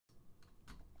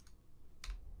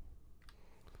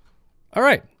All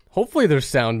right. Hopefully there's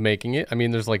sound making it. I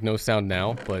mean, there's like no sound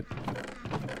now, but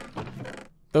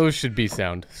those should be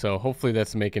sound. So hopefully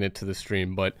that's making it to the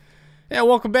stream. But yeah,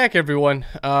 welcome back, everyone.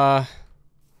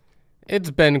 It's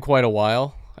been quite a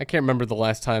while. I can't remember the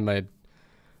last time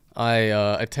I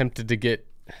attempted to get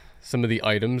some of the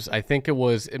items. I think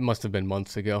it must have been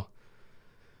months ago.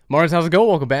 Mars, how's it going?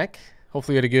 Welcome back.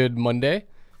 Hopefully you had a good Monday.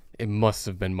 It must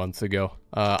have been months ago.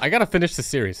 I gotta finish the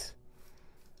series.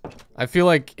 I feel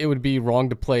like it would be wrong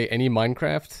to play any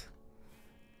Minecraft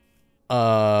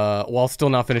while still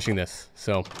not finishing this.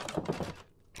 So,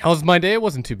 how's my day? It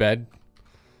wasn't too bad.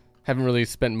 Haven't really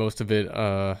spent most of it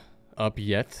up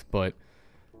yet, but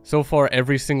so far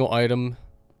every single item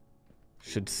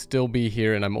should still be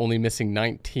here, and I'm only missing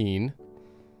 19,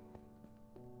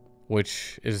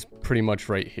 which is pretty much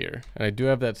right here. And I do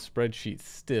have that spreadsheet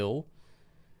still,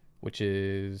 which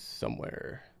is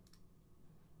somewhere.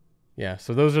 Yeah,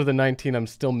 so those are the 19 I'm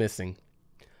still missing.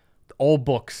 All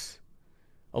books.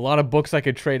 A lot of books I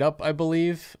could trade up, I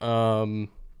believe.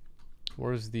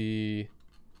 Where's the...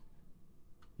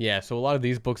 Yeah, so a lot of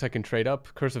these books I can trade up.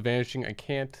 Curse of Vanishing, I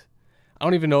can't. I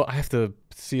don't even know. I have to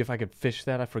see if I could fish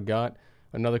that. I forgot.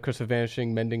 Another Curse of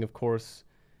Vanishing, Mending, of course.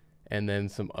 And then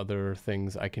some other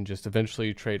things I can just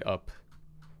eventually trade up.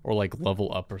 Or like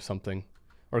level up or something.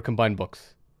 Or combine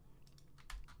books.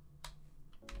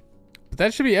 But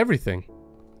that should be everything.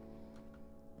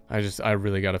 I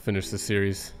really gotta finish the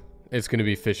series. It's gonna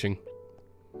be fishing.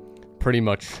 Pretty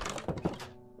much.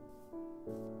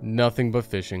 Nothing but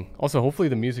fishing. Also, hopefully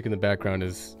the music in the background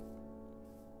is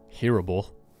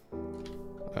hearable.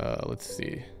 Let's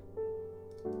see.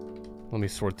 Let me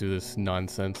sort through this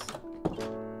nonsense.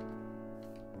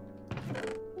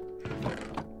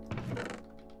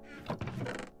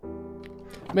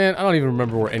 Man, I don't even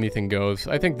remember where anything goes.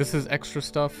 I think this is extra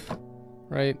stuff,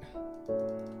 right?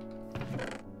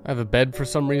 I have a bed for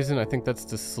some reason. I think that's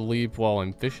to sleep while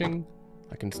I'm fishing.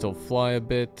 I can still fly a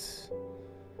bit.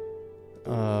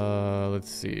 Let's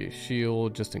see.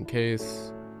 Shield, just in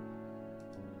case.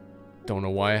 Don't know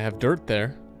why I have dirt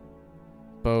there.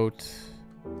 Boat.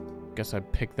 Guess I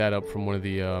picked that up from one of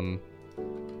the,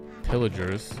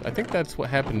 pillagers. I think that's what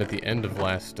happened at the end of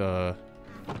last,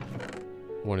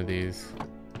 one of these.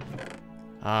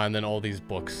 Ah, and then all these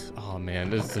books. Oh, man.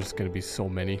 There's gonna be so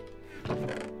many.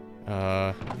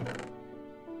 I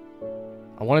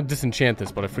want to disenchant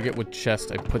this, but I forget what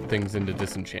chest I put things into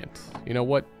disenchant. You know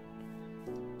what?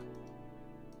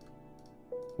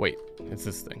 Wait, it's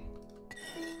this thing.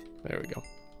 There we go.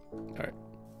 Alright.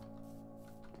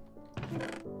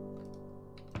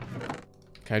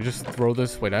 Can I just throw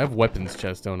this? Wait, I have weapons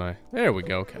chest, don't I? There we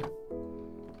go, okay.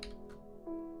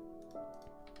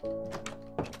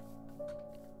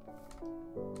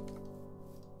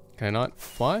 Can I not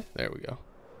fly? There we go.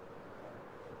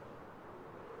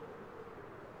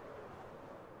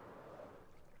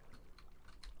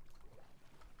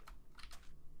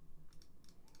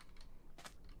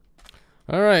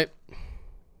 Alright.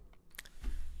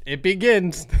 It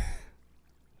begins.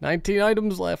 19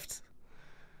 items left.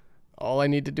 All I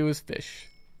need to do is fish.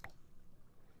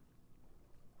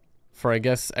 For, I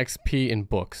guess, XP and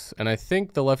books. And I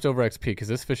think the leftover XP, because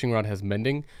this fishing rod has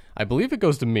mending, I believe it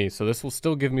goes to me, so this will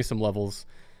still give me some levels.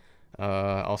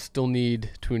 I'll still need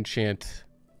to enchant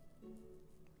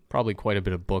probably quite a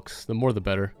bit of books. The more the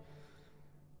better.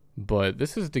 But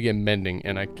this is to get mending,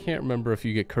 and I can't remember if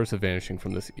you get Curse of Vanishing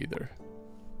from this either.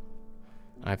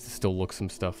 I have to still look some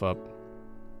stuff up.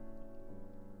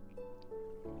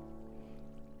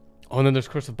 Oh, and then there's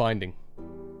Curse of Binding.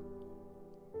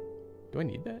 Do I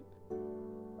need that?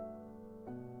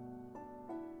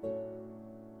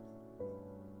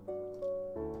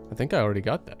 I think I already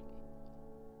got that.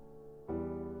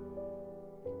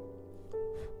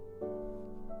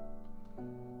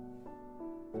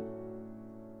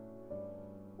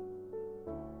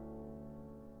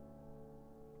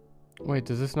 Wait,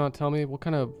 does this not tell me? What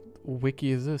kind of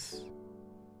wiki is this?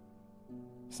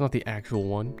 It's not the actual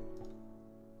one.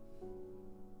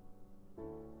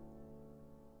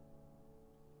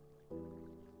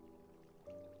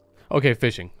 Okay,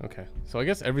 fishing. Okay. So I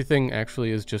guess everything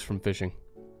actually is just from fishing.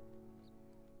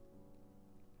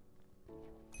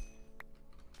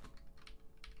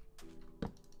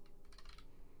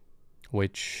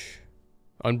 Which...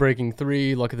 Unbreaking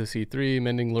 3, Luck of the Sea 3,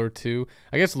 Mending Lure 2.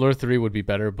 I guess Lure 3 would be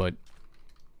better, but...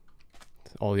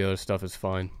 all the other stuff is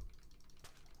fine.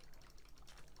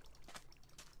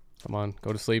 Come on,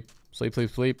 go to sleep. Sleep,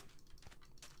 sleep, sleep.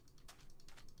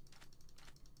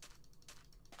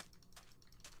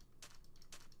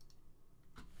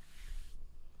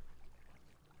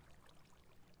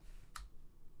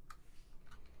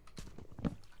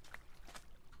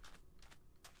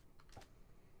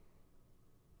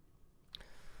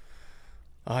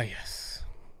 Ah, yes.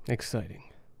 Exciting.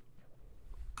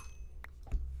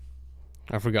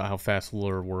 I forgot how fast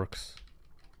Lunar works.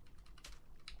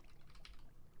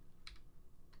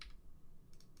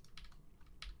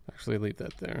 Actually, leave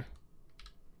that there.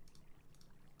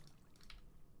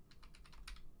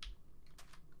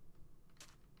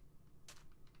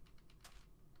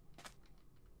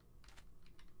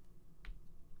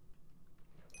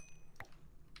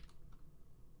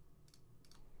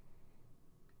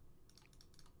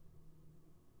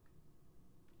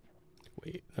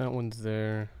 Wait, that one's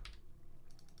there.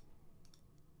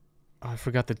 Oh, I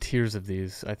forgot the tiers of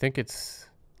these. I think it's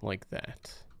like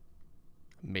that.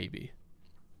 Maybe.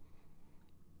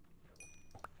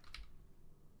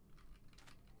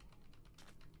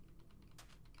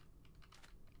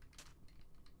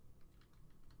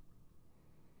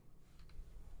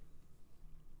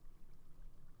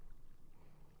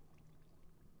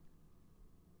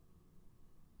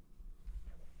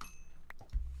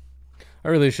 I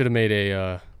really should have made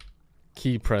a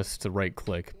key press to right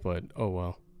click, but oh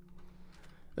well.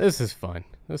 This is fine.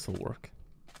 This will work.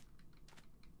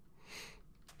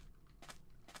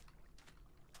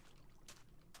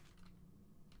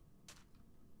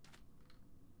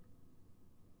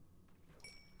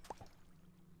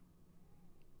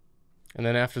 And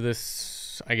then after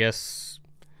this, I guess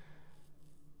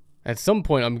at some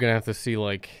point I'm gonna have to see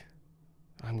like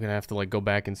go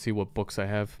back and see what books I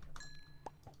have.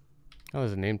 Oh,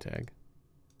 there's a name tag.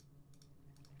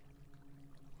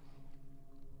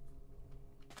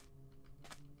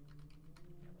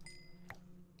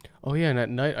 Oh yeah, and at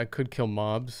night I could kill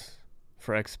mobs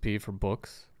for XP for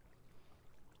books.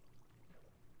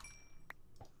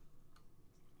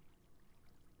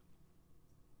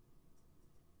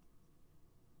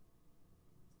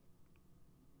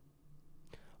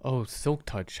 Oh, Silk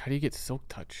Touch. How do you get Silk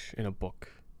Touch in a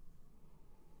book?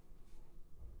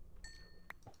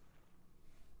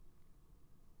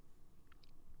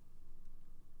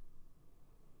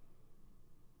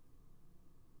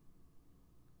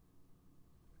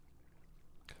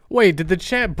 Wait, did the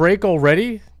chat break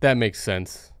already? That makes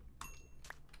sense.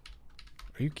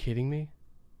 Are you kidding me?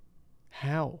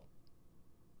 How?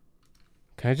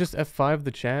 Can I just F5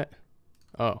 the chat?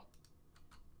 Oh.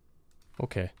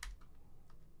 Okay.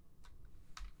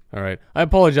 Alright. I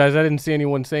apologize. I didn't see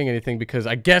anyone saying anything because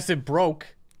I guess it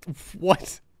broke.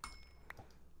 What?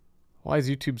 Why is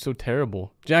YouTube so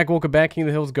terrible? Jack, welcome back. King of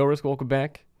the Hills, Go Risk, welcome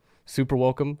back. Super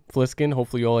welcome. Fliskin,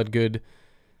 hopefully you all had good...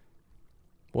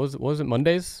 What was it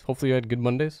Mondays? Hopefully you had good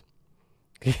Mondays.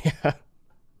 Yeah.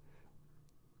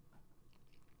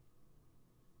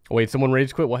 Wait, someone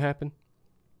rage quit? What happened?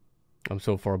 I'm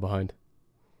so far behind.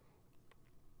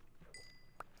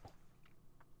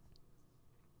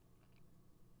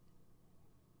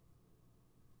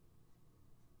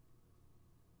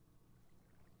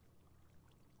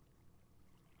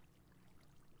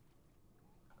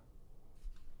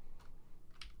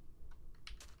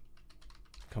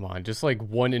 Come on, just like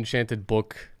one enchanted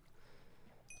book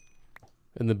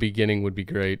in the beginning would be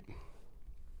great.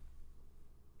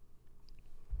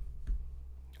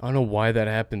 I don't know why that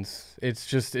happens. It's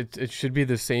just, it should be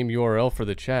the same URL for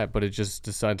the chat, but it just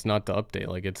decides not to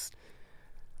update.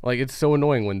 It's so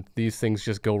annoying when these things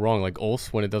just go wrong. Like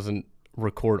Ulse, when it doesn't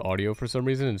record audio for some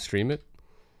reason and stream it.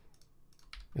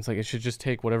 It's like it should just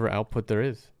take whatever output there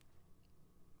is.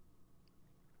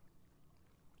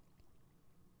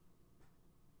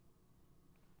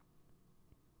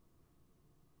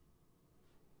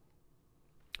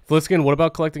 Fliskin, what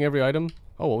about collecting every item?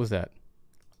 Oh, what was that?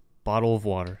 Bottle of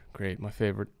water. Great, my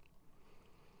favorite.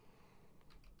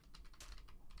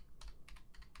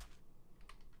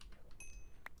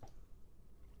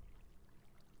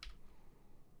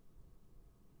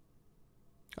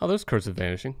 Oh, there's Curse of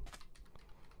Vanishing.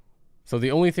 So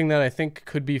the only thing that I think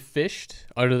could be fished,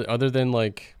 other than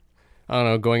like, I don't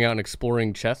know, going out and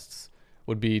exploring chests,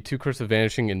 would be 2 Curse of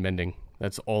Vanishing and Mending.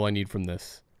 That's all I need from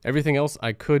this. Everything else,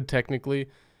 I could technically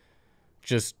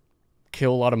just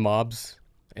kill a lot of mobs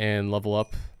and level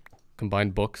up, combine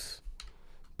books.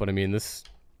 But I mean, this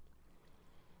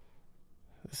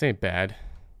ain't bad.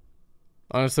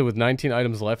 Honestly, with 19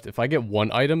 items left, if I get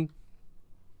 1 item,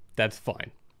 that's fine.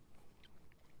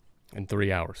 In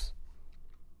 3 hours.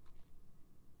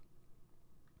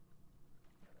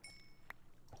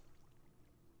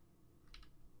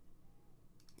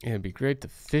 And it'd be great to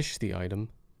fish the item,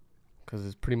 because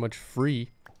it's pretty much free.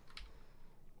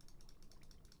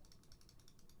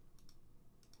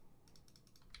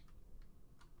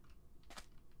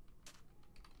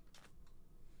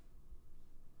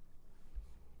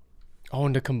 Oh,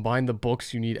 and to combine the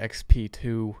books, you need XP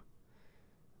too.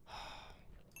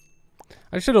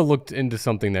 I should have looked into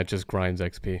something that just grinds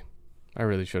XP. I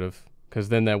really should have, because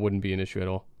then that wouldn't be an issue at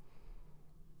all.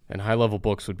 And high-level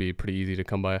books would be pretty easy to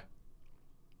come by.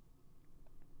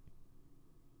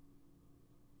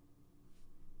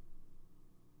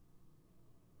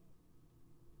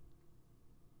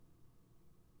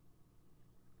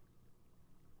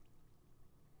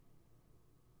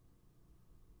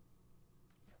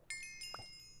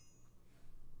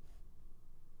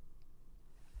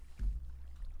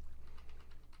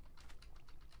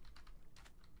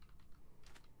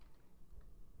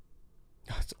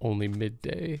 It's only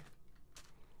midday.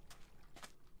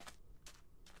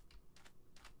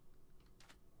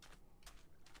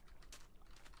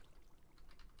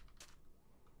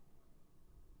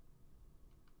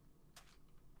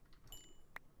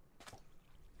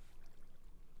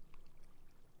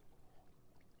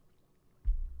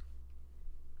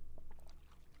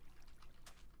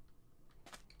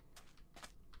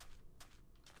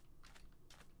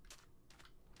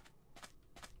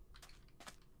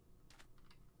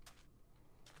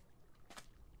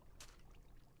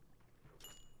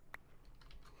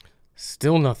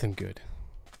 Still nothing good.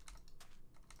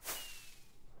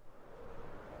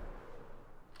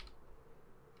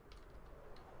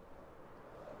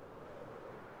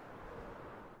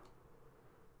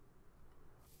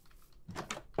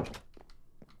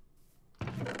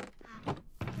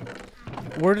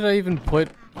 Where did I even put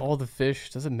all the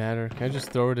fish? Doesn't matter. Can I just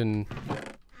throw it in?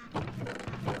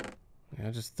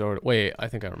 Yeah, just throw it. Wait, I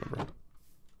think I remember.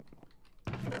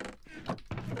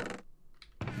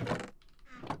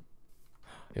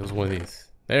 It was one of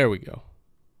these. There we go.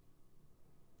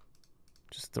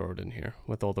 Just throw it in here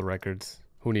with all the records.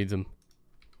 Who needs them?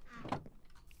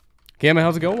 Gamma,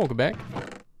 how's it going? Welcome back.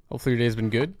 Hopefully your day's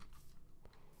been good.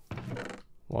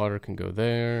 Water can go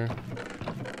there.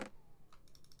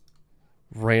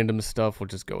 Random stuff will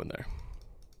just go in there.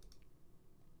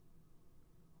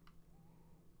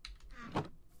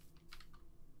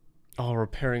 Oh,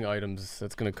 repairing items.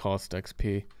 That's going to cost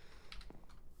XP.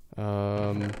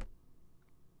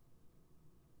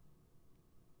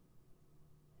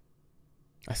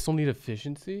 I still need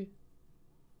efficiency.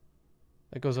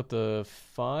 That goes up to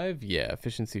 5? Yeah,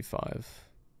 efficiency 5.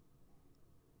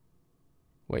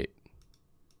 Wait.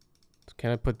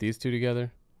 Can I put these two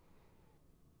together?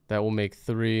 That will make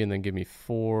 3 and then give me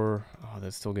 4. Oh,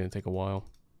 that's still going to take a while.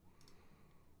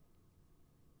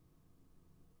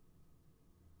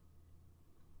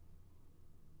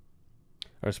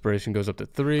 Our respiration goes up to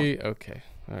 3. Okay.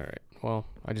 Alright. Well,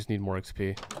 I just need more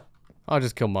XP. I'll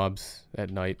just kill mobs at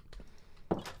night.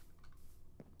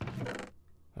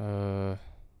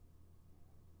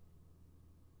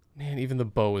 Man, even the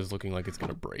bow is looking like it's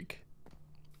gonna break.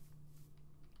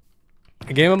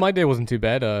 The game of my day wasn't too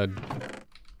bad.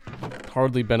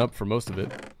 Hardly been up for most of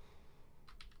it.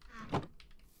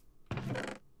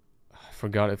 I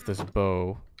forgot if this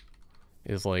bow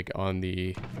is like on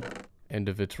the end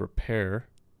of its repair.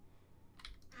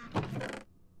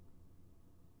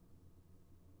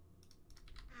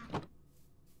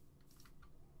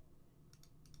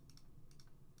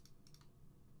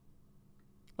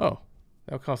 Oh,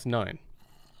 that'll cost 9.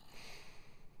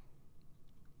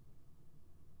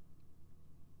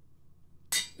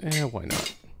 Eh, why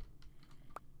not?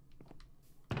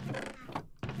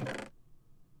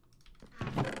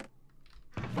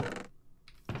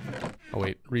 Oh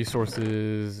wait,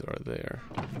 resources are there.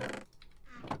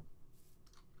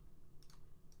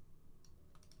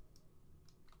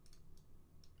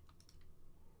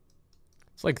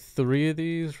 It's like 3 of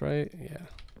these, right? Yeah.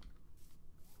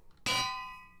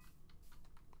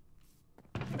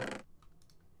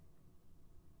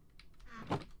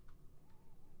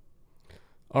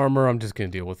 Armor, I'm just gonna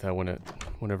deal with that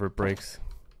whenever it breaks.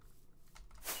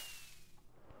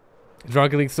 Is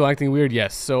Rocket League still acting weird?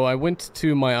 Yes. So I went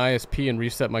to my ISP and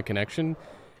reset my connection,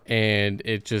 and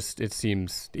it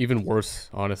seems even worse,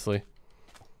 honestly.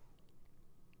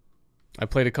 I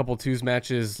played a couple twos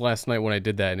matches last night when I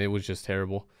did that, and it was just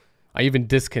terrible. I even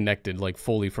disconnected like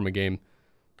fully from a game,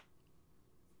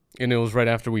 and it was right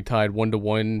after we tied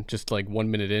 1-1, just like 1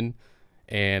 minute in.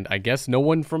 And I guess no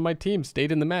one from my team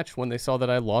stayed in the match when they saw that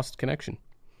I lost connection.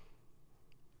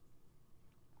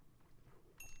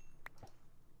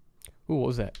 Ooh, what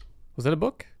was that? Was that a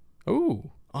book?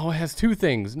 Ooh. Oh, it has 2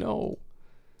 things. No.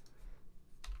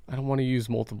 I don't want to use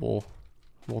multiple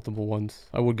ones.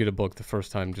 I would get a book the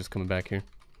first time just coming back here.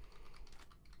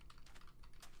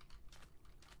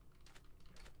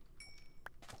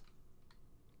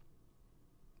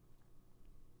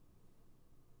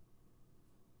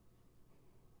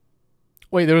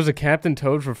 Wait, there was a Captain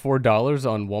Toad for $4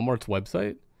 on Walmart's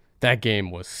website? That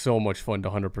game was so much fun to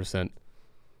 100%.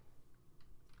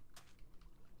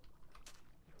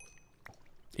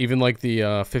 Even like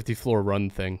the 50 floor run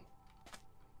thing.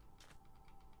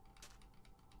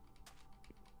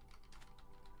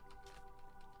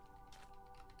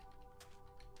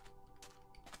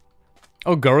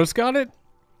 Oh, Gurus got it?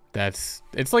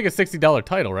 It's like a $60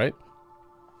 title, right?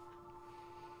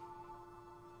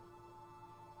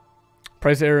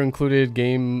 Price error included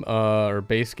game or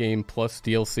base game plus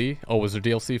DLC. Oh, was there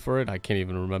DLC for it? I can't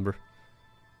even remember.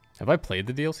 Have I played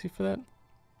the DLC for that?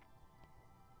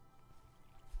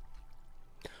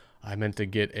 I meant to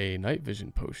get a night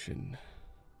vision potion.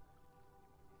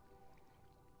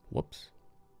 Whoops.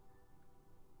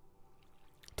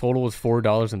 Total was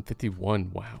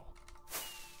 $4.51. Wow.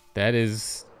 That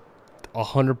is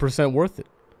 100% worth it.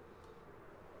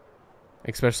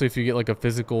 Especially if you get like a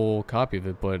physical copy of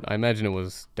it, but I imagine it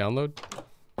was download.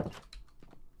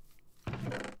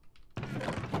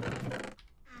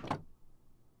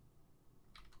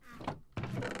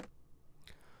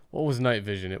 What was night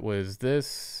vision? It was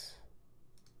this,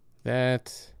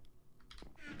 that.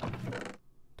 Do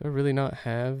I really not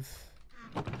have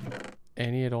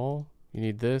any at all? You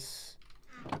need this.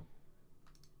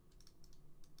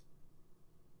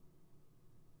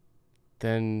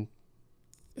 Then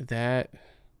that.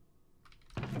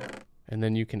 And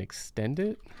then you can extend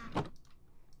it.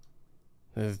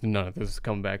 None of this is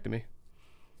coming back to me.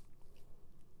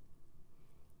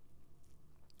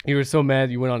 You were so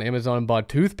mad you went on Amazon and bought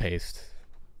toothpaste.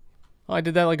 Oh, I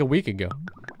did that like a week ago.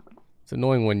 It's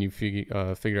annoying when you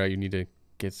figure out you need to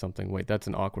get something. Wait, that's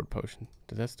an awkward potion.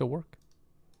 Does that still work?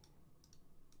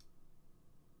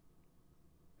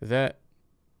 Is that...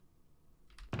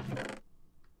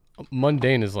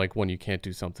 Mundane is like when you can't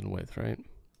do something with, right?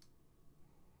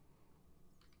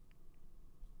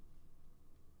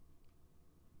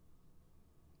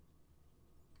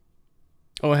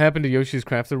 Oh, it happened to Yoshi's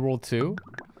Crafted World too?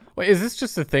 Wait, is this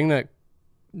just a thing that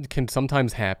can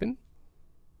sometimes happen?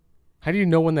 How do you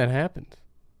know when that happened?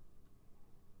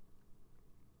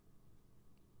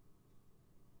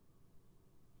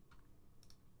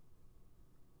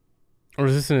 Or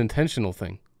is this an intentional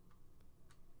thing?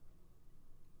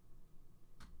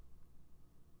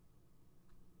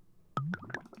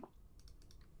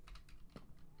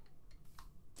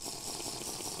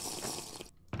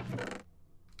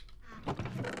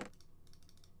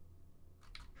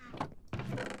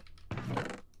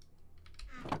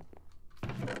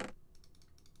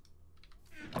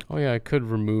 Oh yeah, I could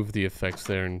remove the effects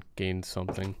there and gain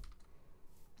something.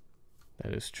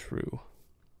 That is true.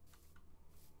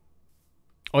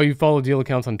 Oh, you follow deal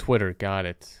accounts on Twitter. Got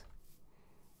it.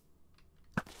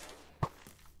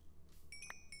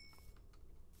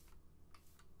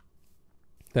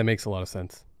 That makes a lot of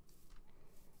sense.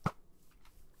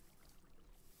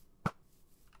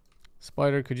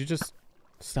 Spider, could you just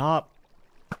stop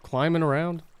climbing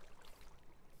around?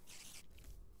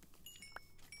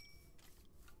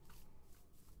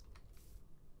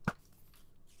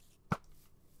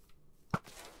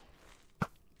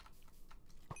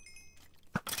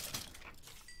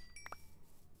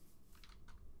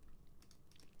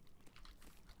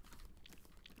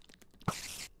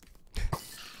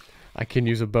 I can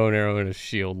use a bow and arrow and a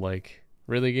shield, like,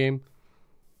 really, game?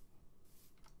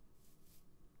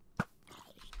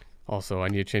 Also, I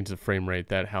need to change the frame rate.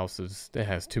 That house it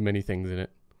has too many things in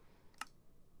it.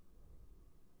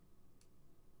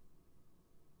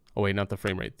 Oh wait, not the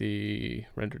frame rate, the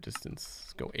render distance.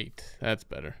 Let's go 8. That's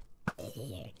better.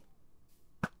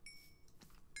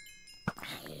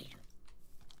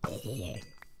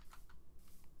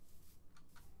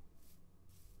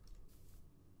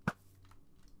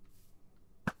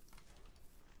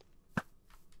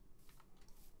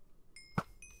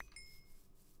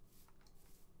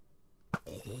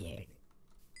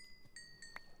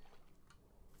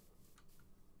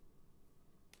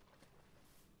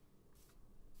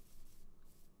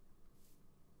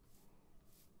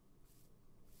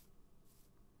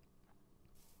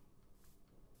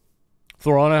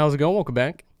 Florana, how's it going? Welcome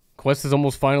back. Quest is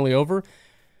almost finally over.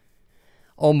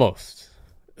 Almost.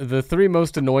 The 3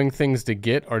 most annoying things to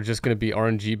get are just going to be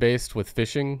RNG based with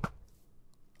fishing.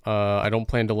 I don't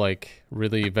plan to like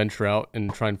really venture out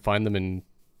and try and find them in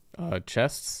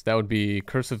chests. That would be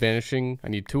Curse of Vanishing. I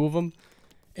need 2 of them.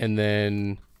 And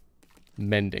then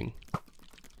Mending.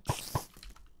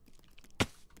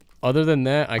 Other than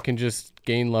that, I can just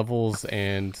gain levels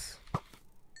and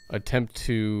attempt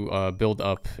to build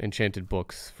up enchanted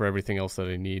books for everything else that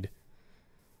I need.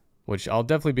 Which I'll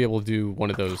definitely be able to do one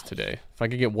of those today. If I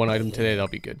could get 1 item today, that'll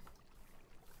be good.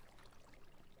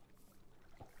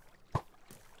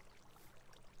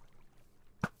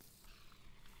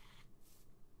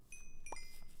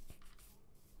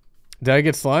 Did I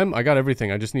get slime? I got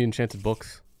everything. I just need enchanted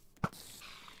books.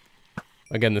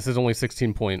 Again, this is only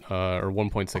 16 point, or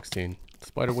 1.16.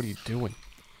 Spider, what are you doing?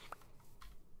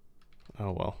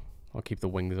 Oh well. I'll keep the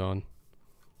wings on.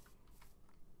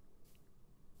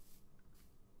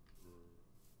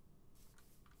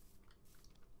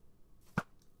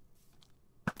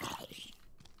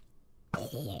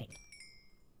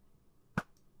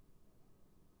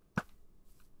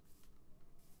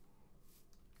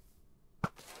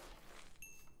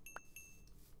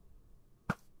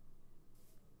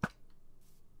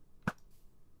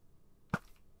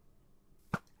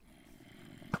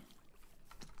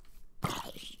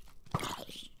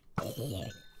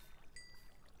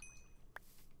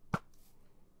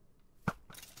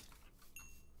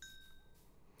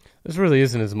 This really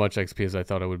isn't as much XP as I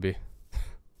thought it would be.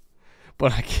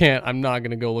 But I can't. I'm not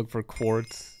going to go look for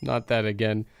quartz. Not that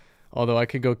again. Although I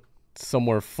could go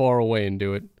somewhere far away and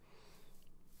do it.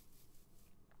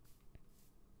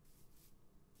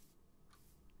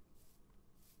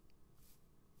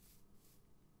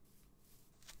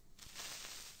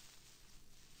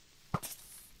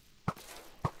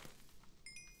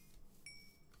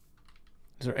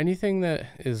 Is there anything that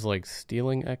is like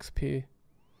stealing XP?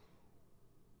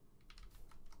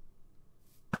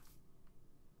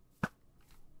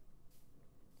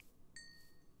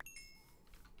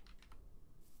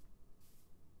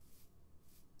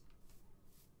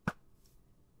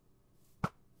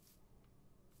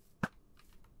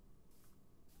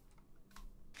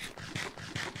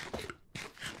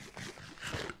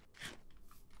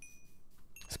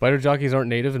 Spider jockeys aren't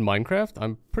native in Minecraft?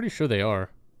 I'm pretty sure they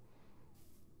are.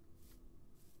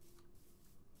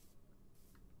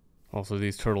 Also,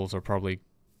 these turtles are probably,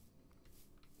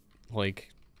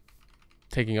 like,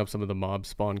 taking up some of the mob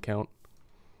spawn count.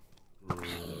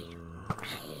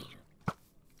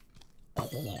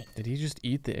 Did he just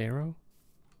eat the arrow?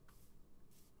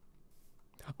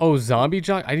 Oh, zombie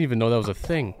jock? I didn't even know that was a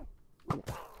thing.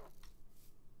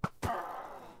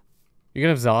 You can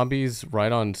have zombies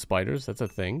ride on spiders? That's a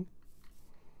thing?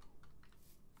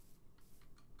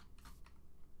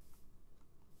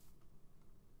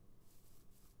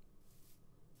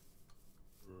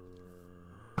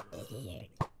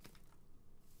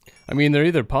 I mean, they're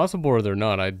either possible or they're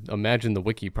not. I imagine the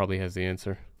wiki probably has the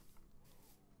answer.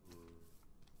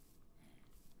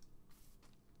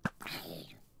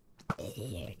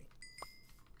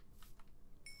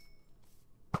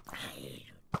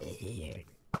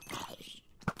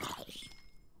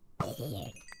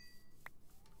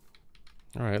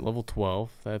 Alright, level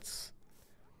 12. That's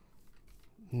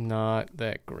not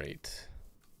that great.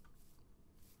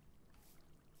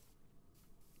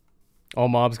 All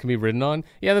mobs can be ridden on?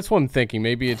 Yeah, that's what I'm thinking.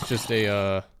 Maybe it's just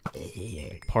a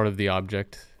part of the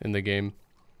object in the game.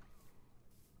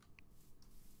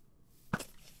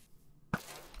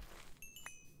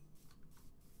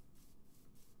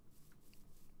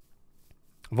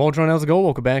 Voltron, how's it going?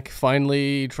 Welcome back.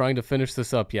 Finally trying to finish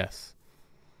this up, yes.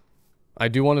 I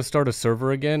do want to start a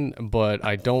server again, but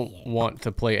I don't want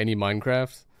to play any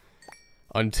Minecraft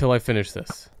until I finish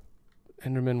this.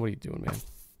 Enderman, what are you doing, man?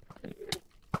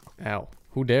 Ow.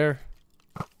 Who dare?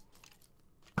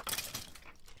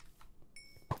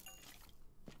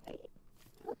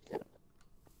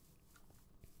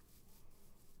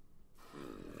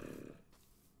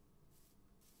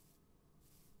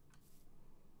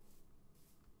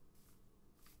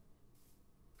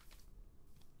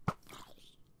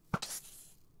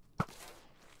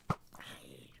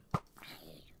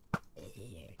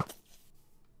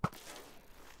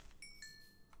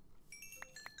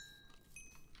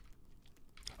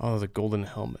 Oh, the golden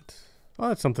helmet. Oh,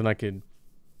 that's something I could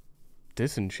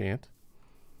disenchant.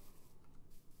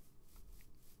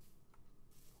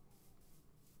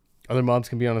 Other mobs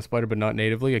can be on a spider, but not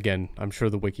natively. Again, I'm sure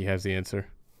the wiki has the answer.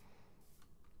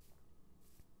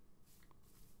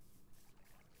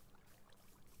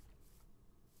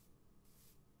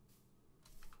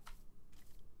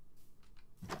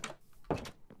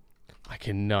 I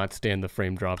cannot stand the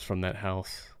frame drops from that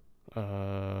house.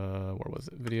 Where was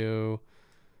it? Video.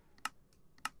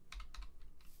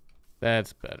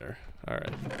 That's better.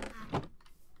 Alright.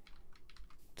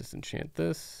 Disenchant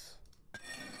this.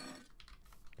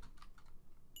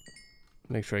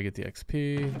 Make sure I get the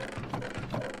XP.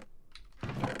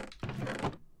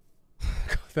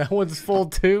 That one's full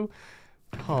too?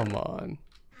 Come on.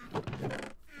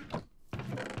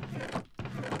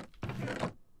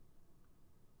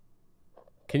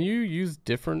 Can you use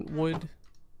different wood?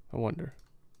 I wonder.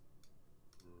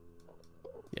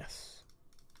 Yes.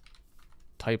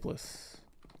 Typeless.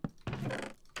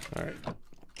 Alright.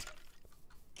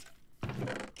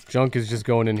 Junk is just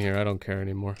going in here. I don't care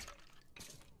anymore.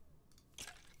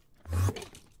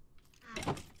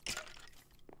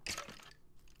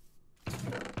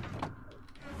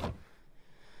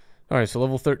 Alright, so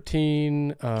level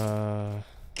 13, I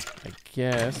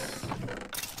guess.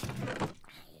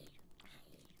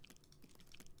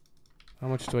 How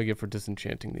much do I get for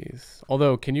disenchanting these?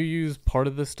 Although, can you use part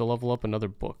of this to level up another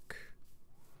book?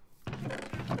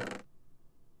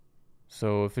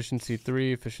 So, efficiency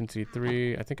 3, efficiency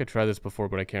 3. I think I tried this before,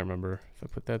 but I can't remember. If I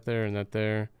put that there and that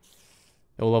there,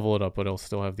 it'll level it up, but it'll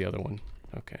still have the other one.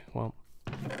 Okay, well.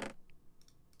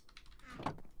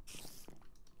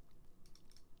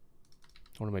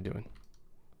 What am I doing?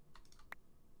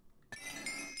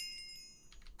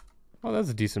 Oh, that's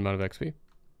a decent amount of XP.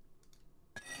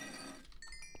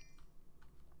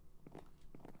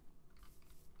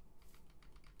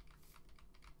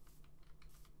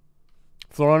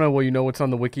 Florana, well, you know what's on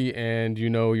the wiki and you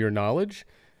know your knowledge.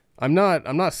 I'm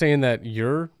not saying that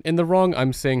you're in the wrong.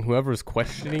 I'm saying whoever's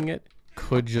questioning it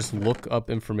could just look up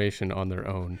information on their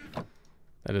own.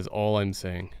 That is all I'm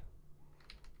saying.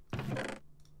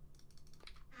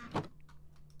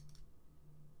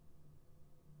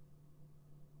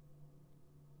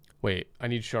 Wait, I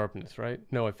need sharpness, right?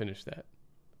 No, I finished that.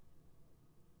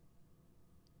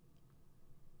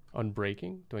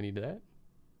 Unbreaking? Do I need that?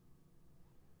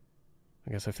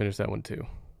 I guess I finished that one too.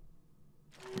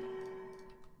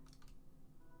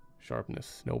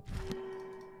 Sharpness. Nope.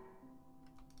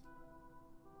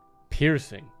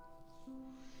 Piercing.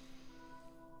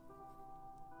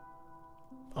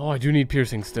 Oh, I do need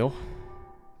piercing still.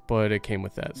 But it came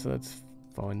with that, so that's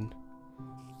fun.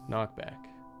 Knockback.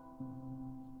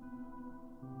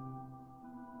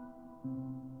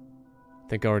 I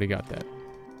think I already got that.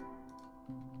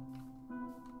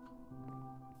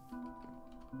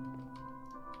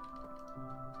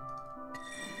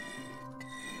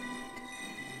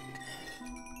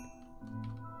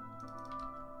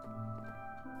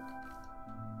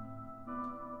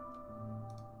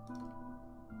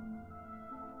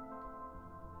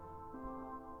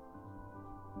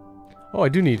 Oh, I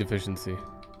do need efficiency.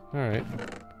 Alright.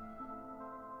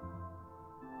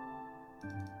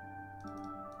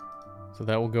 So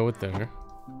that will go with there.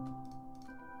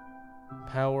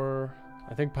 Power.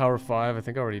 I think power 5. I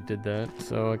think I already did that.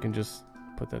 So I can just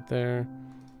put that there.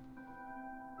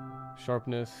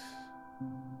 Sharpness.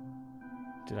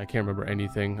 Dude, I can't remember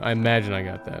anything. I imagine I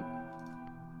got that.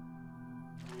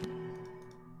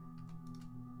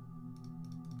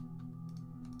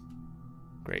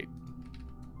 Great.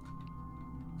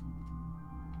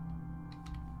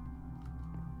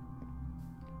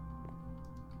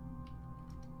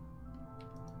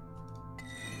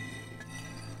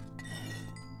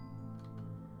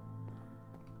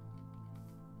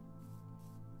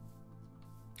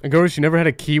 Agorish, you never had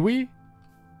a kiwi?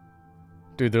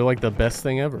 Dude, they're like the best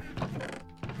thing ever.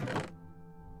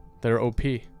 They're OP.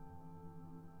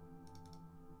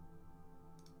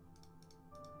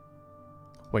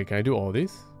 Wait, can I do all of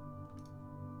these?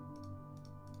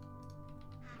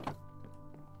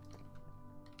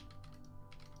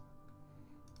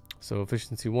 So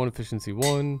efficiency 1, efficiency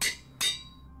 1.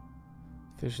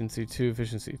 Efficiency 2,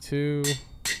 efficiency 2.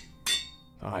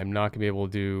 Oh, I'm not going to be able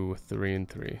to do 3 and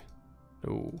 3.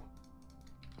 Oh.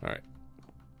 Alright.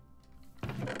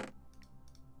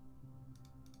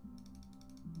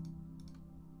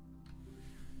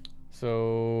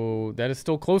 So that is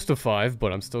still close to 5,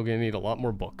 but I'm still gonna need a lot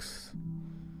more books.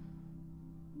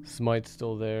 Smite's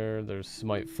still there. There's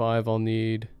Smite 5 I'll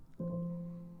need.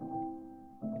 Oh,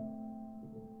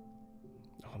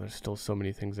 there's still so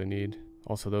many things I need.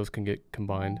 Also, those can get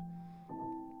combined.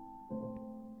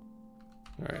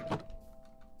 Alright.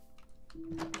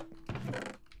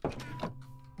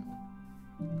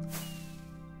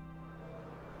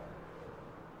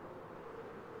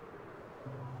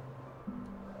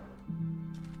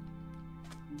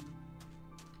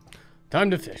 Time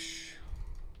to fish.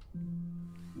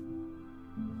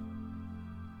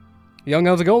 Young,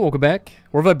 how's it going? Welcome back.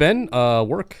 Where have I been?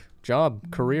 Work, job,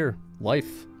 career,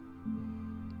 life.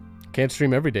 Can't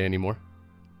stream every day anymore.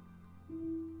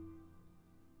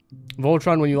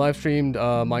 Voltron, when you live streamed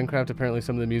Minecraft, apparently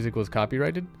some of the music was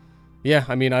copyrighted. Yeah,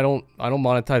 I mean, I don't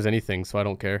monetize anything, so I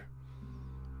don't care.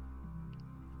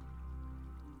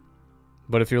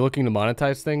 But if you're looking to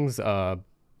monetize things,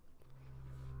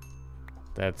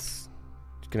 that's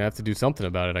gonna have to do something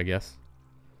about it, I guess.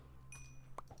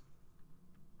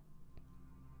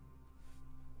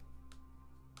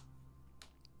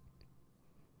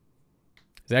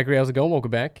 Zachary, how's it going?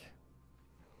 Welcome back.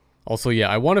 Also, yeah,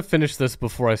 I want to finish this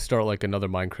before I start like another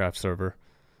Minecraft server.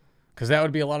 Because that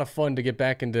would be a lot of fun to get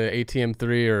back into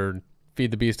ATM3 or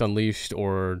Feed the Beast Unleashed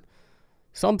or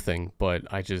something. But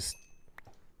I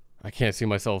can't see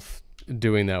myself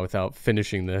doing that without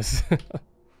finishing this.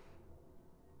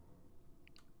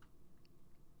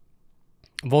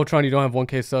 Voltron, you don't have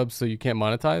 1K subs, so you can't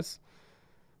monetize?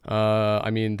 I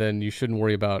mean, then you shouldn't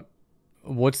worry about...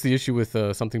 What's the issue with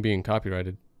something being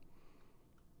copyrighted?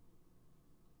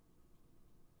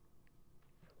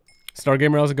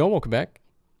 Stargamer, how's it going? Welcome back.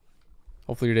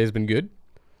 Hopefully your day's been good.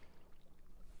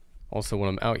 Also, when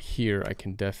I'm out here, I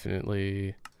can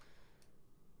definitely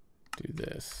do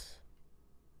this.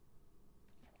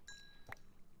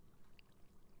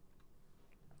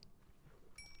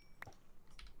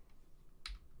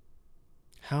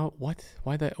 How? What?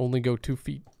 Why'd that only go 2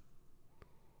 feet?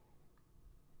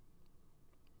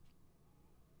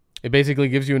 It basically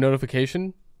gives you a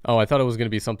notification. Oh, I thought it was going to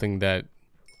be something that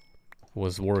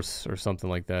was worse or something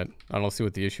like that. I don't see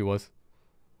what the issue was.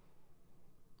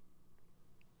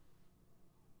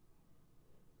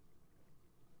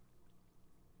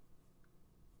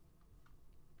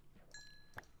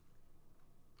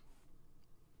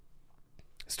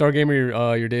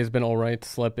 Stargamer, your day's been all right.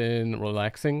 Slept in,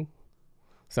 relaxing.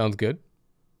 Sounds good.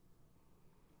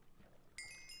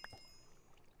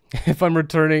 If I'm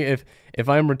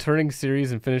returning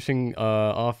series and finishing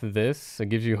off this, it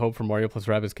gives you hope for Mario plus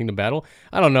Rabbids Kingdom Battle.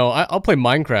 I don't know. I'll play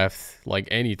Minecraft like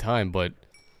any time, but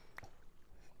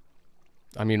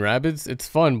I mean Rabbids, it's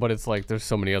fun, but it's like there's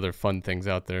so many other fun things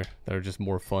out there that are just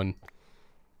more fun.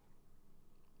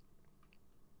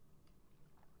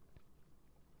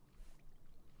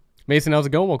 Mason, how's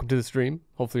it going? Welcome to the stream.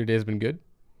 Hopefully your day's been good.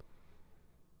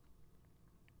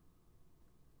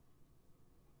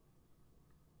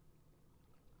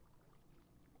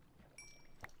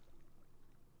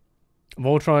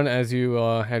 Voltron, as you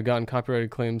had gotten copyrighted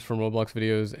claims from Roblox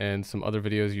videos and some other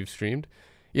videos you've streamed.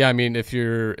 Yeah, I mean, if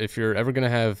you're ever gonna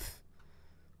have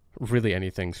really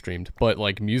anything streamed, but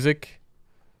like music,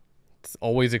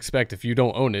 always expect if you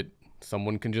don't own it,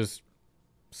 someone can just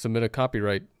submit a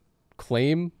copyright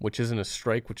claim, which isn't a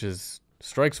strike, which is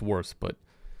strike's worse. But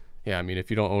yeah, I mean,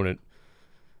 if you don't own it,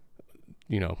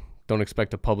 you know, don't expect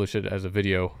to publish it as a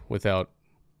video without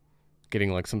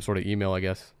getting like some sort of email, I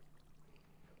guess.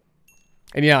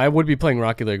 And yeah, I would be playing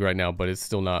Rocket League right now, but it's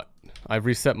still not. I've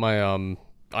reset my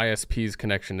ISP's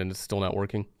connection and it's still not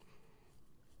working.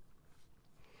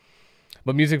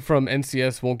 But music from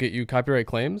NCS won't get you copyright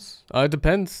claims? It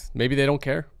depends. Maybe they don't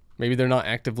care. Maybe they're not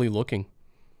actively looking.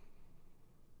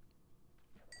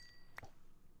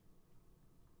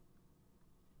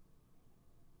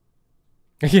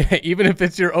 Yeah, even if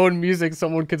it's your own music,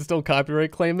 someone could still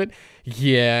copyright claim it.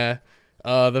 Yeah.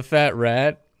 The Fat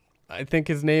Rat, I think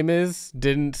his name is,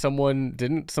 didn't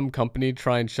some company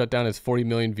try and shut down his 40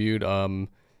 million viewed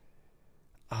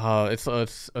it's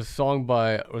a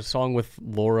song with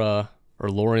Laura or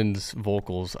Lauren's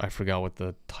vocals. I forgot what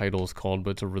the title is called,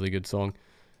 but it's a really good song.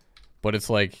 But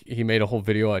it's like he made a whole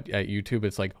video at YouTube.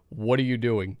 It's like, what are you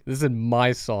doing? This is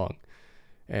my song.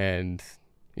 And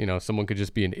you know, someone could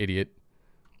just be an idiot.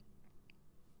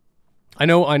 I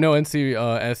know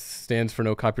NCS stands for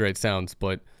no copyright sounds,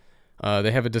 but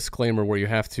they have a disclaimer where you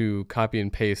have to copy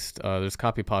and paste. There's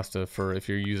copy pasta for if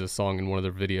you use a song in one of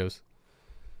their videos.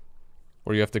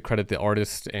 Or you have to credit the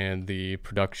artist and the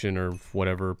production or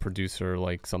whatever producer,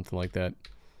 like something like that.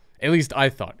 At least I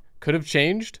thought. Could have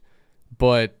changed,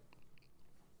 but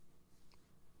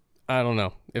I don't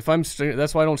know. If I'm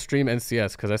that's why I don't stream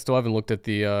NCS, because I still haven't looked at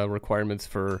the requirements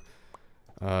for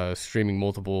streaming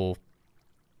multiple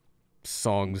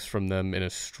songs from them in a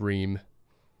stream.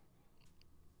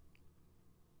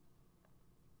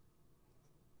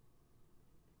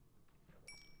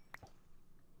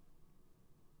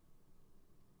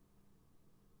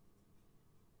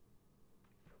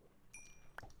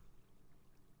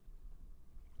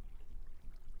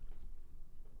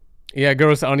 Yeah,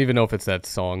 Gross, I don't even know if it's that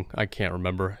song. I can't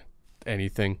remember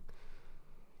anything.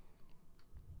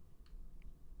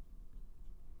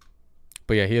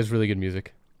 But yeah, he has really good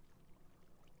music.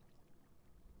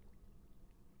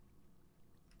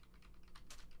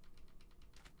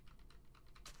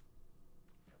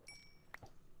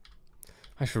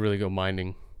 I should really go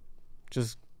mining.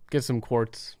 Just get some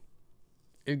quartz.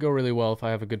 It'd go really well if I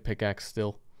have a good pickaxe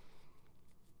still.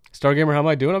 Stargamer, how am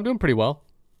I doing? I'm doing pretty well.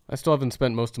 I still haven't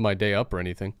spent most of my day up or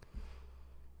anything.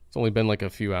 It's only been like a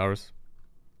few hours.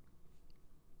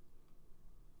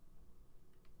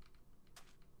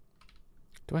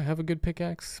 Do I have a good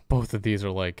pickaxe? Both of these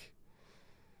are like...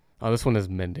 Oh, this one is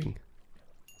mending.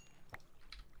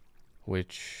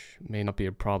 Which may not be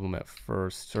a problem at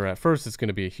first. Or at first it's going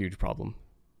to be a huge problem.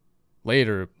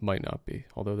 Later, it might not be.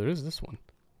 Although there is this one.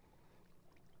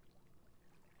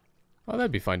 Oh,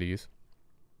 that'd be fine to use.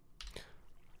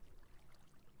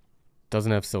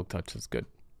 Doesn't have silk touch. That's good.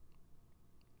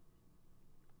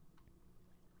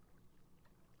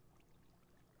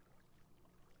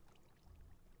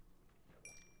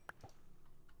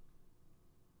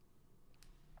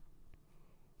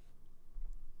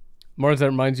 Mars, that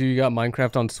reminds you got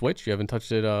Minecraft on Switch? You haven't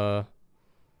touched it, but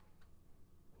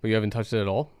you haven't touched it at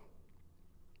all?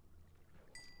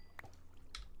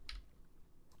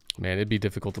 Man, it'd be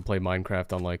difficult to play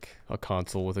Minecraft on, like, a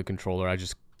console with a controller. I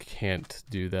just can't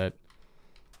do that.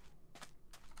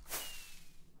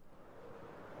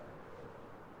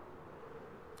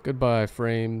 Goodbye,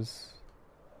 frames.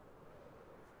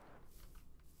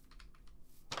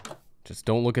 Just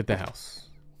don't look at the house.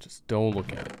 Just don't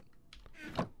look at it.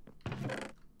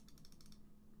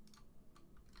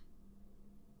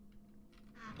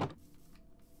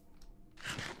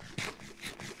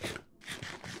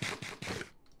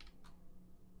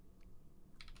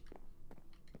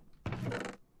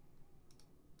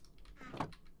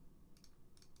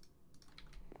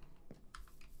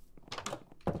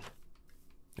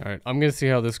 Alright, I'm gonna see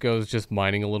how this goes, just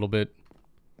mining a little bit.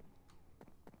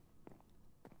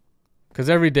 Because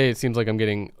every day it seems like I'm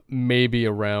getting maybe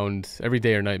around, every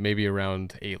day or night, maybe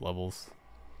around 8 levels.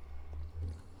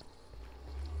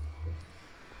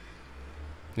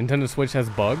 Nintendo Switch has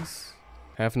bugs.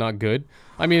 Half not good.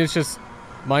 I mean, it's just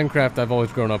Minecraft, I've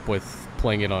always grown up with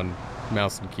playing it on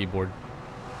mouse and keyboard.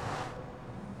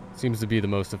 Seems to be the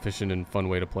most efficient and fun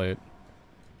way to play it.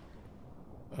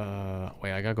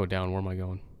 Wait, I gotta go down. Where am I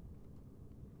going?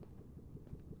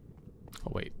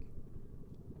 Oh, wait.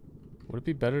 Would it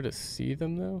be better to see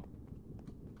them, though?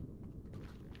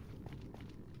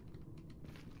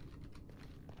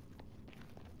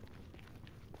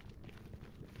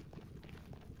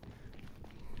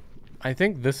 I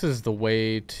think this is the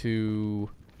way to...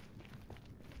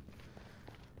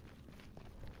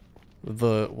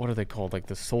 what are they called? Like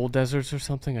the soul deserts or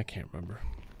something? I can't remember.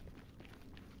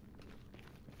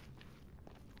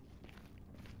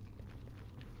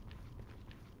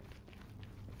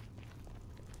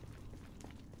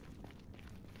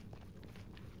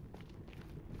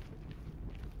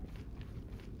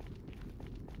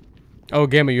 Oh,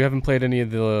 Gamma, you haven't played any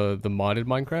of the modded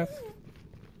Minecraft?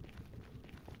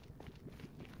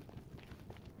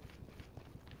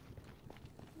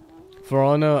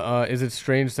 Verona, is it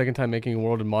strange second time making a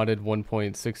world in modded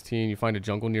 1.16 you find a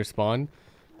jungle near spawn?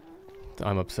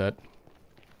 I'm upset.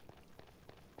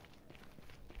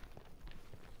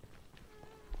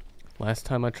 Last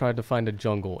time I tried to find a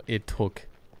jungle, it took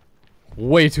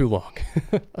way too long.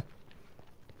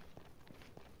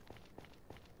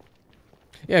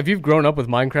 Yeah, if you've grown up with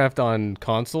Minecraft on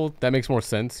console, that makes more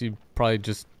sense. You probably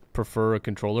just prefer a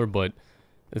controller, but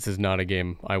this is not a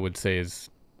game I would say is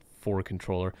for a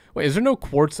controller. Wait, is there no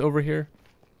quartz over here?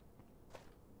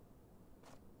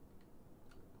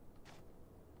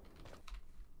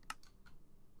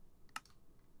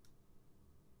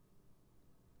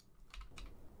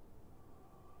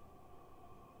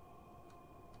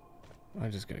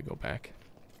 I'm just gonna go back.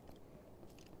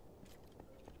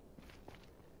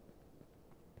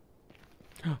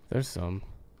 There's some.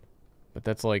 But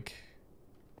that's like...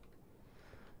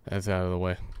 that's out of the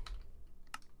way.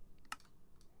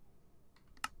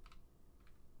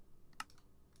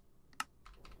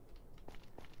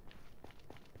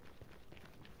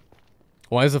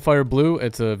 Why is the fire blue?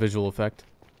 It's a visual effect.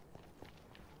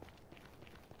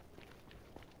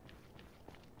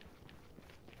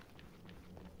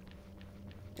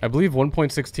 I believe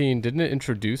 1.16, didn't it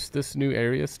introduce this new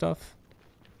area stuff?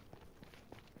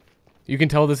 You can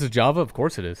tell this is Java? Of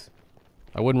course it is.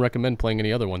 I wouldn't recommend playing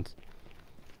any other ones.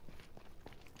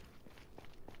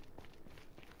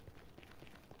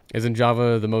 Isn't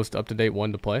Java the most up-to-date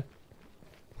one to play?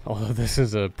 Although this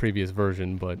is a previous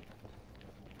version, but...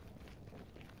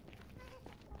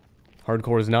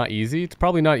 hardcore is not easy? It's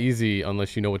probably not easy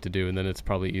unless you know what to do, and then it's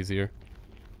probably easier.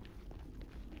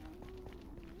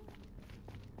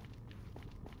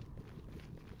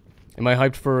 Am I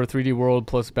hyped for 3D World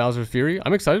plus Bowser's Fury?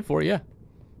 I'm excited for it, yeah.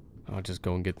 I'll just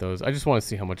go and get those. I just want to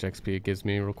see how much XP it gives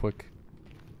me real quick.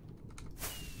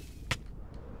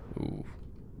 Ooh.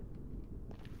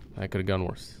 That could have gone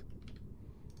worse.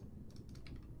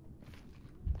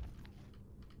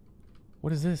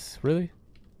 What is this? Really?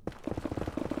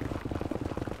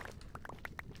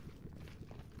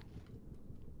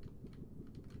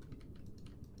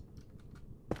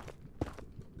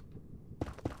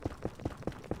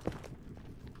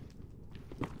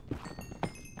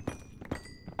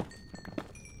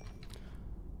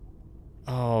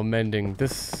 Oh, mending.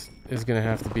 This is gonna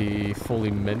have to be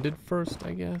fully mended first,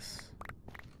 I guess.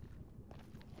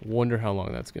 Wonder how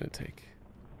long that's gonna take.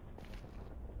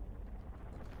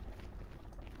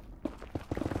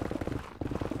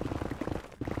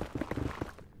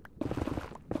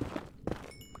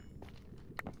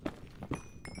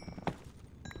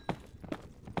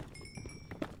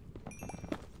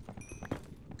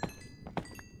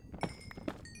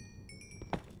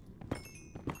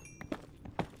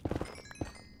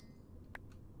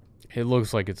 It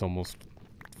looks like it's almost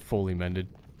fully mended.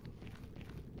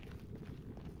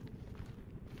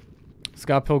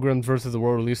 Scott Pilgrim versus the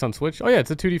World released on Switch. Oh yeah,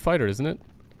 it's a 2D fighter, isn't it?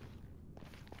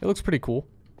 It looks pretty cool.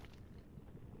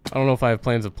 I don't know if I have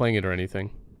plans of playing it or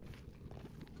anything.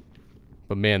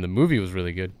 But man, the movie was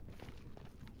really good.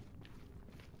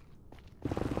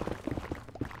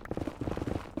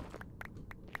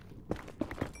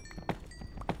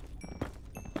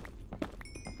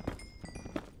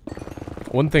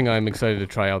 One thing I'm excited to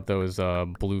try out though is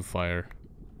Blue Fire.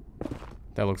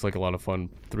 That looks like a lot of fun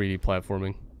 3D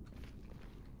platforming.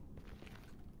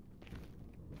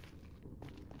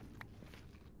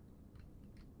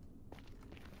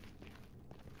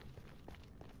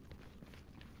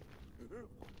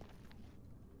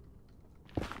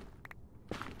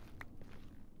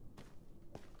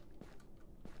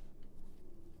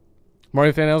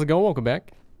 Mario fan, how's it going? Welcome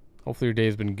back. Hopefully your day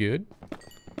has been good.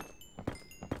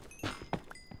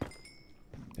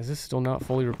 Is this still not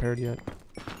fully repaired yet?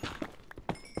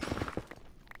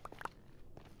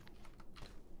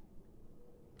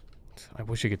 I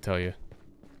wish I could tell you.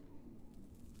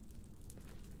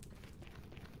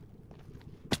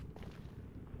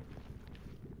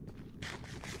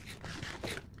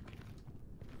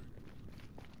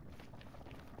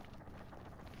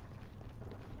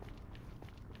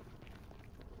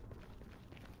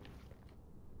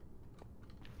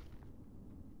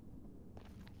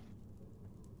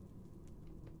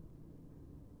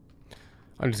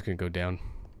 I'm just gonna go down.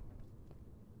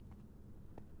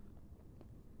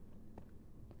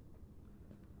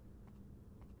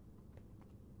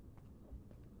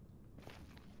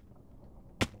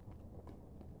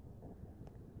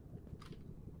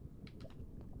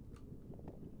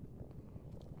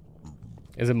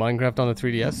 Is it Minecraft on the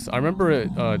 3DS? I remember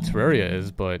it, Terraria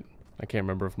is, but I can't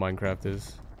remember if Minecraft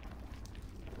is.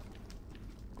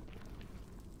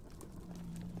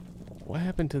 What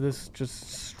happened to this just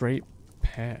straight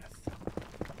path?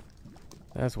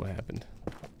 That's what happened.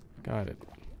 Got it.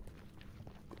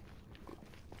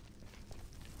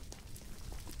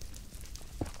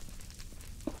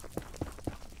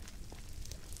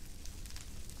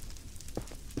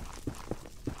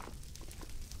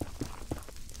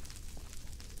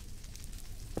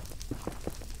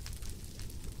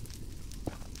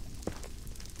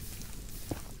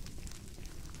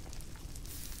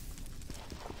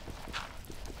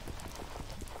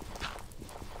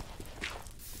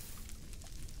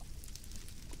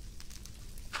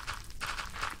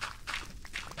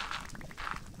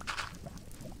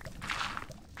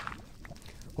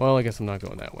 Well, I guess I'm not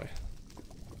going that way.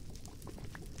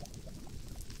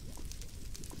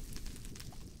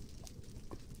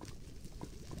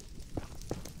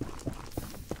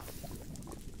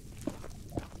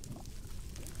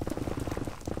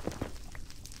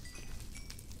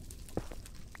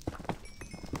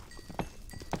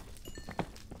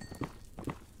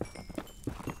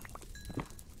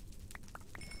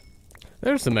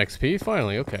 There's some XP,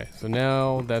 finally. Okay, so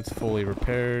now that's fully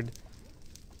repaired.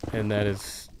 And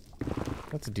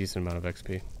that's a decent amount of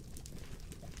XP.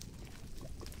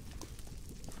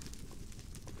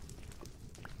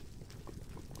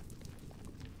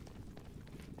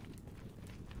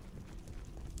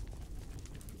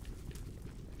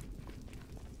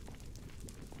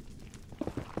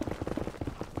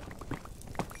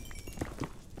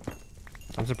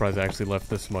 I'm surprised I actually left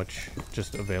this much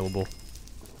just available.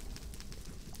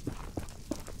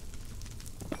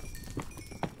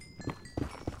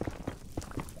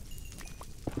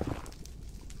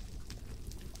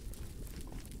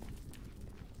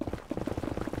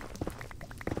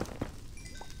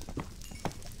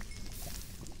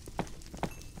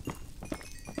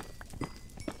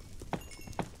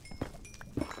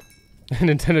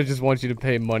 Nintendo just wants you to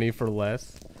pay money for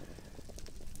less.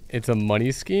 It's a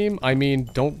money scheme? I mean,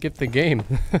 don't get the game.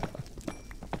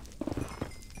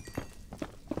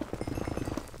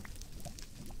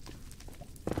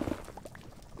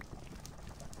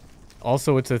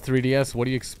 Also, it's a 3DS. What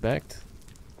do you expect?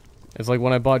 It's like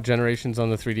when I bought Generations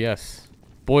on the 3DS.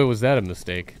 Boy, was that a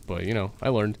mistake. But, you know, I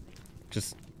learned.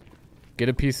 Just get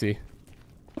a PC.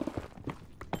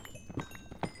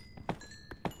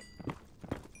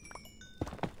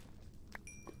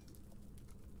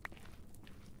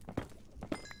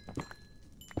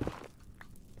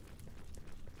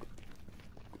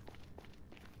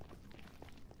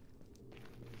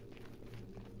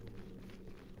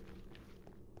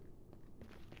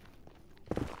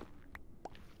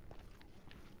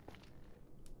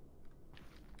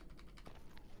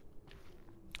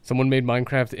 Someone made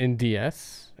Minecraft in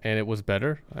DS, and it was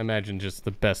better. I imagine just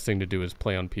the best thing to do is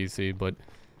play on PC, but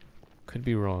could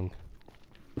be wrong.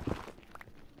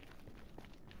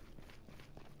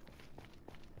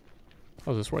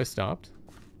 Oh, is this where I stopped?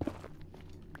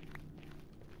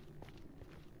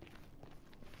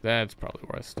 That's probably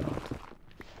where I stopped.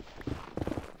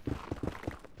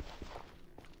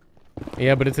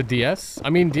 Yeah, but it's a DS.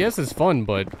 I mean, DS is fun,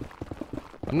 but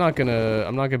I'm not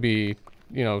gonna be,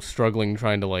 you know, struggling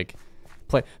trying to like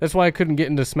play. That's why I couldn't get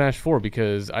into Smash 4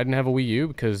 because I didn't have a Wii U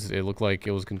because it looked like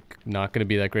it was not gonna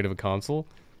be that great of a console.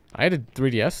 I had a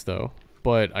 3DS though,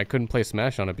 but I couldn't play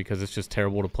Smash on it because it's just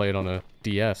terrible to play it on a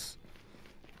DS.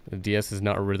 The DS is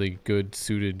not a really good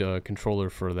suited controller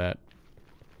for that.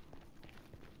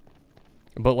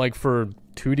 But like for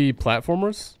 2D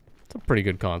platformers, it's a pretty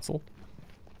good console.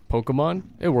 Pokemon,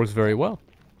 it works very well.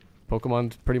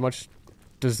 Pokemon's pretty much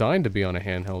designed to be on a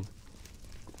handheld.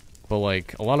 But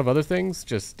like a lot of other things,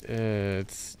 just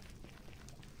it's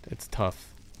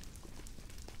tough.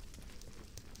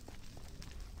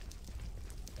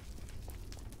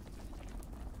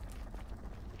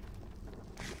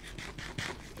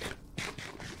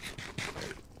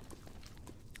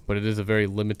 But it is a very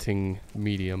limiting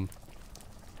medium.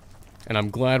 And I'm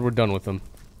glad we're done with them.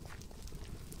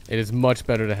 It is much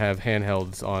better to have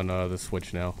handhelds on the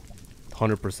Switch now.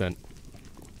 100%.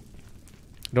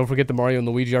 Don't forget the Mario and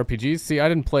Luigi RPGs. See, I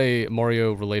didn't play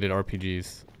Mario-related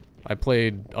RPGs. I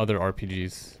played other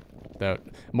RPGs.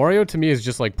 Mario to me is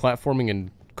just like platforming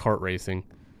and kart racing.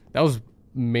 That was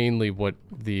mainly what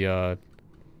the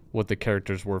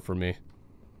characters were for me.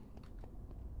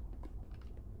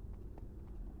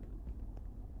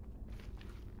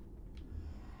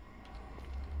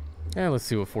 Let's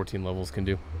see what 14 levels can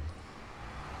do.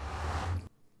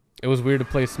 It was weird to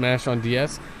play Smash on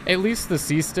DS. At least the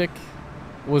C-stick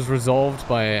was resolved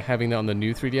by having that on the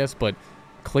new 3DS, but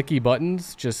clicky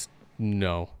buttons, just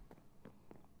no.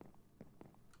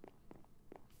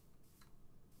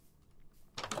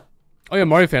 Oh yeah,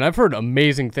 Mario fan, I've heard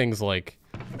amazing things. Like,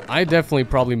 I definitely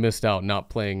probably missed out not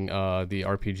playing the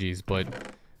RPGs, but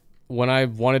when I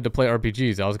wanted to play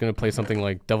RPGs, I was going to play something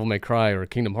like Devil May Cry or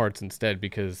Kingdom Hearts instead,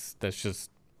 because that's just,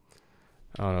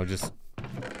 I don't know, just,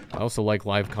 I also like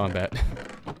live combat.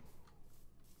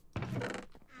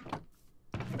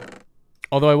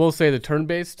 Although I will say the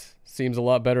turn-based seems a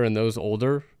lot better in those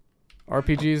older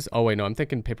RPGs. Oh wait, no, I'm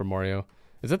thinking Paper Mario.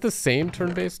 Is that the same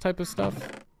turn-based type of stuff?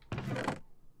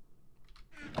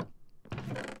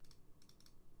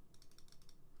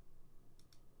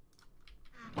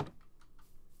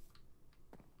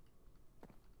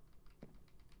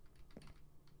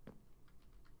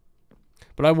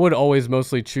 But I would always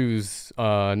mostly choose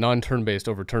non-turn-based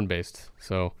over turn-based.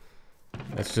 So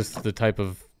that's just the type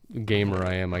of gamer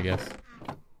I am, I guess.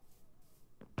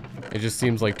 It just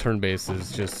seems like turn-based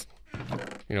is just,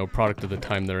 you know, product of the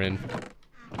time they're in.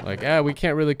 Like, we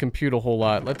can't really compute a whole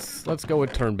lot. Let's go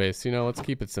with turn-based, you know, let's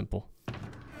keep it simple.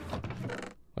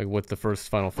 Like with the first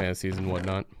Final Fantasies and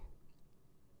whatnot.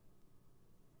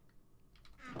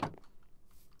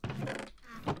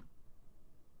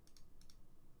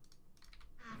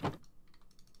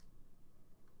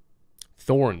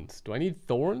 Thorns. Do I need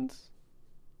thorns?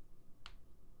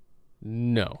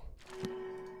 No.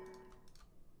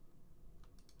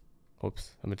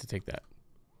 Oops, I meant to take that.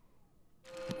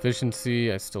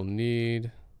 Efficiency, I still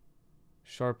need.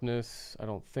 Sharpness, I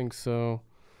don't think so.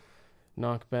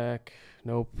 Knockback,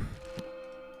 nope.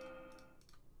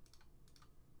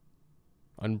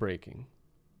 Unbreaking.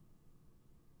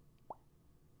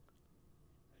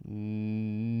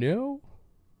 No.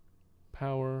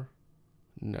 Power,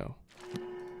 no.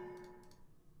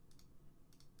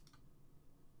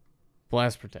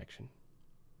 Blast protection.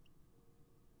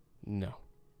 No.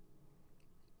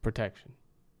 Protection.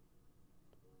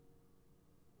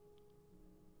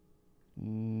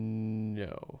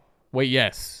 No. Wait,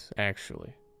 yes,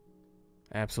 actually.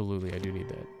 Absolutely, I do need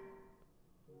that.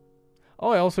 Oh,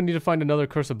 I also need to find another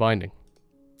Curse of Binding.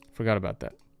 Forgot about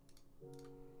that.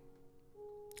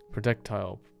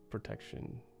 Projectile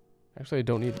protection. Actually, I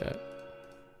don't need that.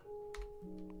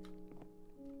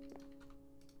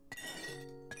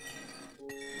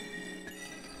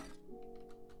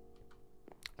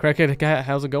 Crackhead Cat,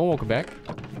 how's it going? Welcome back.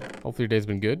 Hopefully your day's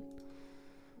been good.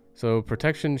 So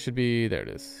protection should be, there it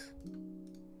is.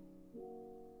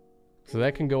 So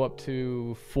that can go up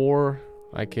to 4.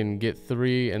 I can get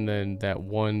 3 and then that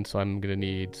 1. So I'm gonna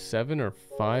need 7 or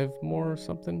 5 more or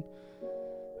something.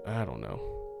 I don't know.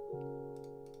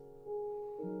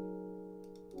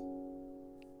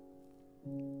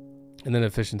 And then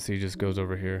efficiency just goes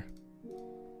over here.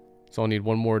 So I'll need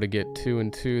one more to get 2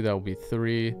 and 2. That will be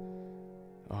 3.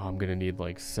 Oh, I'm gonna need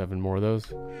like 7 more of those.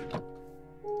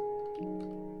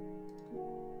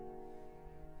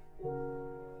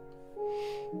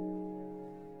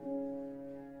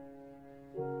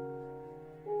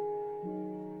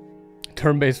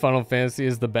 Turn-based Final Fantasy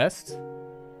is the best.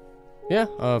 Yeah,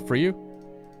 for you.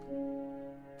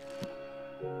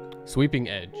 Sweeping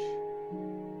Edge.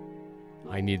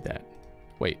 I need that.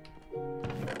 Wait.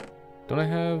 Don't I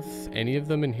have any of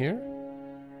them in here?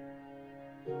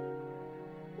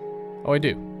 Oh, I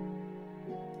do.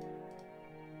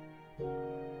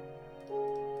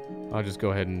 I'll just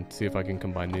go ahead and see if I can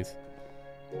combine these.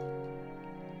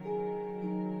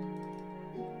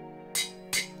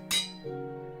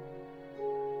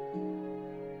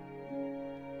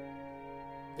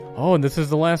 Oh, and this is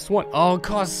the last one. Oh, it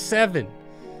costs 7.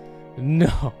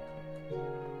 No.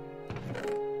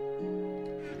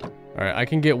 Alright, I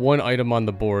can get 1 item on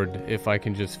the board if I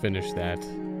can just finish that.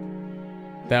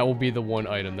 That will be the 1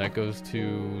 item. That goes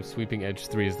to Sweeping Edge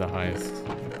 3 is the highest.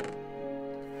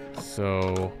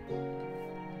 So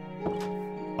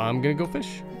I'm gonna go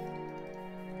fish.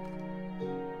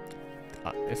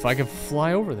 If I can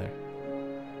fly over there.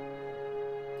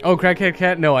 Oh, Crackhead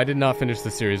Cat? No, I did not finish the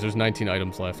series. There's 19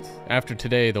 items left. After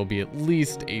today, there'll be at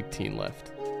least 18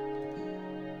 left.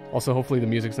 Also, hopefully the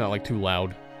music's not like too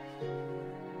loud.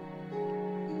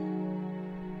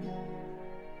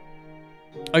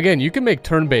 Again, you can make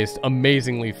turn-based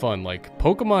amazingly fun. Like,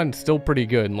 Pokemon's still pretty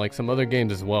good, and like some other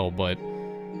games as well, but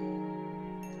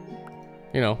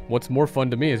you know, what's more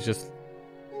fun to me is just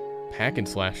hack and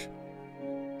slash.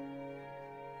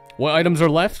 What items are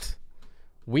left?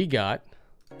 We got...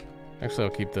 Actually,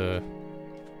 I'll keep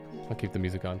the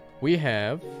music on. We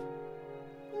have...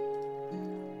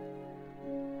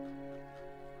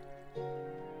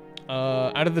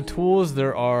 out of the tools,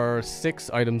 there are 6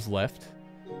 items left.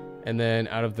 And then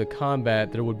out of the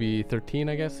combat, there would be 13,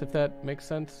 I guess, if that makes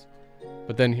sense.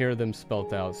 But then here are them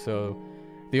spelt out. So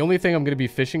the only thing I'm going to be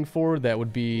fishing for that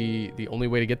would be the only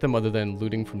way to get them other than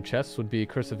looting from chests would be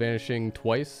Curse of Vanishing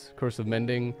twice, Curse of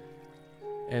Mending,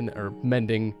 or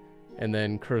Mending, and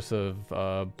then Curse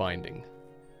of Binding,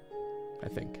 I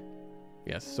think.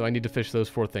 Yes, so I need to fish those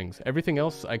 4 things. Everything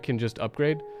else I can just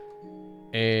upgrade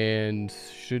and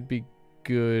should be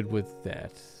good with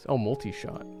that. Oh,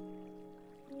 multi-shot.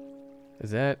 Is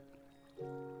that...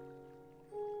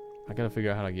 I gotta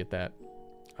figure out how to get that.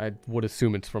 I would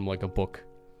assume it's from like a book.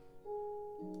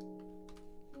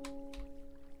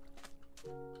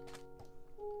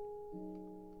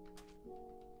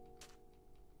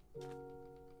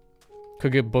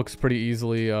 Could get books pretty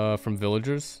easily from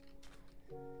villagers.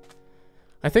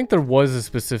 I think there was a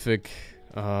specific...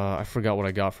 I forgot what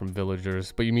I got from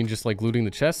villagers. But you mean just like looting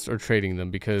the chests or trading them?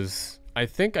 Because I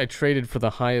think I traded for the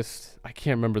highest... I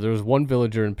can't remember. There was one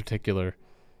villager in particular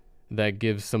that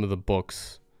gives some of the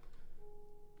books.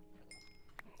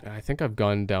 I think I've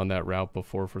gone down that route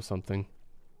before for something.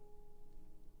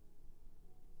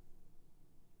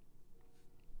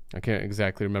 I can't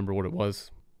exactly remember what it was.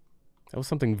 That was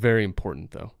something very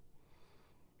important, though.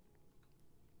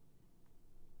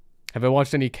 Have I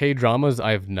watched any K-dramas?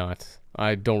 I have not.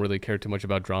 I don't really care too much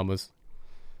about dramas.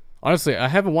 Honestly, I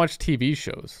haven't watched TV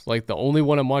shows. Like, the only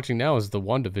one I'm watching now is the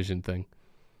WandaVision thing.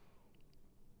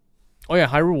 Oh yeah,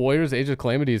 Hyrule Warriors Age of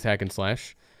Calamity is hack and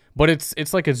slash. But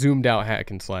it's like a zoomed out hack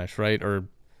and slash, right? Or,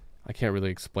 I can't really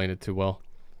explain it too well.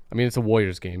 I mean, it's a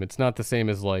Warriors game. It's not the same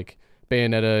as, like,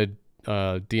 Bayonetta,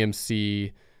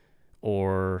 DMC,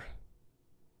 or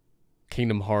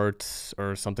Kingdom Hearts,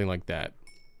 or something like that.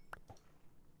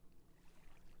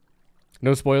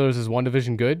 No spoilers, is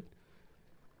WandaVision good?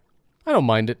 I don't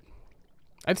mind it.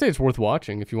 I'd say it's worth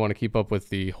watching if you want to keep up with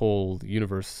the whole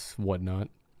universe, whatnot.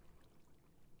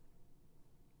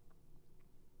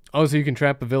 Oh, so you can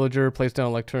trap a villager, place down a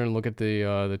lectern, and look at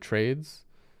the trades?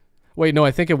 Wait, no,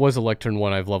 I think it was a lectern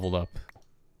one I've leveled up.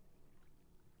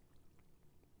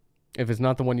 If it's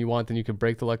not the one you want, then you can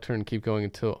break the lectern and keep going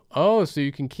until... Oh, so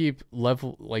you can keep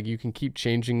you can keep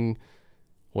changing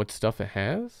what stuff it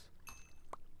has?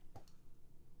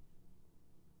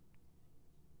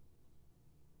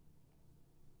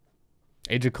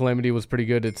 Age of Calamity was pretty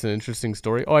good. It's an interesting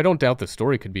story. Oh, I don't doubt the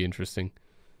story could be interesting.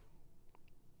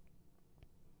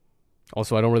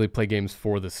 Also, I don't really play games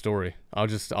for the story.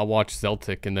 I'll watch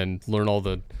Celtic and then learn all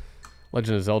the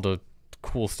Legend of Zelda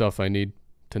cool stuff I need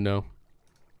to know.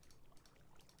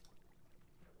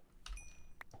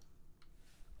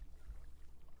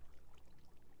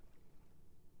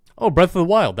 Oh, Breath of the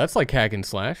Wild. That's like hack and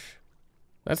slash.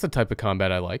 That's the type of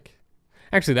combat I like.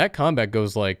 Actually, that combat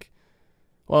goes like...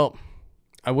 Well,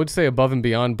 I would say above and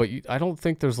beyond, but I don't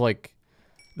think there's like,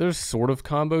 there's sort of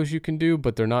combos you can do,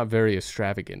 but they're not very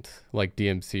extravagant, like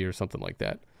DMC or something like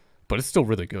that. But it's still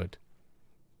really good.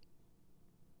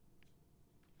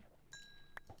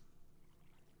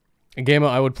 A game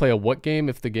I would play a what game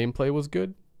if the gameplay was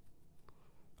good?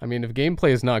 I mean, if gameplay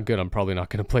is not good, I'm probably not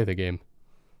going to play the game.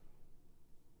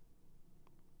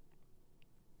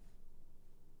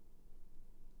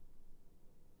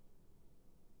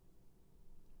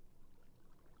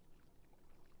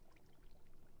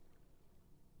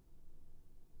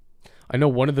 I know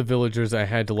one of the villagers I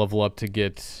had to level up to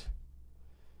get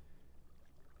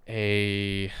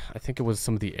I think it was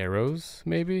some of the arrows,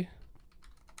 maybe?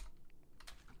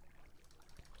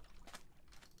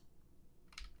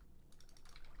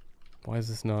 Why is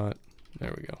this not?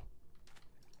 There we go.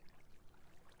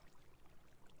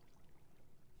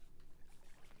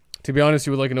 To be honest,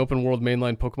 you would like an open world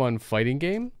mainline Pokemon fighting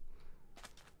game?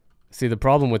 See, the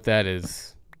problem with that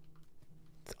is,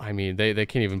 I mean, they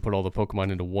can't even put all the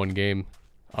Pokemon into one game.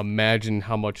 Imagine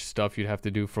how much stuff you'd have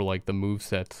to do for like the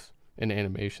movesets and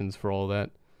animations for all that.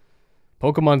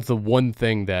 Pokemon's the one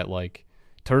thing that like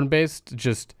turn-based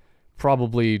just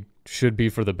probably should be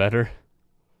for the better.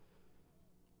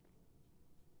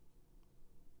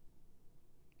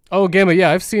 Oh, Gamma, yeah,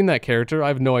 I've seen that character. I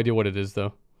have no idea what it is,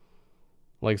 though.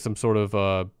 Like some sort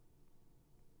of,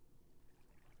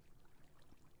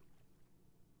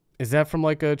 is that from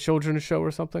like a children's show or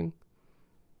something?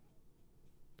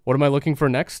 What am I looking for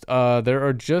next? There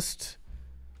are just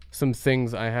some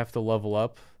things I have to level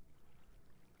up.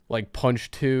 Like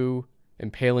Punch 2,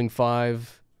 Impaling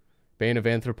 5, Bane of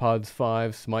Anthropods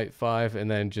 5, Smite 5, and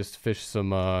then just fish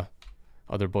some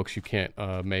other books you can't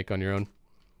make on your own.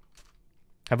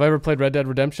 Have I ever played Red Dead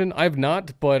Redemption? I've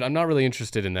not, but I'm not really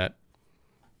interested in that.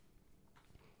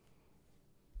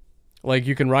 Like,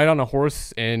 you can ride on a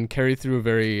horse and carry through a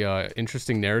very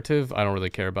interesting narrative. I don't really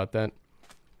care about that.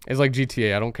 It's like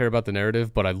GTA. I don't care about the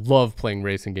narrative, but I love playing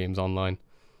racing games online.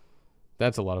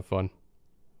 That's a lot of fun.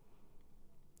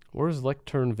 Where's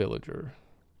Lectern Villager?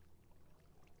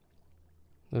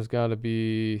 There's got to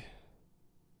be...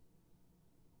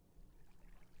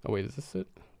 Oh, wait, is this it?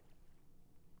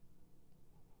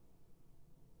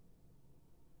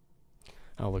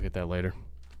 I'll look at that later.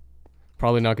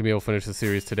 Probably not going to be able to finish the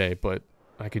series today, but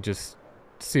I could just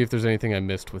see if there's anything I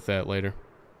missed with that later.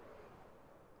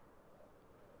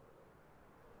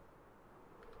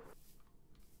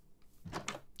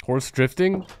 Horse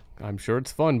drifting? I'm sure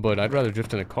it's fun, but I'd rather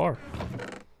drift in a car.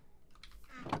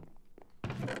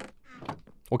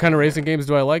 What kind of racing games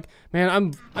do I like?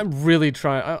 Man, I'm really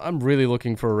trying. I'm really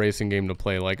looking for a racing game to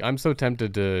play. Like, I'm so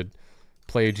tempted to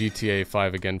play GTA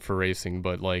 5 again for racing,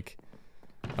 but like,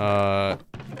 I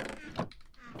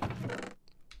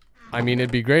mean,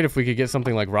 it'd be great if we could get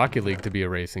something like Rocket League to be a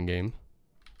racing game.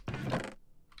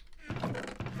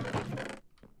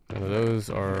 None of those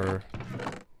are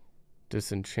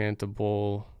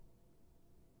disenchantable.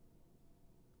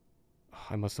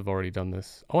 I must have already done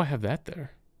this. Oh, I have that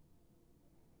there.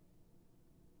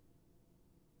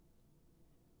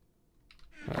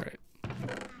 All right.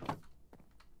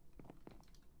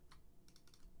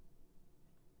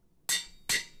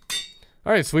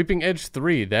 All right, Sweeping Edge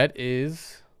 3. That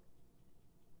is...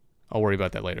 I'll worry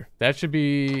about that later. That should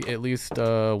be at least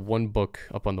one book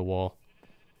up on the wall.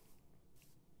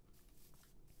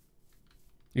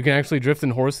 You can actually drift in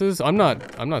horses? I'm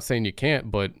not saying you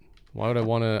can't, but why would I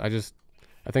want to...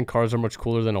 I think cars are much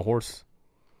cooler than a horse.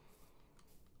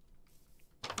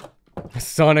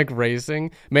 Sonic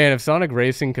Racing? Man, if Sonic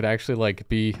Racing could actually, like,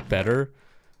 be better,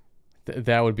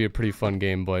 that would be a pretty fun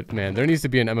game. But, man, there needs to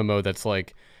be an MMO that's,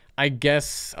 like, I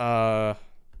guess, was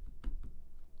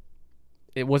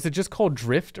it just called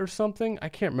Drift or something? I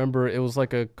can't remember. It was,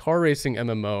 like, a car racing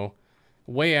MMO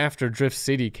way after Drift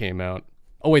City came out.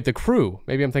 Oh, wait, The Crew.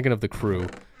 Maybe I'm thinking of The Crew.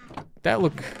 That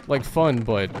looked like fun,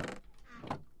 but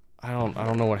I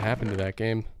don't know what happened to that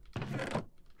game.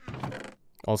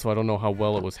 Also, I don't know how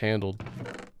well it was handled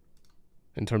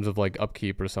in terms of like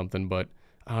upkeep or something, but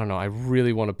I don't know. I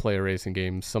really want to play a racing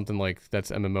game, something like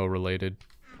that's MMO related.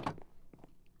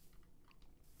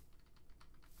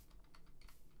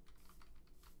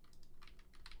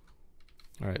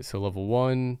 All right, so level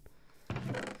 1.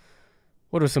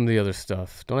 What are some of the other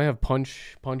stuff? Don't I have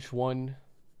Punch 1?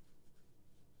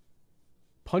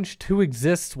 Punch 2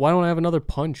 exists. Why don't I have another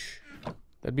Punch?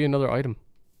 That'd be another item.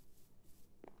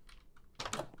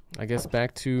 I guess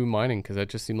back to mining, because that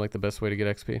just seemed like the best way to get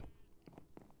XP.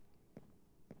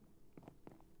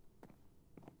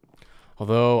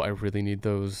 Although, I really need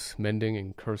those mending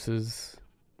and curses.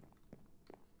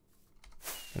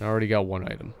 And I already got one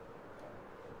item.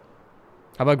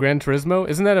 How about Gran Turismo?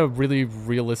 Isn't that a really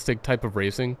realistic type of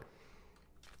racing?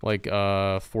 Like,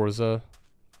 Forza?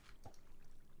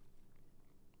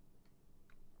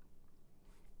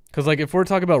 Because, like, if we're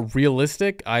talking about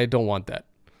realistic, I don't want that.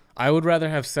 I would rather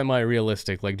have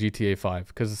semi-realistic, like GTA 5.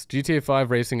 Because GTA 5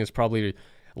 racing is probably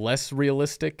less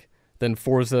realistic than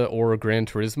Forza or Gran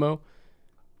Turismo.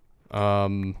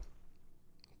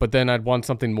 But then I'd want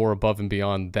something more above and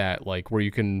beyond that, like where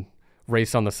you can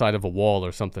race on the side of a wall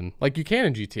or something. Like you can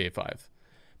in GTA 5.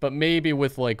 But maybe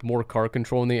with like more car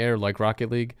control in the air, like Rocket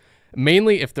League.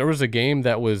 Mainly if there was a game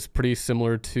that was pretty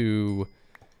similar to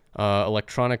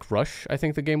Electronic Rush, I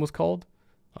think the game was called,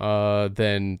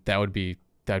 then that'd be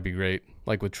great.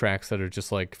 Like with tracks that are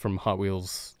just like from Hot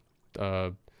Wheels,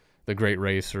 the Great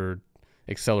Race or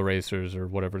Acceleracers or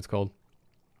whatever it's called.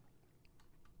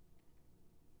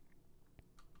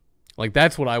 Like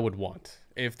that's what I would want.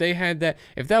 If they had that,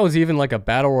 if that was even like a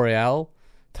battle royale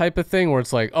type of thing where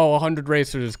it's like, oh, 100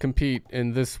 racers compete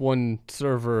in this one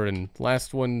server and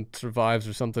last one survives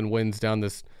or something wins down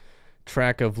this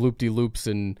track of loop-de-loops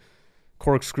and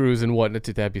corkscrews and whatnot,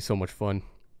 that'd be so much fun.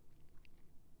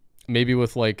 Maybe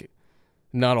with like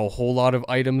not a whole lot of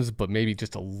items, but maybe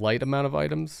just a light amount of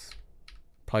items.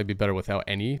 Probably be better without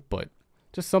any, but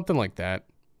just something like that.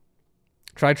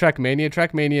 Try Trackmania.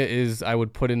 Trackmania is, I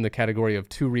would put in the category of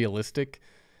too realistic.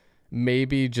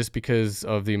 Maybe just because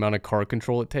of the amount of car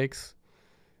control it takes.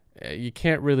 You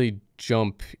can't really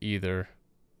jump either.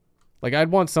 Like,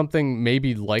 I'd want something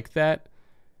maybe like that,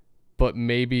 but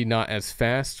maybe not as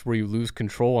fast where you lose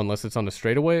control unless it's on a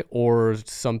straightaway, or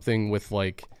something with,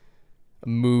 like,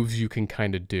 moves you can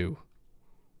kind of do.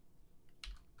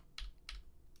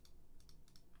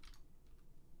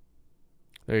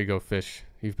 There you go, fish.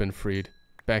 You've been freed.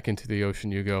 Back into the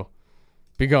ocean you go.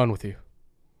 Be gone with you.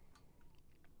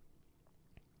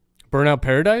 Burnout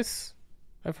Paradise?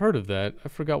 I've heard of that. I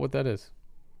forgot what that is.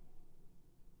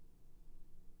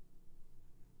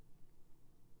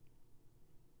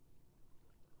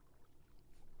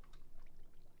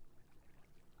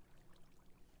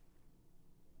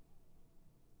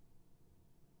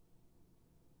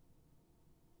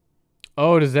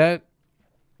 Oh, does that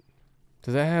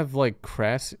have like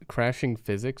crashing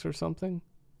physics or something?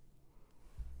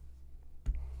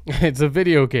 It's a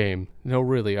video game. No,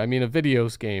 really. I mean a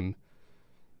videos game.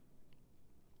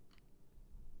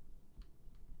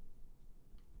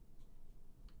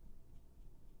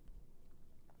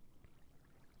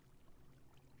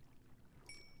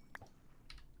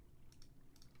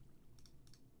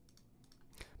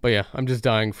 But yeah, I'm just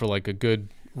dying for like a good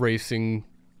racing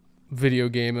video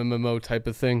game MMO type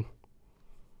of thing.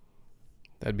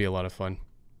 That'd be a lot of fun.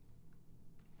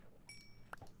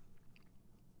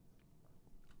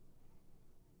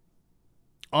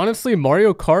 Honestly,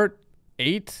 Mario Kart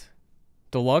 8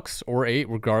 Deluxe or 8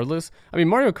 regardless. I mean,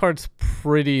 Mario Kart's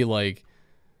pretty like,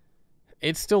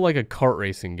 it's still like a kart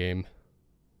racing game.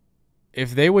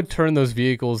 If they would turn those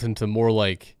vehicles into more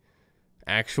like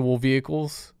actual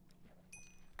vehicles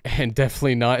and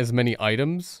definitely not as many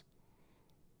items.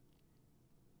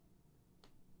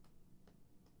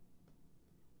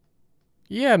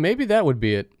 Yeah, maybe that would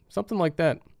be it. Something like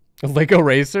that. Lego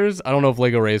Racers? I don't know if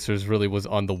Lego Racers really was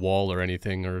on the wall or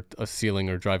anything, or a ceiling,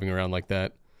 or driving around like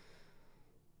that.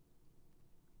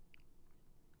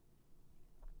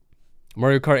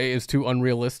 Mario Kart 8 is too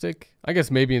unrealistic? I guess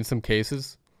maybe in some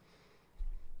cases.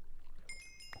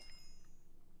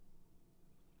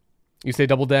 You say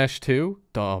Double Dash too?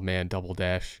 Oh man, Double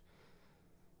Dash.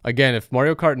 Again, if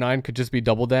Mario Kart 9 could just be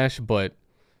Double Dash, but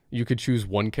you could choose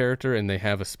one character and they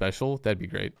have a special, that'd be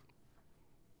great.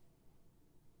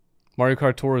 Mario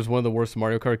Kart Tour is one of the worst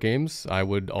Mario Kart games. I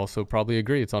would also probably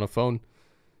agree. It's on a phone.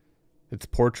 It's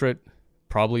portrait.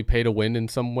 Probably pay to win in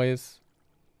some ways.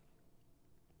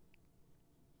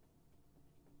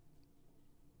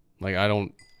 Like,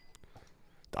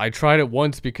 I tried it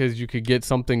once because you could get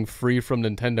something free from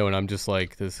Nintendo, and I'm just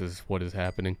like, this is what is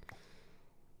happening.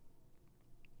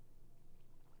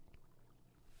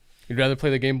 You'd rather play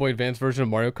the Game Boy Advance version of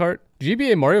Mario Kart?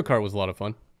 GBA Mario Kart was a lot of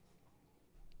fun.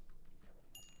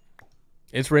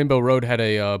 Its Rainbow Road had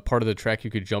a part of the track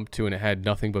you could jump to, and it had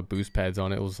nothing but boost pads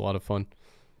on it. It was a lot of fun.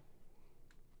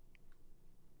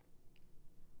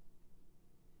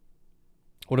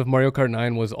 What if Mario Kart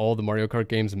 9 was all the Mario Kart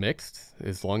games mixed?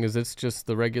 As long as it's just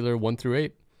the regular 1 through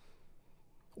 8.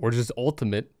 Or just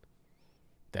Ultimate.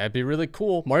 That'd be really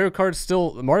cool. Mario Kart's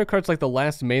like the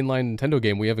last mainline Nintendo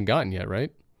game we haven't gotten yet,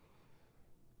 right?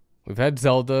 We've had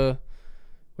Zelda.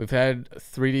 We've had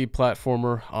 3D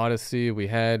platformer Odyssey. We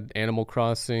had Animal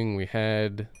Crossing. We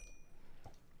had,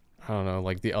 I don't know,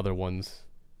 like the other ones.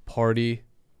 Party.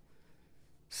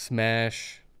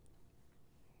 Smash.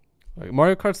 Like,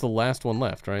 Mario Kart's the last one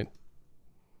left, right?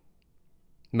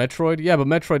 Metroid? Yeah, but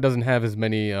Metroid doesn't have as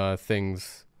many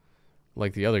things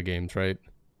like the other games, right?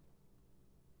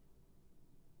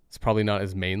 It's probably not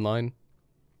as mainline.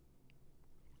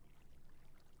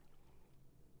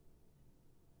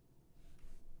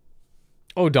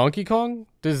 Oh, Donkey Kong?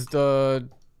 Does the...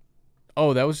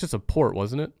 Oh, that was just a port,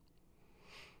 wasn't it?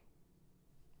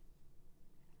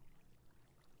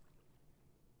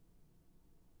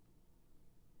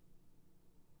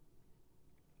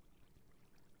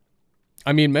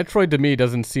 I mean, Metroid to me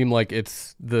doesn't seem like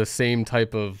it's the same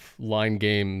type of line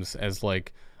games as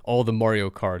like all the Mario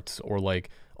Karts or like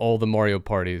all the Mario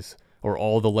Parties or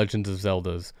all the Legends of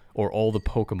Zeldas or all the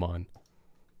Pokemon.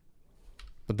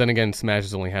 But then again, Smash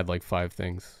has only had like 5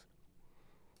 things.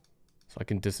 So I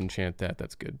can disenchant that.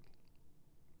 That's good.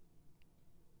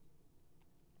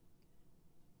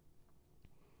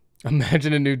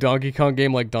 Imagine a new Donkey Kong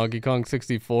game like Donkey Kong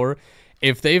 64.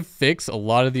 If they fix a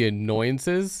lot of the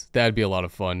annoyances, that'd be a lot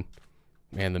of fun.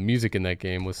 Man, the music in that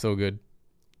game was so good.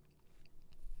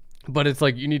 But it's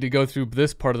like you need to go through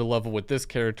this part of the level with this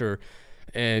character,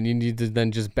 and you need to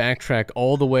then just backtrack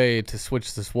all the way to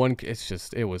switch this one. It's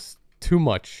just, it was too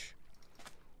much.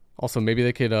 Also, maybe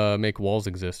they could make walls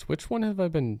exist. Which one have I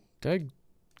been... Did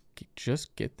I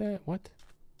just get that? What?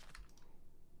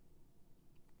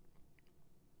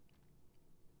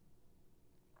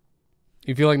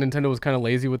 You feel like Nintendo was kind of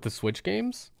lazy with the Switch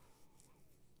games?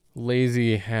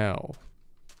 Lazy how?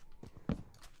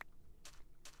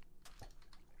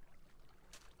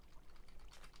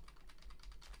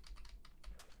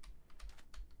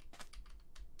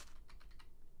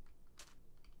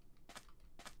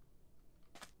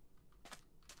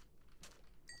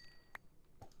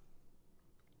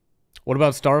 What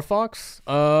about Star Fox?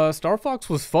 Star Fox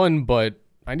was fun, but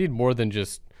I need more than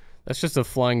just... That's just a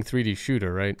flying 3D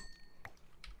shooter, right?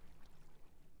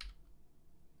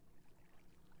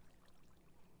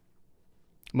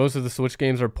 Most of the Switch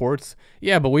games are ports.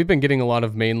 Yeah, but we've been getting a lot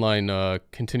of mainline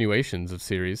continuations of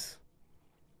series.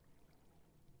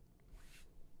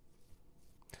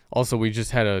 Also, we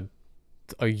just had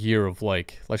a year of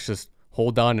like, let's just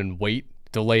hold on and wait,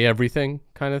 delay everything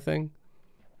kind of thing.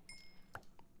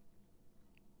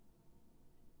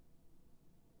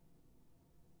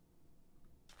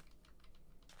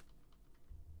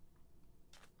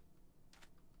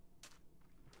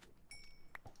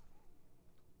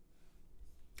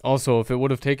 Also, if it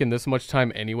would have taken this much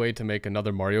time anyway to make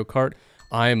another Mario Kart,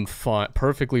 I'm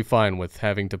perfectly fine with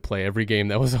having to play every game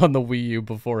that was on the Wii U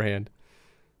beforehand.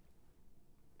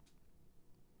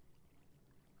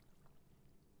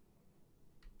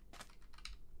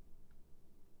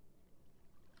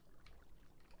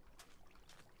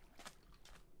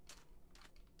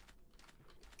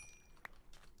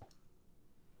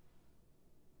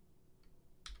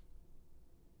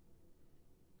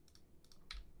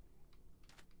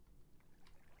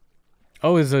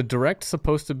 Oh, is a Direct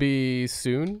supposed to be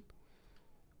soon?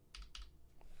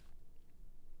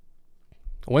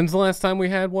 When's the last time we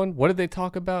had one? What did they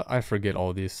talk about? I forget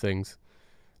all these things.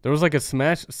 There was like a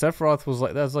Smash. Sephiroth was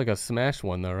like, that's like a Smash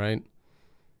one though, right?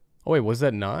 Oh wait, was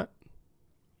that not?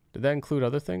 Did that include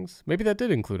other things? Maybe that did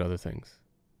include other things.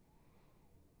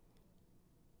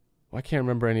 Well, I can't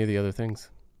remember any of the other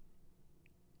things.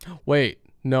 Wait,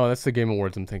 no, that's the Game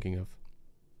Awards I'm thinking of.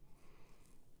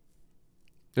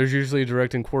 There's usually a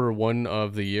Direct in Q1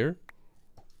 of the year.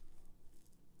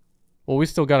 Well, we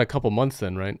still got a couple months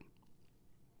then, right?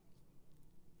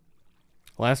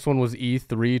 Last one was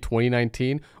E3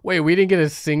 2019. Wait, we didn't get a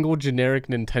single generic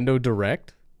Nintendo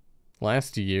Direct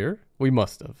last year? We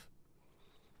must have.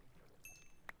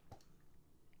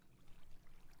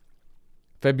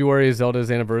 February is Zelda's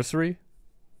anniversary.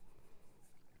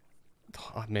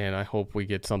 Oh, man, I hope we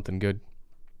get something good.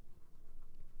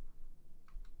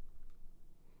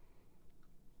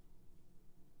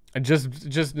 And just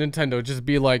Nintendo, just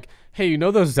be like, hey, you know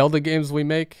those Zelda games we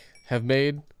have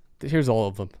made? Here's all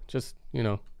of them. Just, you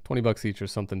know, $20 each or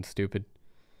something stupid.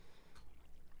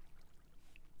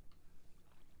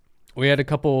 We had a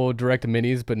couple Direct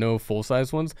minis, but no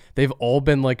full-size ones. They've all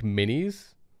been like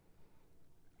minis.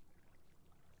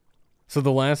 So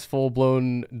the last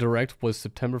full-blown Direct was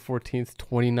September 14th,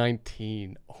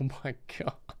 2019. Oh my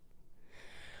god.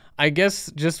 I guess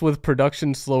just with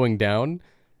production slowing down,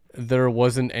 there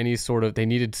wasn't any sort of... They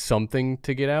needed something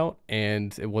to get out,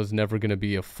 and it was never going to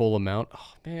be a full amount.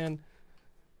 Oh, man.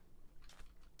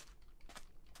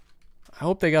 I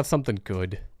hope they got something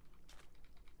good.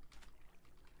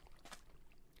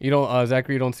 You don't...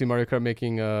 Zachary, you don't see Mario Kart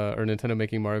making... or Nintendo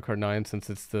making Mario Kart 9 since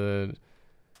it's the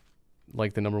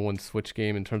like the #1 Switch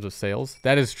game in terms of sales.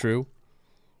 That is true.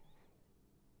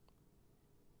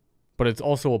 But it's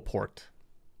also a port.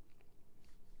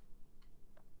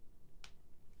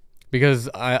 Because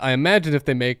I imagine if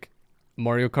they make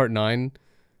Mario Kart 9,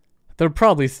 they're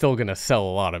probably still going to sell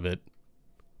a lot of it.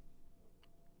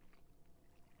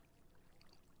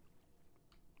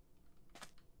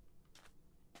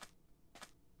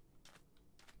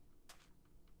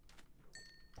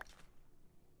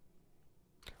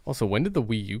 Also, when did the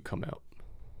Wii U come out?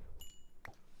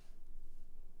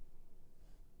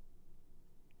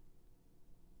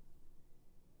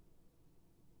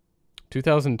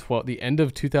 ...2012... the end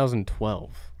of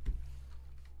 2012.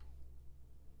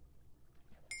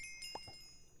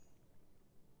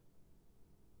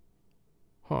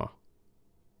 Huh.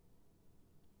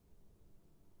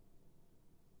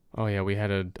 Oh yeah, we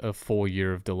had a full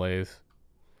year of delays.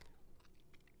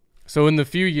 So in the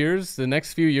few years, the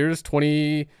next few years,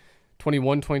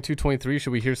 2021, 22, 23,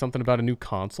 should we hear something about a new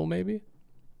console maybe?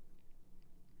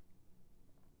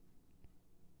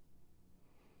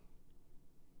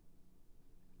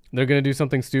 They're going to do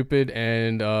something stupid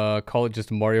and call it just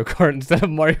Mario Kart instead of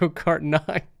Mario Kart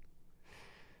 9.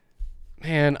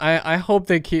 Man, I hope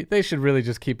they should really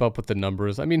just keep up with the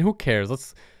numbers. I mean, who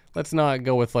cares? Let's not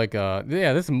go with like yeah,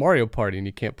 this is Mario Party and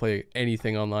you can't play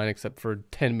anything online except for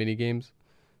 10 mini games.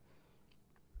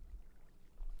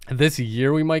 This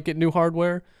year we might get new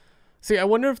hardware. See, I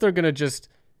wonder if they're going to just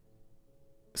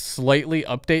slightly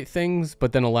update things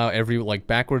but then allow every like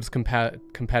backwards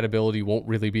compatibility won't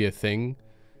really be a thing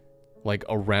like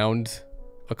around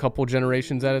a couple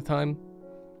generations at a time.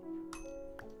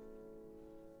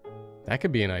 That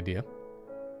could be an idea.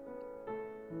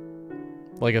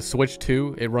 Like a Switch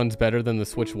 2, it runs better than the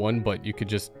Switch 1, but you could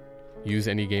just use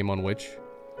any game on which.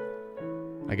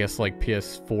 I guess like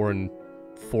PS4 and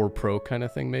 4 Pro kind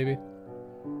of thing, maybe.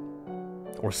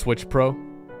 Or Switch Pro.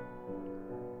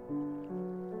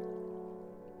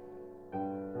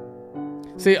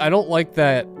 See, I don't like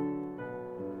that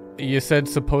you said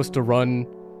supposed to run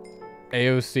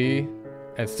AOC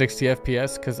at 60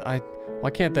 FPS, because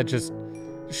why can't that just...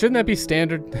 Shouldn't that be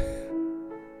standard?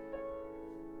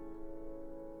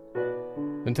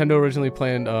 Nintendo originally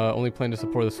only planned to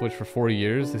support the Switch for 40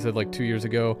 years. They said like 2 years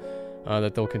ago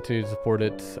that they'll continue to support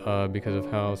it because of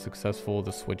how successful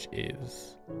the Switch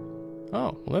is.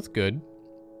 Oh, well that's good.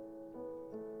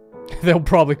 They'll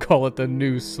probably call it the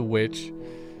new Switch.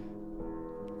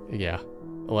 Yeah,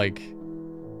 like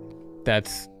that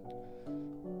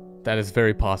is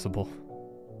very possible.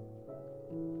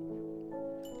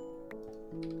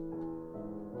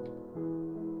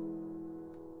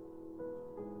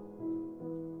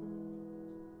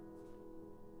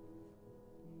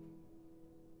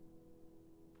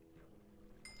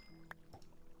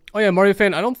 Oh yeah, Mario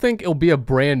fan, I don't think it'll be a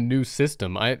brand new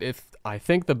system. I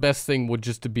think the best thing would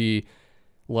just to be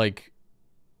like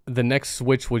the next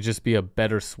Switch would just be a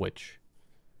better Switch.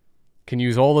 Can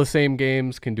use all the same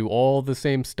games, can do all the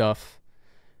same stuff.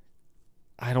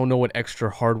 I don't know what extra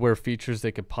hardware features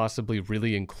they could possibly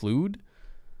really include.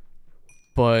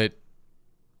 But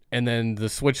and then the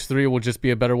Switch 3 will just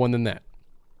be a better one than that.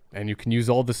 And you can use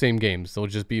all the same games. They'll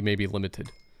just be maybe limited.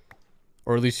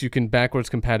 Or at least you can backwards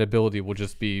compatibility will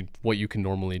just be what you can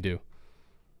normally do.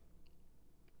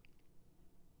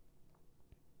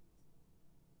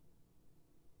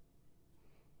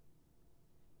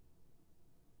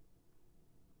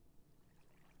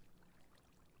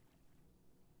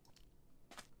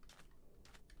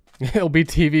 It'll be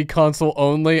TV console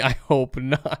only? I hope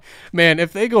not. Man,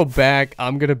 if they go back,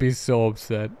 I'm gonna be so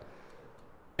upset.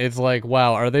 It's like,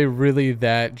 wow, are they really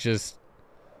that just...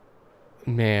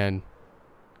 Man...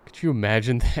 Could you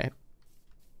imagine that?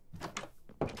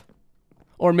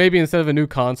 Or maybe instead of a new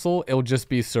console, it'll just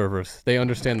be servers. They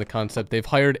understand the concept. They've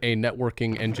hired a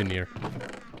networking engineer.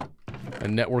 A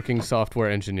networking software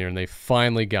engineer, and they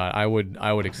finally got it.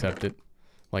 I would accept it.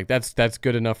 Like, that's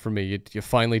good enough for me. You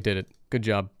finally did it. Good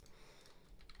job.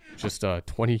 Just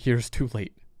 20 years too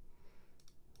late.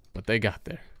 But they got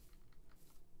there.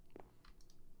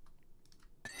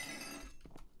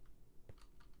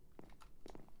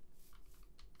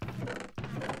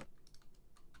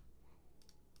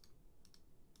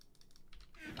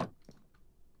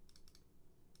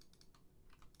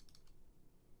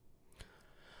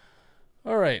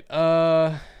 Alright,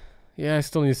 yeah, I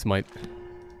still need Smite.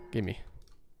 Gimme.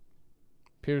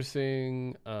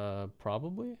 Piercing,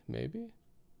 probably? Maybe?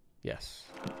 Yes.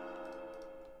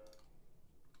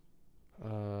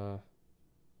 No,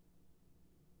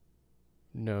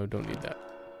 don't need that.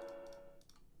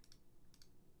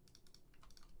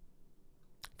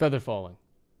 Feather falling.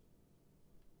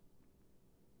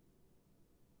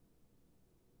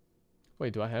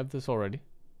 Wait, do I have this already?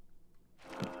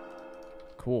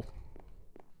 Cool.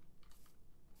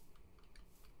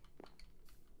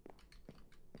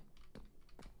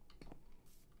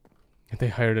 They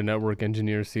hired a network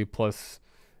engineer C+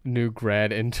 new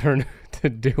grad intern to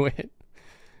do it.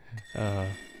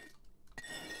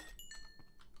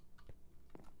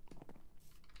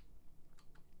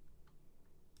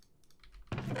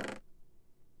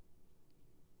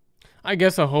 I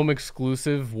guess a home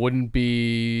exclusive wouldn't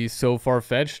be so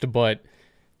far-fetched, but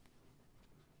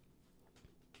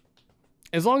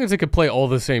as long as it could play all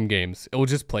the same games, it will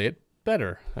just play it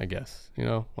better, I guess. You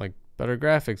know, like better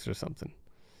graphics or something.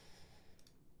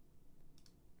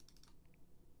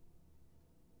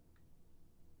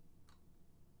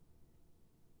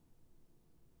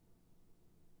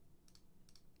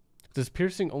 Does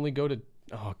piercing only go to...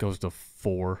 Oh, it goes to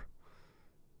 4.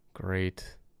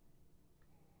 Great.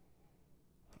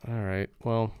 Alright,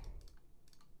 well...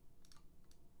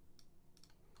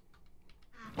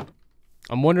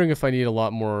 I'm wondering if I need a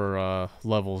lot more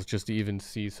levels just to even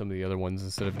see some of the other ones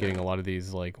instead of getting a lot of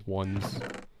these, like, ones.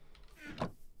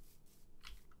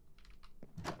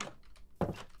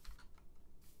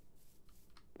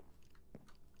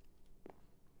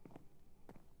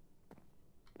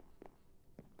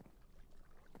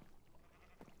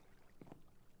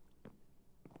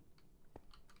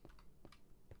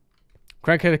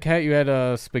 Crackhead Cat, you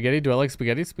had spaghetti. Do I like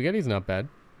spaghetti? Spaghetti's not bad.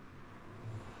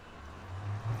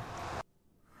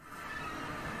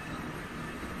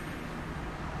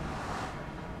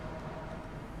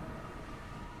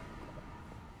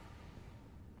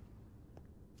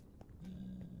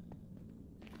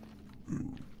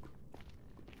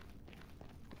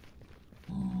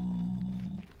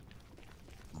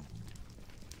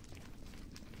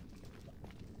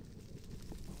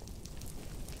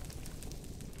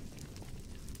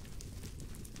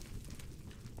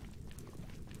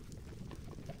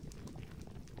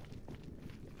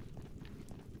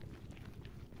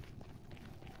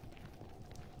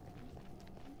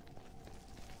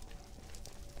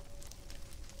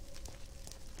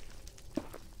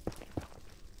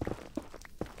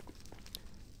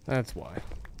 That's why.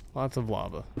 Lots of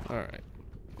lava. Alright.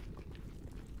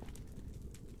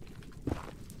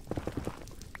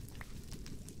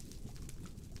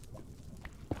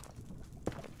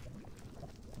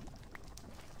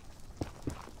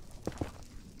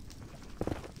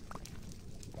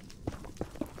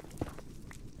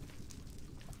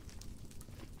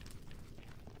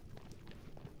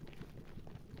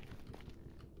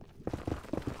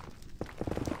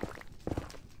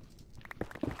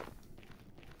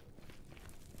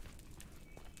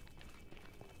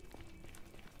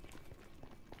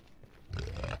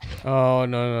 Oh,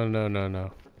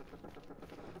 no.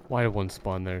 Why did one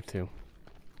spawn there, too?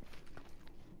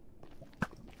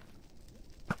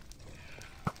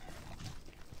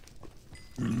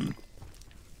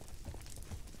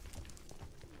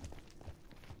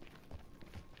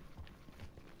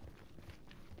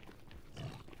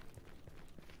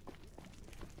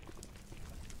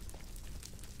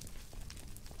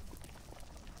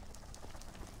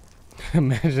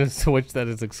 Imagine a switch that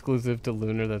is exclusive to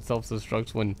Lunar that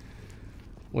self-destructs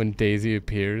when Daisy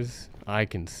appears. I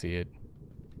can see it.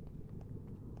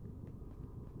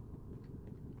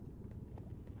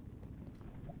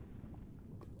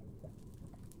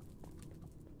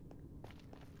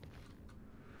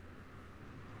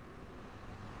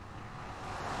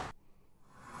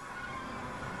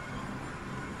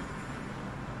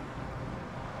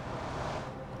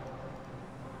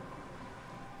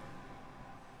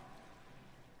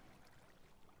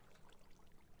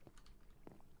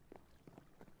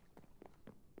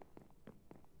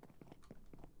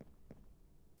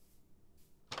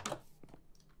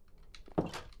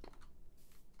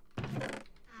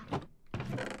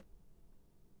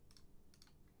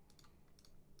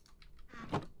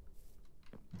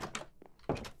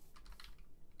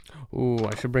 Ooh,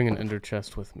 I should bring an ender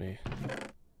chest with me.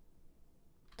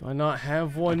 Do I not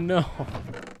have one? No.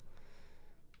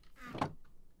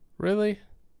 Really?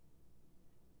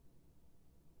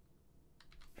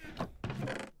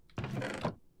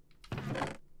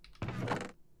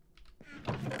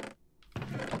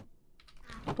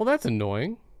 Well, that's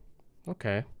annoying.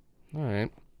 Okay.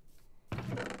 Alright.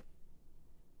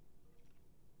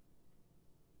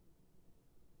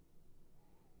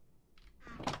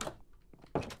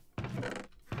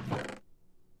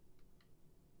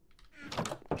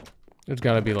 There's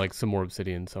gotta be like some more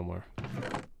obsidian somewhere.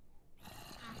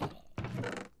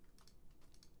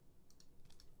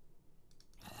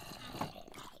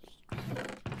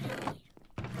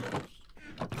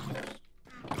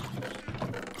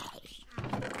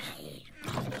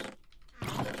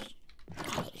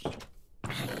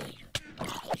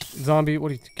 Zombie, what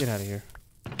do you... Get out of here.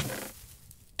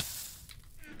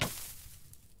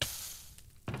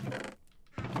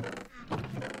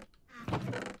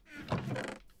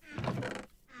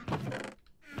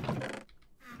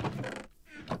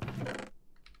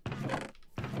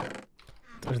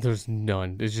 There's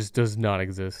none. It just does not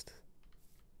exist.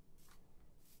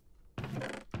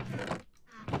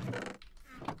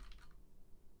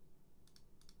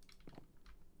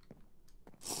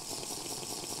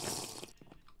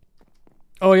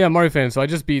 Oh yeah, Mario fan. So I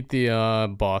just beat the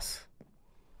boss.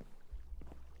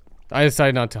 I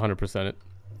decided not to 100% it.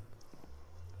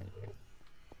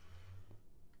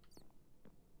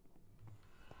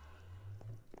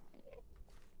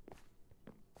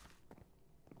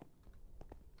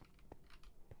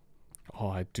 Oh,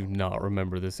 I do not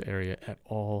remember this area at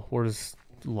all. Where's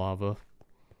lava?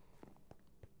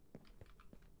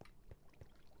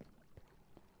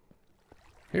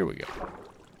 Here we go.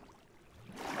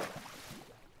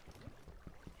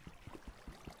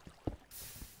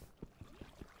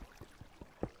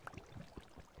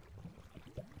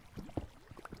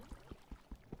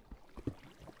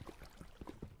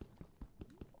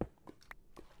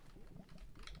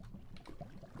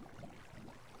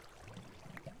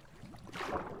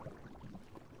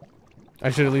 I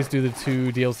should at least do the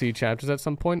 2 DLC chapters at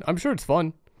some point. I'm sure it's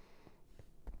fun.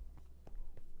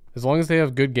 As long as they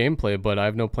have good gameplay, but I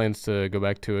have no plans to go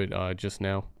back to it just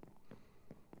now.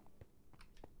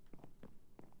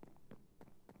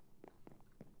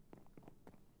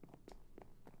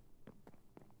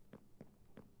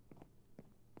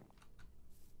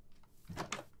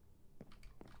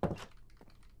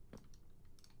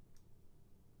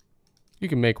 You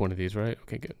can make one of these, right?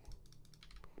 Okay, good.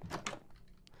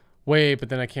 Wait, but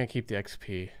then I can't keep the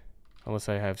XP. Unless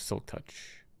I have Silk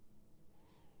Touch.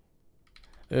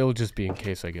 It'll just be in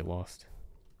case I get lost.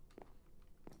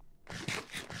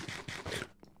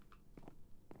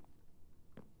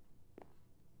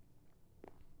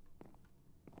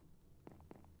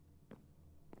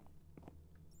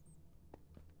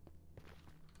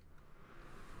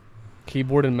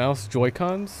 Keyboard and mouse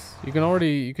Joy-Cons?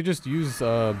 You could just use,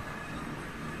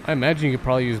 I imagine you could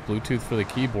probably use Bluetooth for the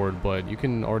keyboard, but you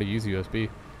can already use USB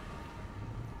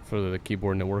for the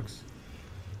keyboard and it works.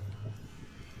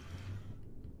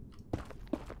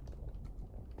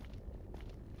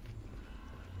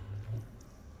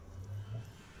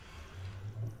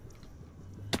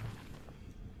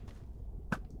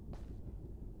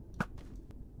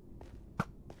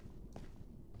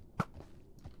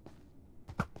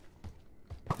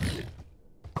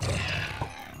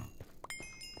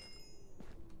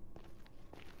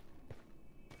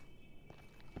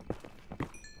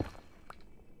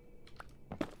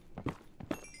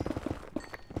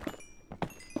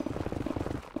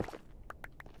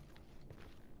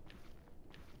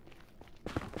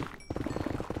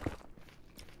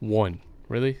 One.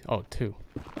 Really? Oh, 2.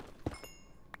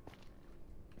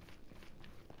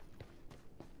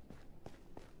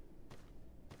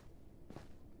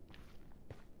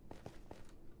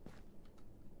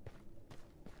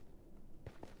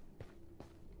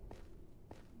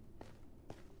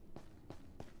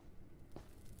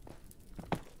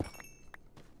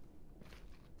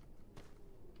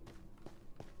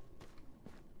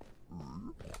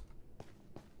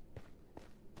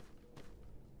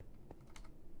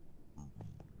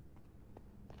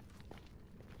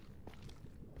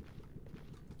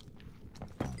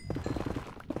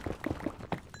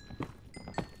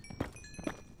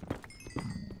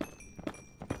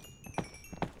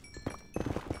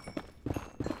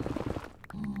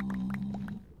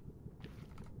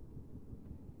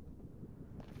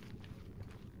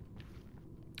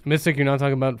 Mystic, you're not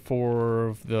talking about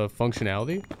for the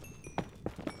functionality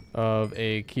of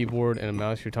a keyboard and a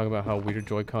mouse. You're talking about how weird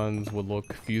Joy-Cons would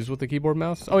look fused with the keyboard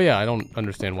mouse. Oh yeah, I don't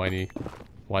understand why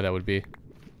that would be.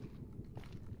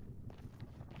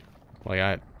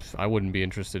 Like I wouldn't be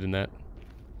interested in that.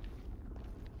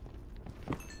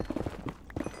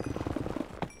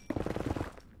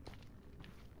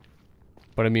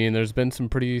 But I mean, there's been some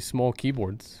pretty small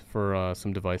keyboards for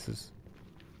some devices.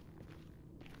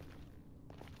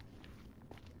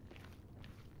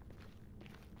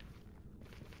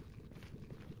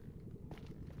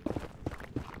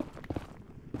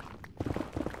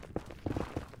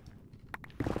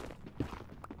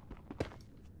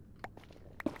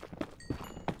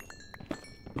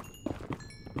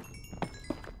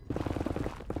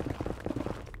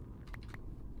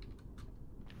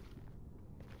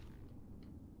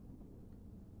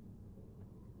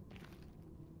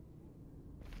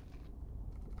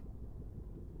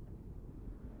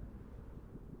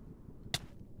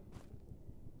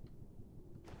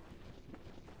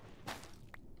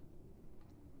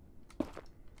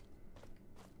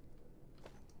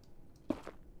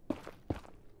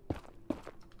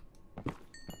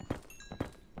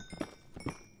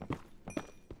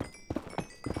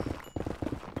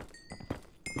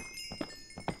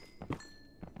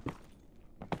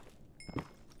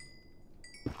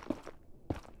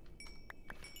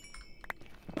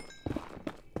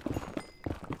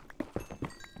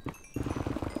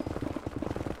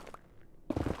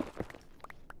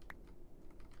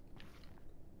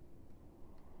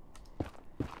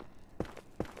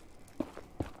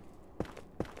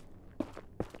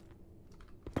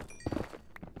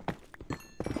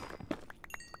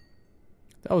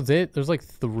 That was it? There's like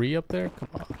 3 up there? Come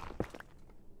on.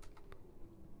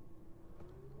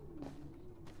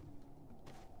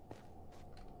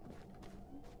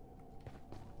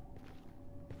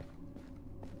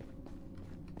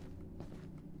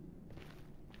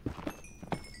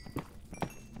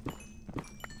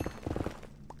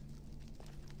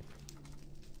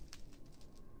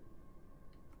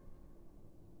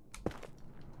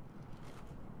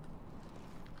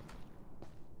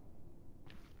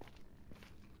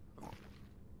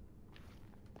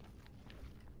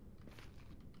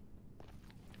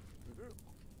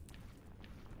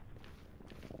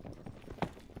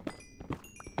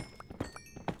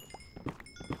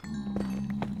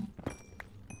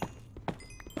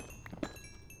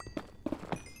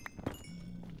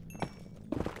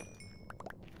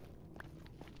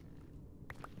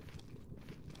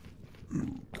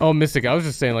 Oh, Mystic, I was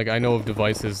just saying, like, I know of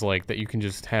devices, like, that you can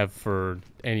just have for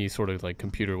any sort of, like,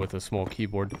 computer with a small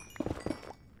keyboard.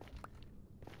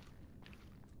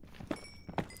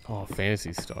 Oh,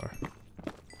 Phantasy Star.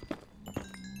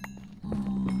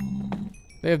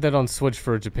 They have that on Switch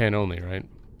for Japan only, right?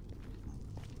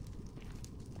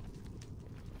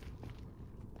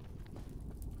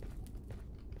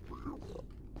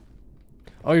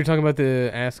 Oh, you're talking about the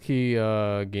ASCII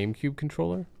GameCube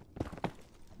controller?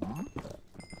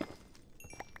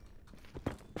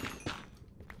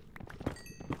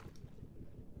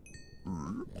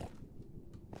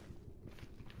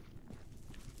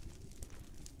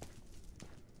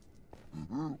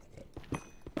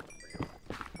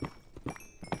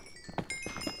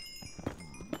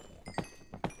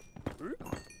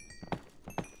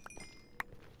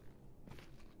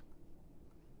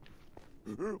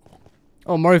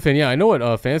 Oh, Mario fan, yeah, I know what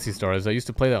Phantasy Star is. I used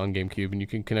to play that on GameCube, and you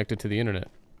can connect it to the internet.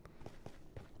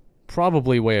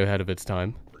 Probably way ahead of its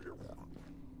time.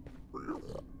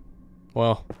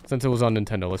 Well, since it was on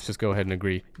Nintendo, let's just go ahead and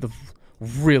agree.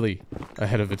 Really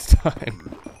ahead of its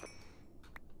time.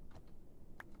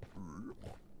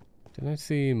 Did I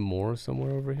see more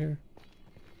somewhere over here?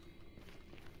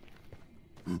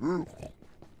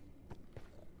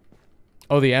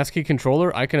 Oh, the ASCII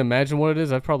controller? I can imagine what it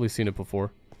is. I've probably seen it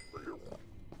before.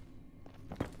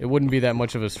 It wouldn't be that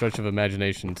much of a stretch of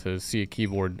imagination to see a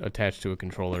keyboard attached to a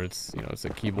controller. It's, you know, it's a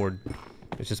keyboard.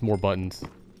 It's just more buttons.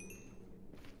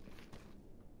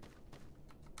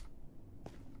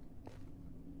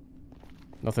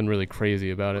 Nothing really crazy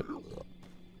about it.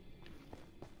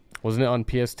 Wasn't it on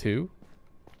PS2?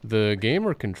 The game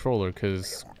or controller?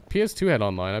 Because PS2 had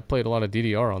online. I played a lot of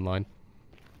DDR online.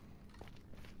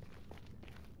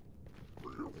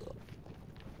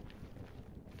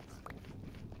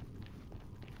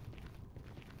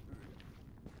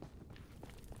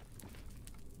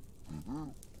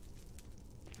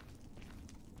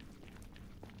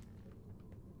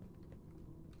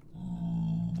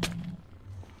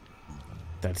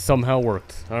 That somehow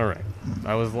worked. Alright.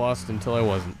 I was lost until I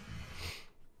wasn't.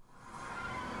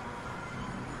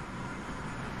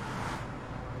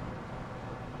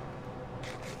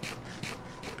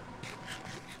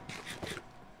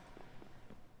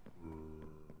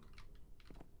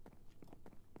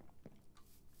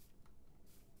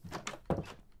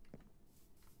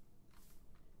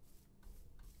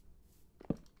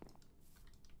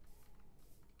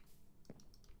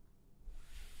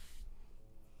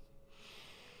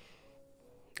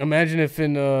 Imagine if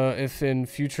in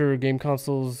future game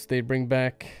consoles they bring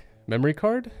back memory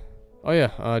card. Oh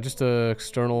yeah, just a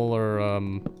external or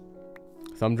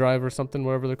thumb drive or something,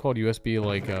 whatever they're called, USB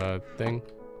like thing.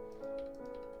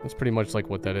 That's pretty much like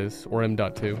what that is, or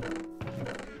M.2.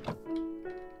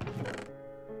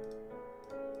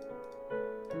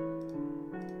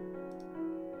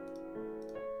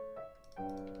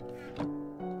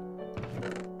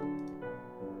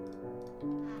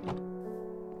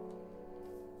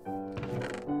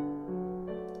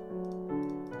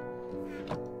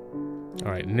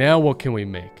 Alright, now what can we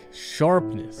make?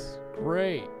 Sharpness.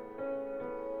 Great.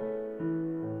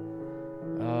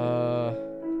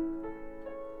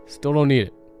 Still don't need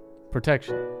it.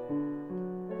 Protection.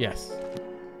 Yes.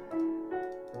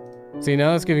 See,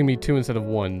 now that's giving me 2 instead of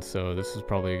 1, so this is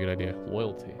probably a good idea.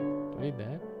 Loyalty. Do I need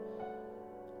that?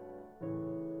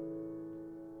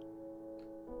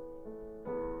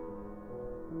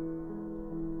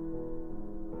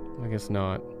 I guess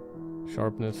not.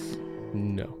 Sharpness?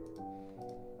 No.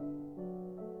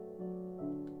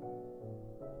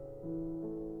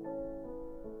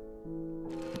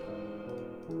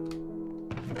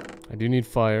 I do need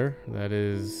fire. That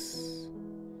is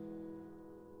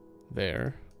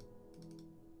there.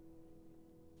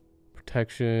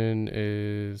 Protection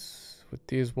is with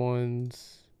these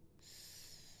ones.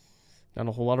 Not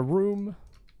a whole lot of room.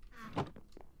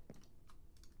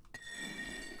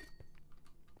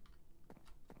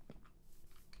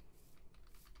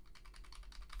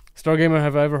 Stargamer,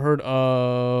 have I ever heard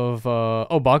of...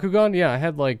 oh, Bakugan? Yeah, I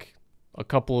had, like, a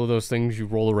couple of those things you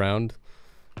roll around.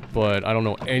 But I don't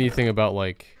know anything about,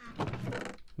 like,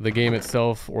 the game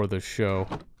itself or the show.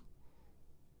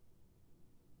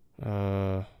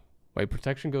 Wait,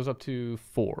 protection goes up to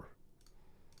 4.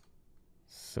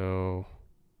 So...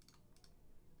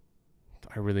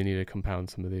 I really need to compound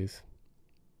some of these.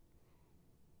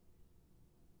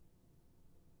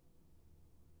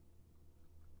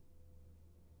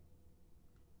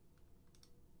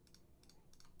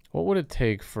 What would it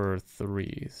take for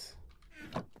 3s?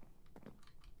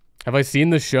 Have I seen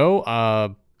the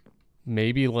show?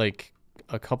 Maybe like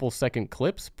a couple second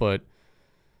clips, but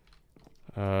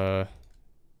that's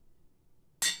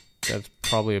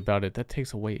probably about it. That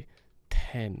takes away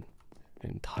 10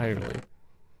 entirely.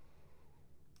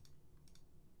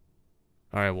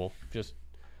 Alright, well, just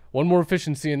one more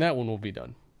efficiency and that one will be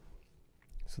done.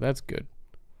 So that's good.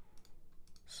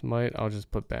 Smite, I'll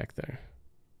just put back there.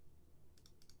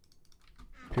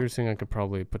 Piercing, I could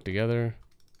probably put together.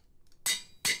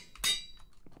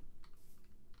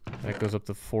 That goes up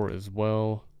to 4 as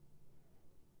well.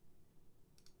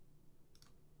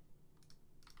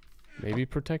 Maybe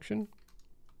protection?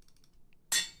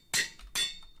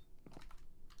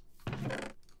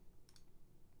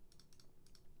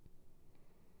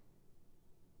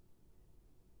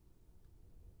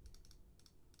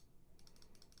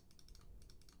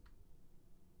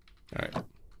 Alright.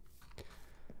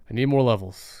 I need more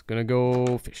levels. Gonna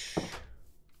go fish.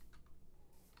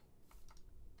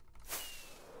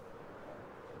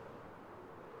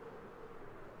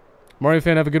 Mario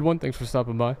fan, have a good one. Thanks for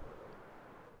stopping by.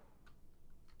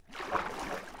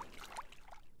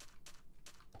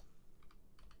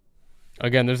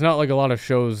 Again, there's not like a lot of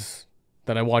shows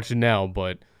that I watch now,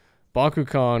 but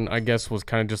Bakugan, I guess, was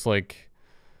kind of just like,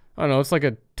 I don't know, it's like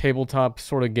a tabletop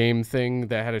sort of game thing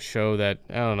that had a show that,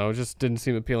 I don't know, it just didn't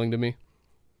seem appealing to me.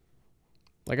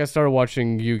 Like, I started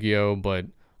watching Yu-Gi-Oh, but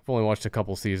I've only watched a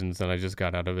couple seasons and I just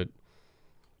got out of it.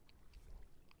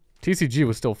 TCG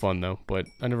was still fun, though, but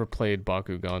I never played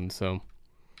Bakugan, so...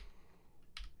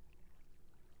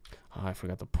 Oh, I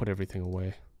forgot to put everything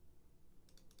away.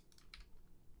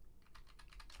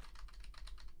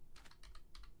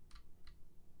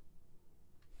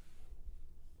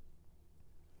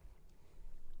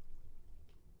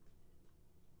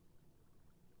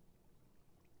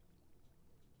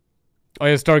 Oh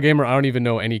yeah, Stargamer, I don't even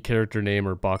know any character name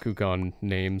or Bakugan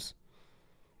names.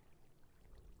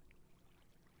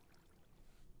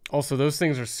 Also, those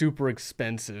things are super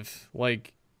expensive.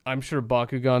 Like, I'm sure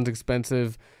Bakugan's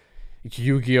expensive.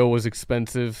 Yu-Gi-Oh was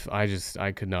expensive.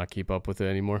 I could not keep up with it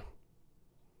anymore.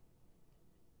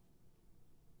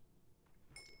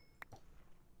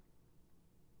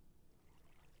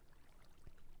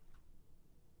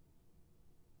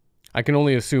 I can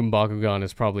only assume Bakugan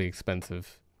is probably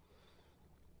expensive.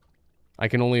 I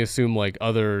can only assume, like,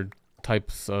 other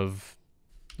types of...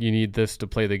 You need this to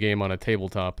play the game on a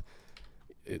tabletop.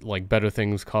 Like, better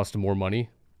things cost more money.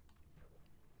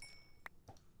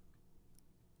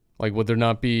 Like, would there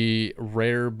not be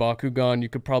rare Bakugan you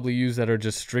could probably use that are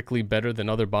just strictly better than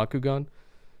other Bakugan?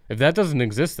 If that doesn't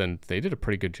exist, then they did a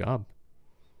pretty good job.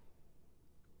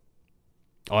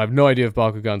 Oh, I have no idea if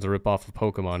Bakugan's a ripoff of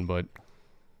Pokemon, but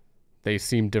they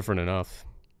seem different enough.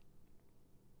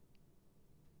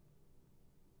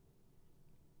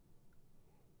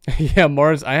 Yeah,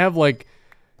 Mars, I have, like,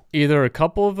 either a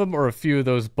couple of them or a few of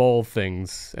those ball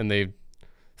things, and they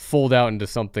fold out into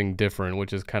something different,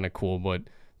 which is kind of cool, but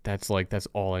that's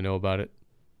all I know about it.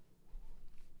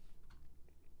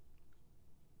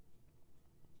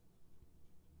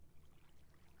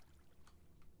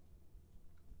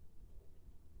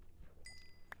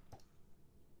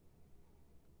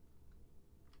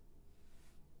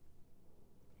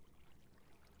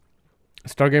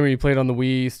 Stargamer, you played on the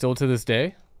Wii still to this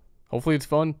day? Hopefully it's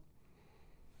fun.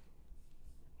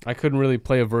 I couldn't really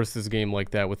play a versus game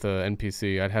like that with a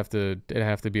NPC. It'd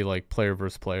have to be like player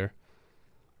versus player.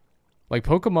 Like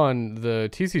Pokemon, the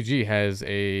TCG has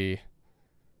a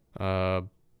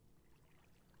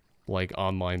like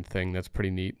online thing that's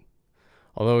pretty neat.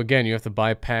 Although again, you have to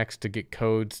buy packs to get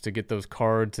codes to get those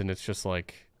cards, and it's just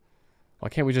like, why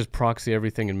can't we just proxy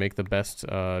everything and make the best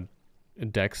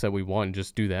decks that we want and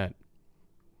just do that?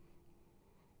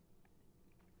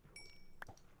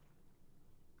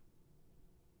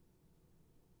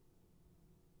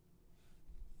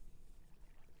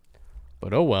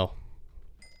 But oh well.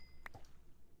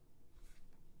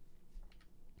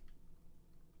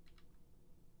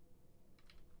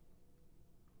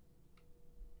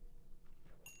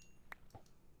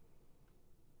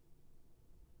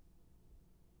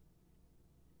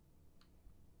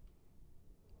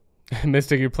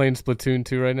 Mystic, you're playing Splatoon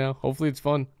 2 right now? Hopefully it's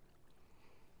fun.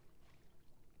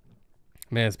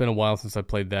 Man, it's been a while since I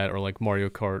played that, or like Mario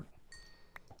Kart.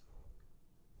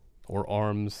 Or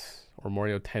ARMS, or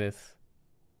Mario Tennis.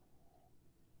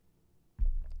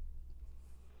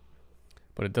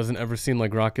 But it doesn't ever seem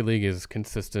like Rocket League is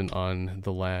consistent on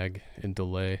the lag and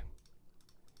delay.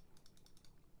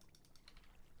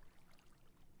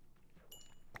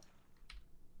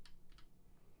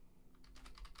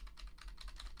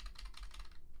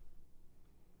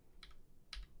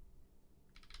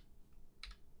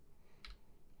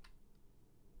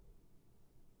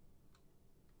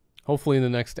 Hopefully in the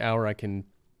next hour I can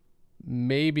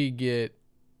maybe get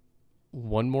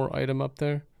one more item up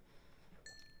there.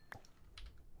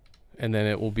 And then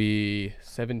it will be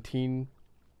 17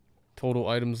 total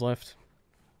items left.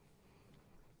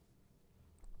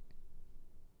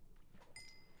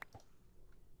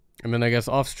 And then I guess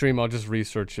off stream I'll just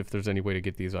research if there's any way to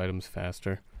get these items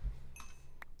faster.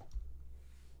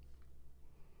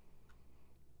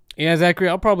 Yeah, Zachary,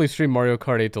 I'll probably stream Mario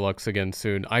Kart 8 Deluxe again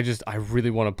soon. I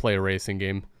really want to play a racing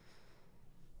game.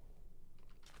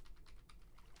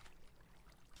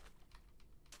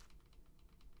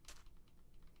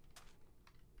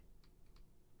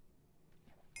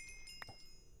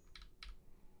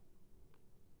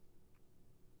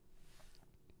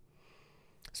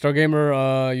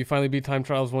 Stargamer, you finally beat Time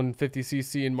Trials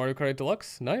 150cc in Mario Kart 8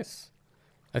 Deluxe? Nice.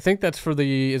 I think that's for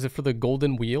the, is it for the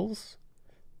golden wheels?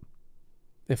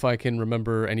 If I can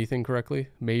remember anything correctly.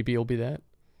 Maybe it'll be that.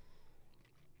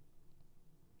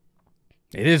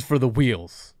 It is for the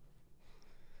wheels.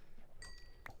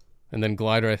 And then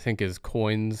glider, I think, is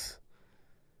coins.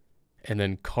 And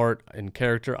then cart and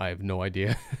character, I have no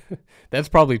idea. That's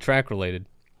probably track related.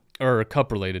 Or cup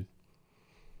related.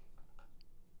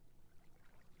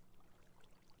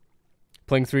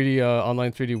 Playing 3D,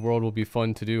 online 3D World will be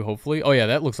fun to do, hopefully. Oh yeah,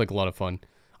 that looks like a lot of fun.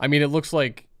 I mean, it looks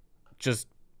like just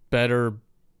better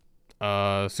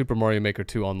Super Mario Maker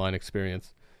 2 online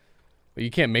experience. But you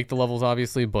can't make the levels,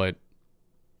 obviously, but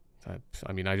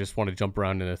I mean, I just want to jump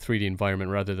around in a 3D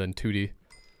environment rather than 2D.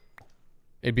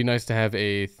 It'd be nice to have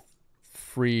a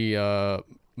free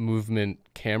movement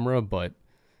camera, but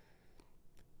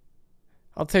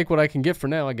I'll take what I can get for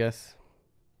now, I guess.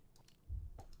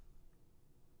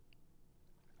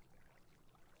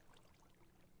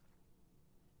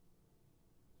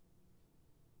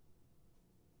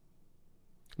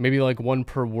 Maybe like one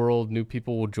per world, new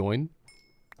people will join.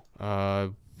 I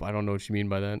don't know what you mean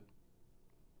by that.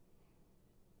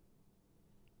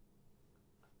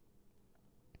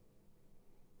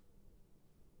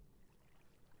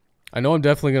 I know I'm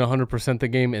definitely going to 100% the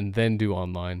game and then do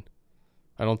online.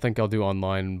 I don't think I'll do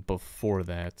online before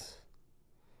that.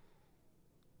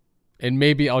 And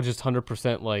maybe I'll just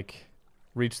 100% like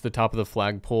reach the top of the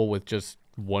flagpole with just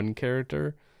one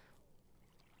character.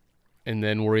 And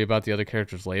then worry about the other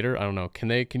characters later. I don't know.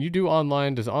 Can you do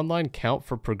online? Does online count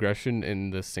for progression in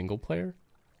the single player?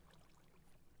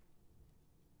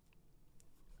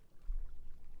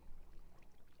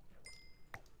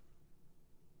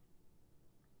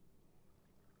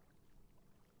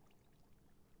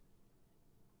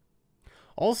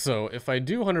 Also, if I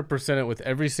do 100% it with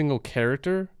every single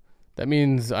character, that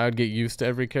means I would get used to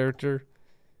every character.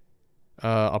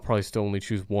 I'll probably still only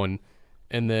choose one.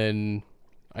 And then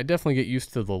I definitely get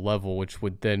used to the level, which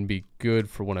would then be good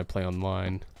for when I play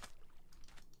online.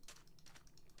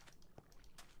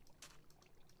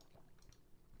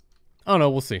 I don't know,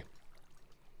 we'll see.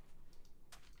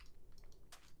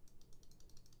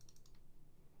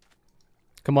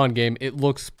 Come on, game. It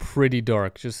looks pretty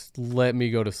dark. Just let me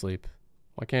go to sleep.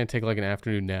 Why can't I take like an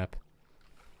afternoon nap?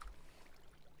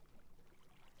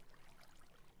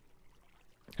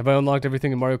 Have I unlocked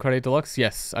everything in Mario Kart 8 Deluxe?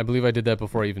 Yes, I believe I did that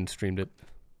before I even streamed it.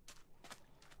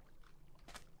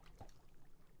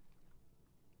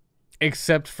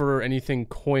 Except for anything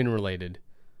coin related.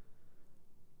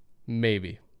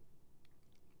 Maybe.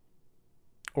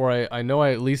 Or I know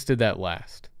I at least did that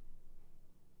last.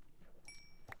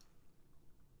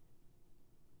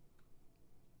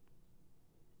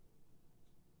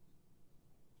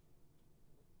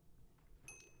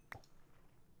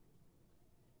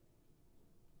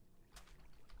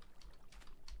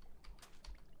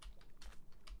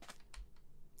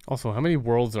 Also, how many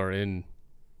worlds are in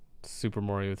Super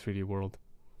Mario 3D World?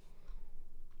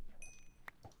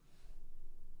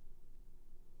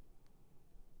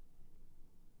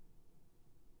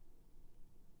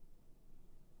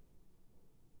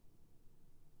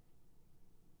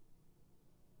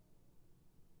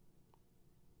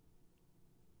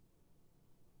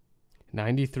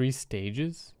 $93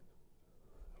 stages?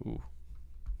 Ooh.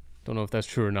 Don't know if that's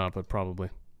true or not, but probably.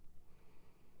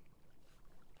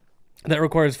 That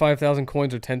requires 5,000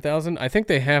 coins or 10,000. I think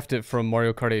they halved it from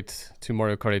Mario Kart 8 to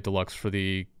Mario Kart 8 Deluxe for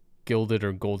the Gilded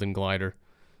or Golden Glider.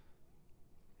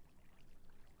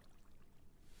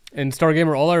 In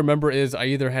Stargamer, all I remember is I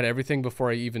either had everything before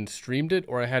I even streamed it,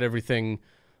 or I had everything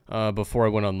before I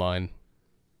went online.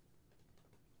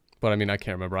 But I mean, I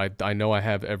can't remember. I know I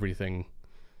have everything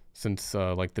since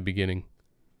like the beginning.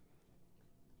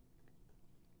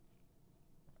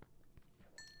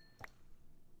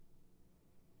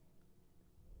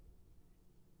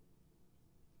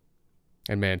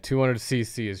 And man,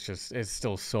 200cc is just, it's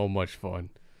still so much fun.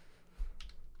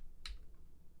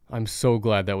 I'm so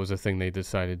glad that was a thing they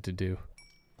decided to do.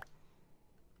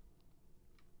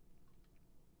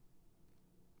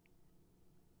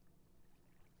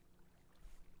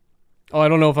 Oh, I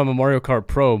don't know if I'm a Mario Kart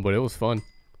pro, but it was fun.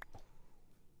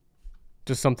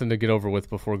 Just something to get over with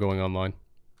before going online.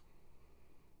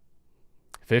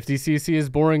 50cc is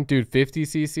boring. Dude,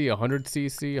 50cc,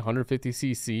 100cc,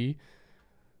 150cc.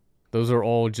 Those are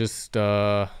all just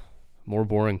more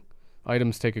boring.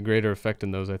 Items take a greater effect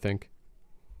in those, I think.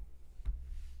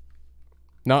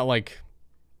 Not like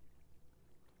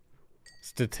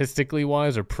statistically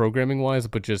wise or programming wise,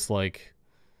 but just like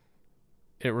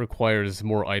it requires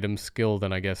more item skill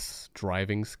than, I guess,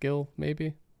 driving skill,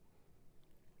 maybe.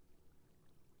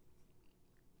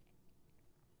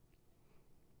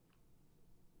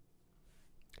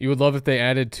 You would love if they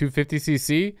added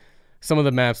 250cc. Some of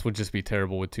the maps would just be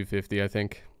terrible with 250, I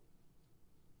think.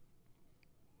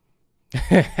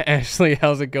 Ashley,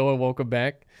 how's it going? Welcome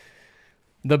back.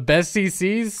 The best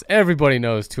CCs? Everybody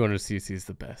knows 200cc is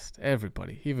the best.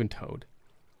 Everybody, even Toad.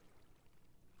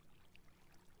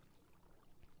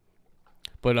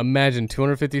 But imagine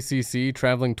 250cc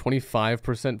traveling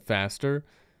 25% faster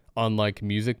on like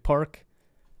Music Park.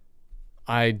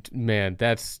 Man,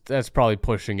 that's probably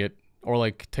pushing it. Or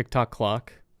like TikTok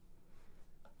Clock.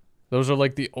 Those are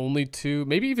like the only two,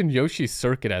 maybe even Yoshi's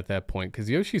Circuit at that point. Because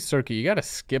Yoshi's Circuit, you got to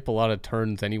skip a lot of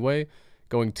turns anyway,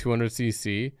 going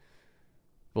 200cc.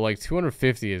 But like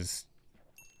 250 is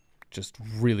just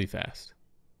really fast.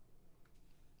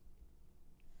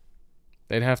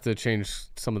 They'd have to change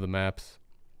some of the maps.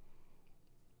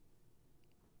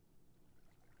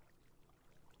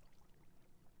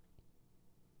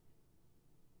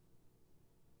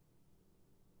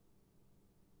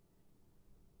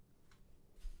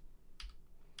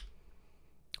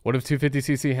 What if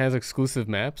 250cc has exclusive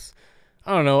maps?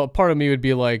 I don't know. A part of me would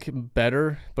be like,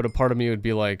 better, but a part of me would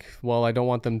be like, well, I don't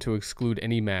want them to exclude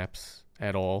any maps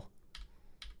at all.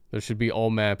 There should be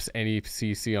all maps, any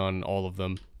CC on all of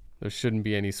them. There shouldn't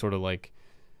be any sort of like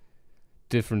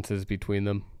differences between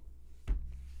them.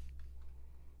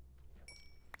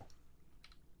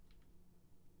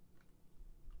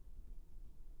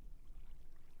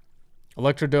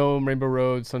 Electrodome, Rainbow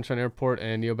Road, Sunshine Airport,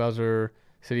 and Neo Bowser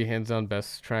City hands down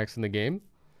best tracks in the game.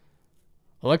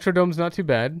 Electrodome's not too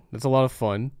bad. That's a lot of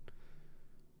fun.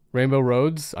 Rainbow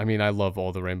Roads, I mean, I love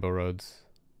all the Rainbow Roads.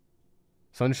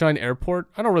 Sunshine Airport,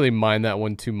 I don't really mind that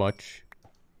one too much.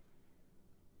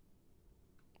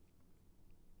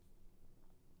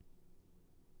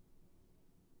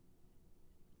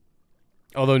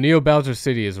 Although Neo Bowser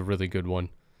City is a really good one.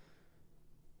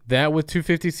 That with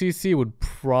 250cc would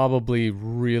probably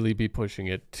really be pushing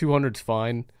it. 200's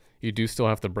fine. You do still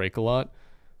have to brake a lot.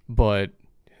 But,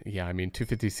 yeah, I mean,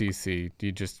 250cc,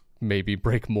 you just maybe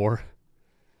brake more.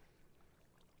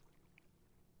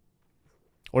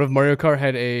 What if Mario Kart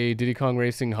had a Diddy Kong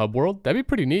Racing hub world? That'd be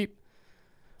pretty neat.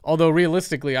 Although,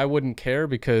 realistically, I wouldn't care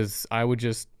because I would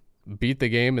just beat the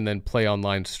game and then play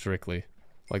online strictly.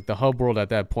 Like, the hub world at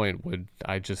that point,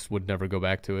 I just would never go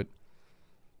back to it.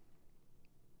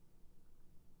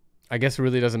 I guess it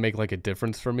really doesn't make, like, a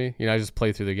difference for me. You know, I just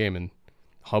play through the game, and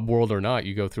hub world or not,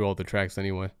 you go through all the tracks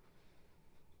anyway.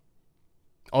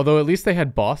 Although, at least they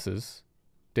had bosses.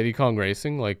 Diddy Kong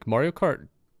Racing, like, Mario Kart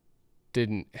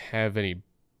didn't have any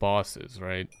bosses,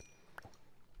 right?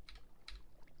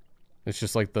 It's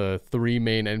just, like, the 3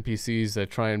 main NPCs that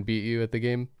try and beat you at the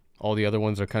game. All the other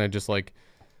ones are kind of just, like,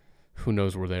 who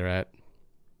knows where they're at.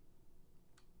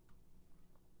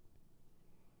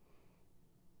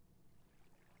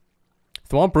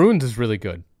 Thwomp Ruins is really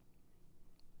good.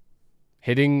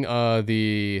 Hitting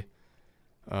the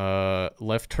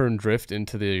left turn drift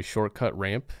into the shortcut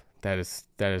ramp, that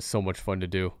is so much fun to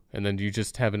do. And then you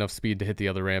just have enough speed to hit the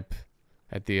other ramp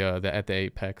at the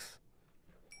apex.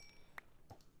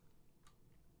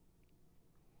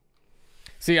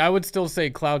 See, I would still say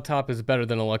Cloud Top is better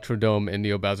than Electrodome and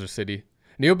Neo Bowser City.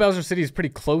 Neo Bowser City is pretty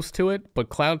close to it, but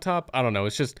Cloud Top, I don't know,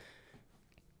 it's just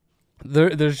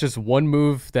There's just one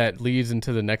move that leads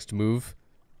into the next move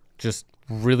just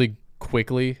really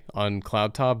quickly on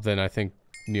Cloud Top, then I think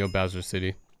Neo Bowser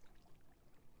City.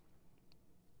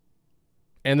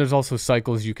 And there's also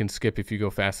cycles you can skip if you go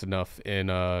fast enough in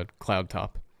Cloud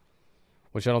Top,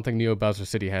 which I don't think Neo Bowser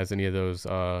City has any of those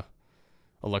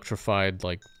electrified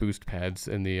like boost pads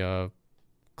in the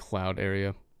cloud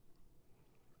area.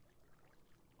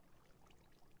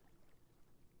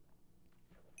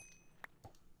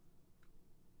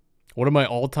 What are my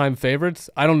all-time favorites?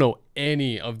 I don't know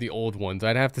any of the old ones.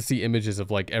 I'd have to see images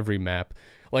of like every map.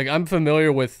 Like I'm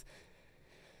familiar with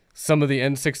some of the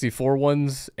N64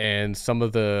 ones and some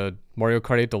of the Mario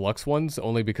Kart 8 Deluxe ones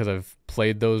only because I've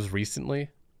played those recently.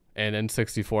 And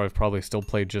N64 I've probably still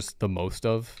played just the most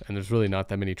of, and there's really not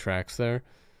that many tracks there.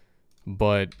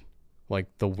 But like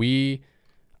the Wii,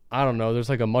 I don't know, there's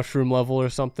like a mushroom level or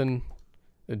something.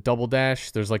 A double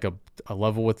dash, there's like a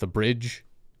level with the bridge.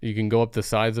 You can go up the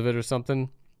sides of it or something.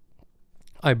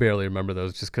 I barely remember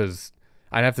those just because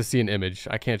I'd have to see an image.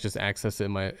 I can't just access it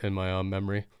in my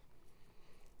memory.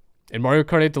 In Mario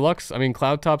Kart 8 Deluxe, I mean,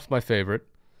 Cloud Top's my favorite.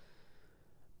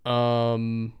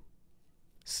 SNES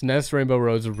Rainbow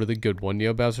Road's a really good one.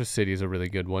 Neo Bowser City is a really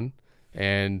good one.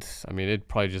 And, I mean, it'd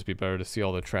probably just be better to see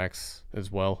all the tracks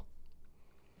as well.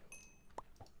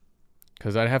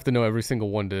 Because I'd have to know every single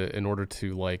one in order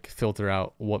to, like, filter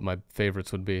out what my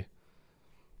favorites would be.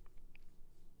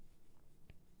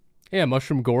 Yeah,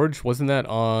 Mushroom Gorge. Wasn't that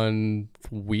on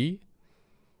Wii?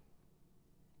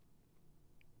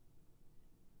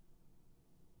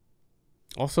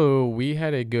 Also, we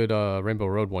had a good Rainbow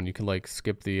Road one. You can, like,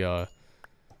 skip the...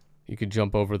 you could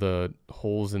jump over the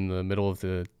holes in the middle of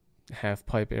the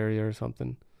half-pipe area or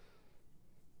something.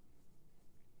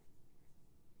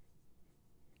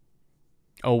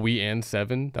 Oh, Wii and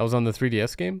 7? That was on the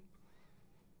 3DS game?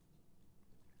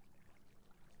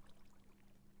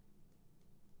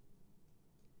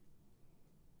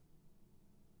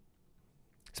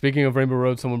 Speaking of Rainbow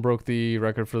Road, someone broke the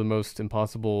record for the most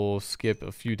impossible skip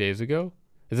a few days ago.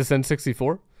 Is this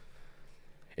N64?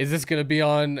 Is this going to be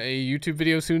on a YouTube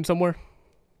video soon somewhere?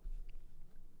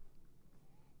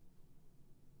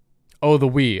 Oh, the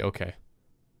Wii. Okay.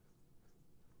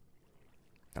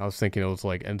 I was thinking it was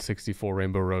like N64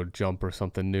 Rainbow Road Jump or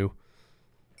something new.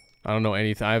 I don't know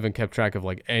anything. I haven't kept track of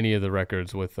like any of the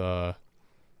records with other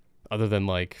than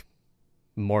like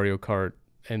Mario Kart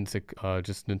and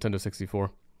just Nintendo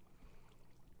 64.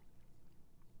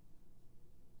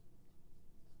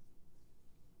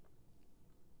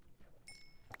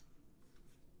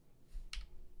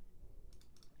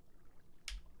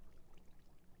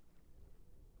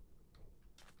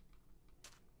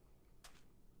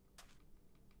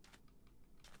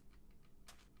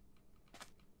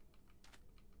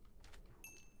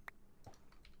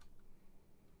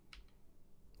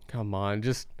 Come on,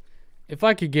 just if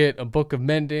I could get a Book of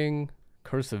Mending,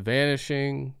 Curse of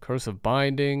Vanishing, Curse of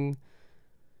Binding,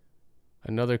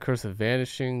 another Curse of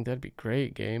Vanishing, that'd be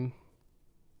great, game.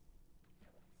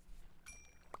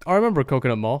 Oh, I remember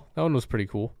Coconut Mall. That one was pretty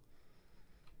cool.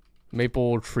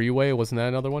 Maple Treeway, wasn't that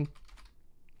another one?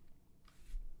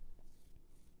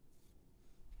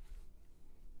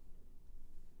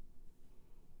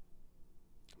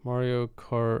 Mario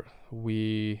Kart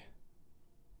Wii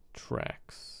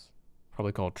tracks.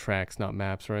 Probably called tracks, not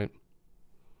maps, right?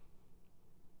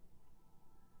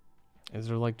 Is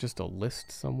there like just a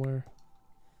list somewhere?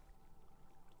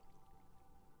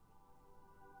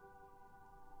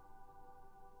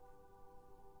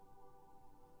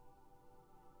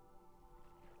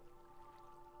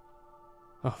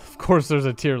 Oh, of course there's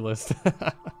a tier list.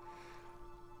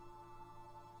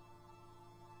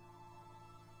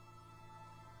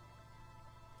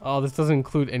 Oh, this doesn't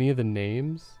include any of the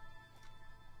names?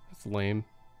 That's lame.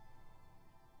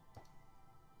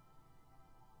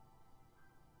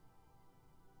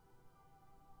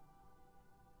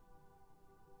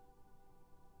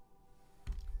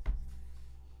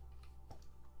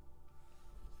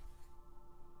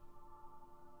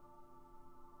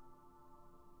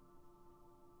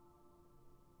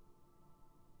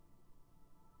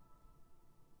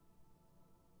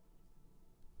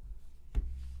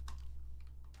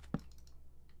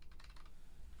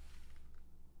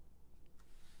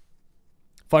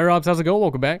 Fire Ops, how's it going?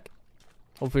 Welcome back.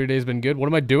 Hopefully your day's been good. What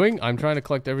am I doing? I'm trying to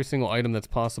collect every single item that's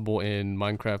possible in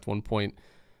Minecraft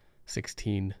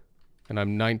 1.16. And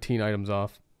I'm 19 items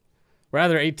off.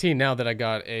 Rather 18 now that I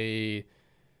got a...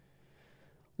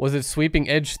 Was it Sweeping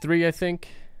Edge 3, I think?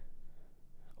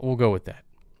 We'll go with that.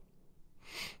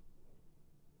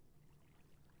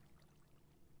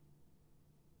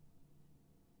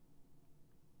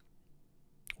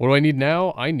 What do I need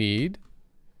now? I need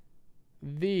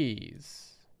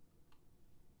these.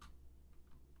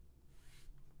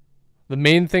 The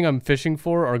main thing I'm fishing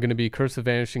for are going to be Curse of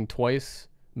Vanishing twice,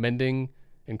 Mending,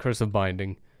 and Curse of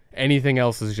Binding. Anything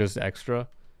else is just extra.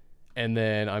 And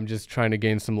then I'm just trying to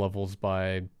gain some levels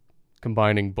by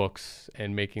combining books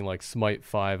and making like Smite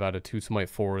 5 out of 2 Smite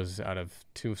 4s out of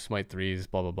 2 Smite 3s,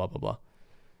 blah, blah, blah, blah, blah.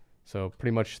 So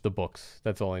pretty much the books.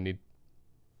 That's all I need.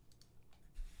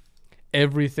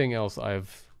 Everything else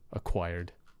I've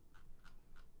acquired.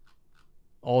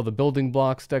 All the building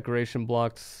blocks, decoration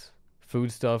blocks,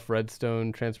 food stuff,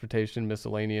 redstone, transportation,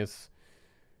 miscellaneous,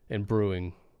 and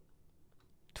brewing.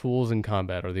 Tools and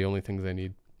combat are the only things I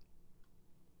need.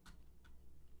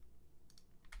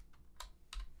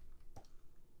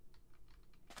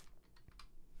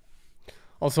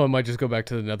 Also, I might just go back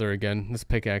to the Nether again. This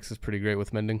pickaxe is pretty great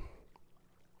with mending.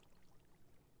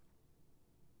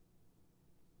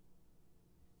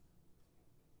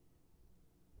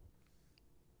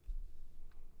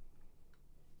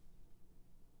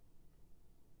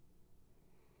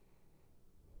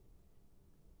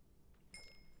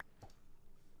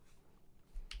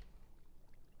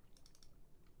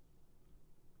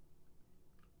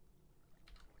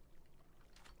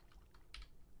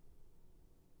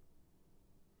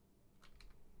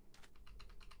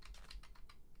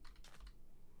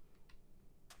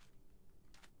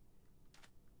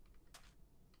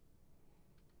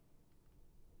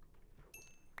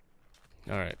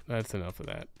 Alright, that's enough of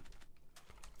that.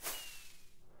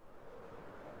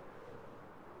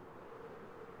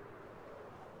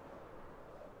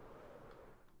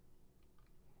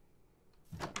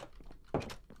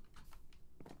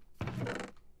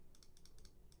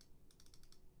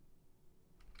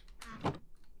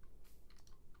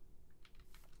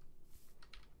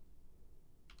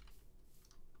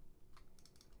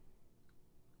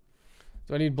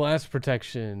 Do I need blast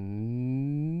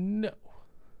protection? No.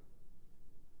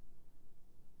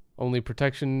 Only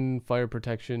protection, fire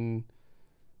protection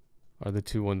are the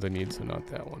two ones I need, so not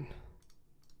that one.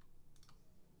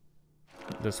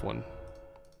 This one.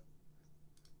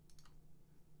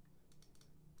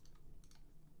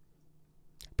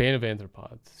 Bane of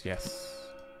Anthropods, yes.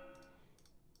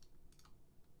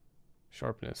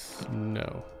 Sharpness,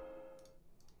 no.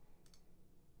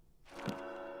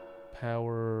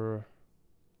 Power,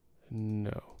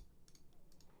 no.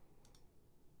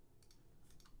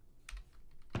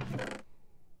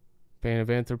 Bane of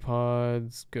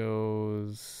Anthropods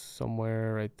goes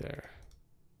somewhere right there.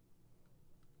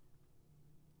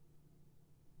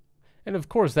 And of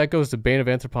course, that goes to Bane of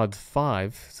Anthropods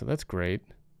 5, so that's great.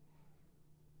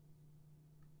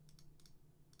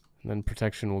 And then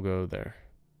protection will go there.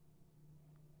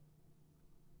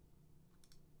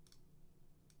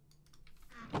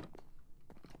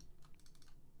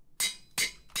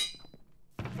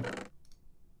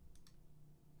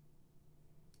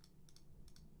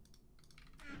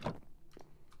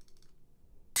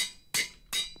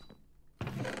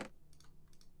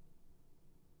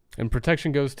 And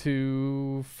protection goes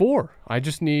to 4. I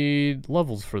just need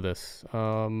levels for this.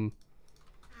 I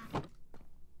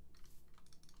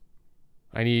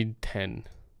need 10.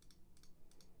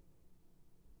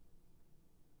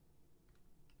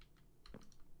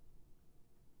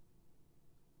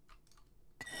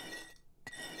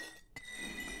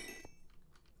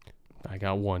 I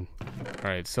got 1.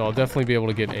 Alright, so I'll definitely be able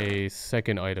to get a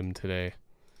second item today.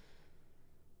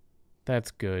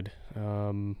 That's good.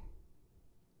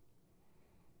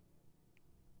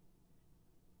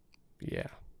 Yeah.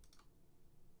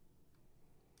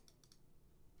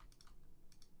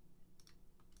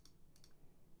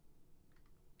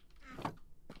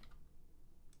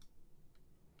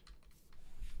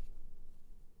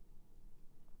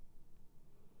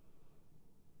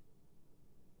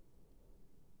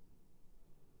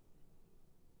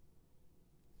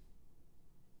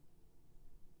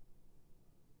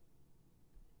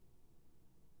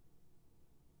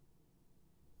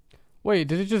 Wait,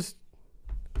 did it just...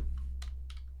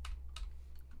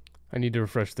 I need to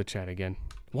refresh the chat again.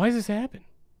 Why does this happen?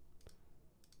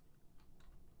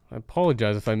 I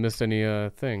apologize if I missed any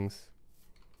things.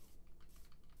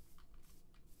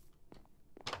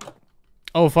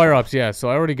 Oh, fire ops, yeah. So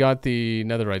I already got the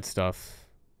netherite stuff.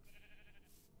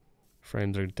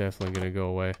 Frames are definitely gonna go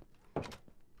away.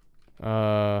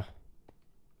 I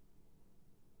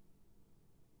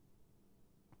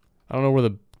don't know where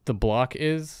the block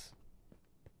is.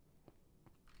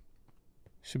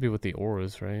 Should be with the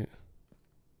auras, right?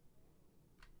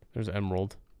 There's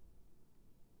emerald.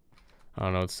 I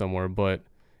don't know, it's somewhere, but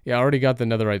yeah, I already got the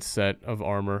netherite set of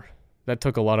armor. That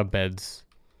took a lot of beds.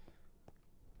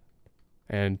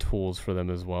 and tools for them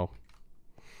as well.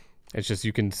 It's just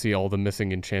you can see all the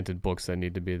missing enchanted books that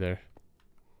need to be there.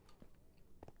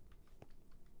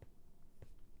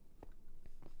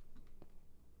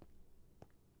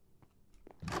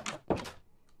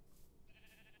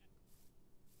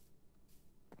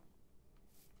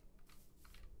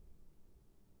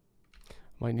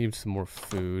 Might need some more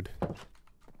food.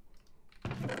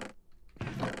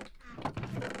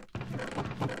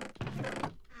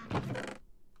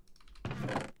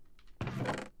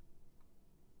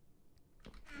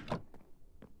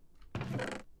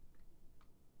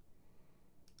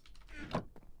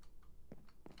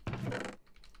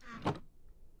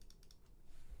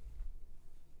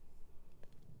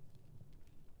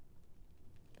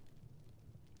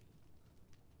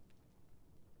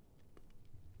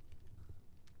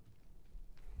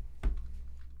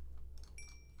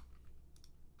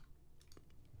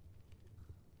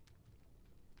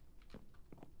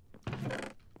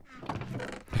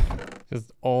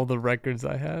 Just all the records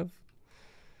I have.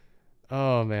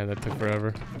 Oh man, that took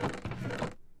forever.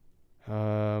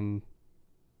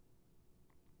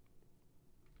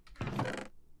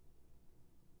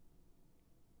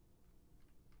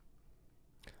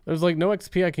 There's like no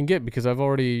XP I can get because I've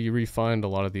already refined a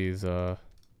lot of these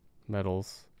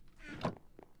metals.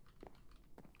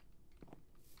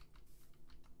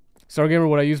 Stargamer,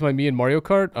 would I use my Mii in Mario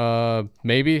Kart?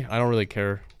 Maybe. I don't really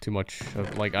care too much.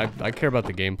 Like, I care about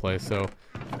the gameplay, so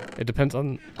it depends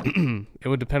on... it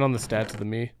would depend on the stats of the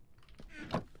Mii.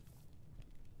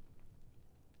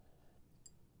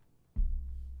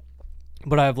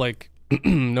 But I have, like,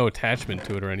 no attachment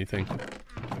to it or anything.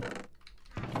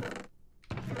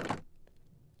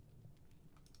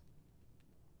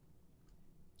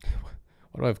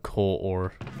 Why do I have coal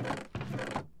ore?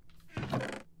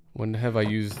 When have I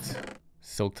used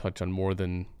Silk Touch on more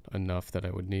than enough that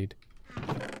I would need?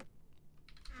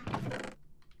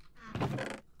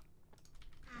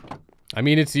 I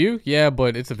mean, it's you? Yeah,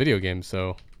 but it's a video game,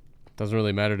 so it doesn't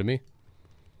really matter to me.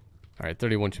 Alright,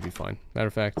 31 should be fine. Matter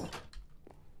of fact,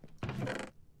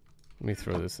 let me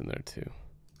throw this in there too.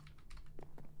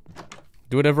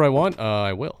 Do whatever I want?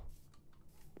 I will.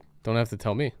 Don't have to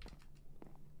tell me.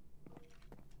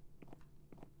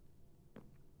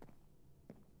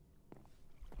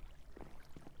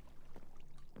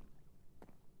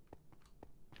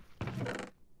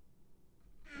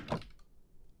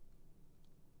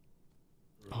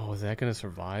 Oh, is that gonna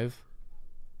survive?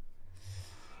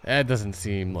 That doesn't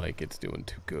seem like it's doing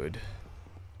too good.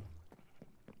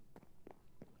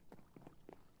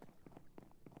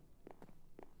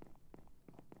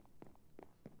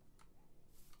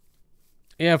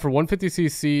 Yeah, for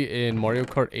 150cc in Mario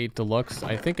Kart 8 Deluxe,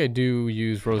 I think I do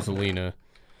use Rosalina.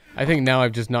 I think now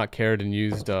I've just not cared and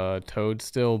used Toad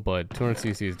still, but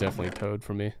 200cc is definitely Toad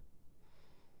for me.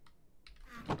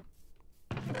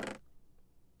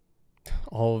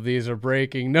 All of these are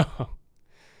breaking. No.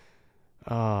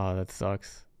 Ah, that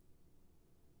sucks.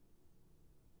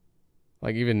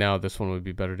 Like, even now, this one would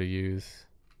be better to use.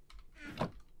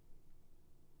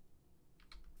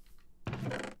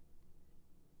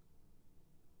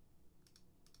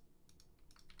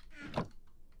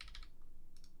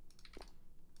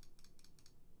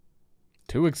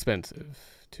 Too expensive.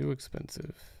 Too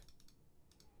expensive.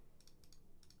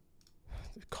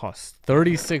 It costs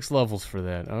 36 levels for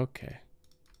that. Okay.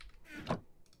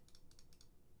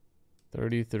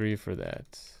 33 for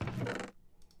that.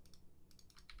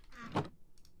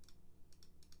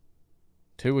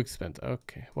 Too expensive.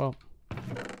 Okay, well.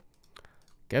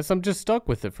 Guess I'm just stuck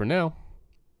with it for now.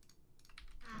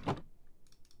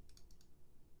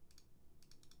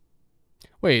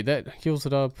 Wait, that heals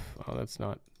it up. Oh, that's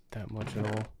not that much at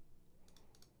all.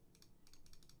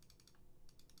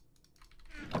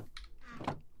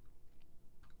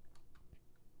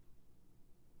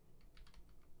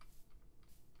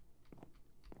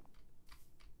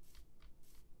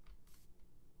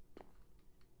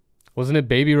 Wasn't it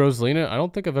Baby Rosalina? I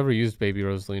don't think I've ever used Baby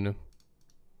Rosalina.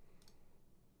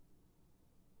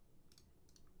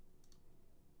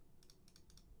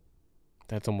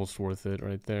 That's almost worth it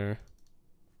right there.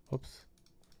 Oops.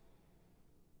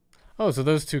 Oh, so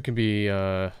those two can be,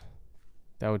 that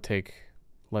would take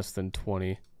less than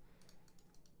 20.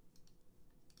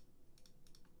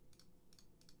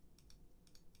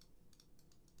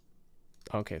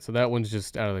 Okay, so that one's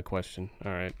just out of the question.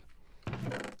 All right.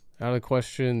 Out of the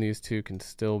question, these two can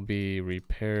still be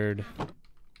repaired.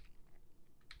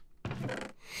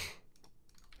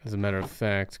 As a matter of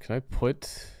fact, can I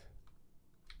put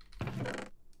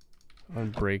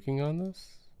unbreaking on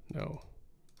this? No.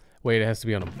 Wait, it has to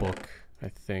be on a book, I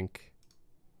think.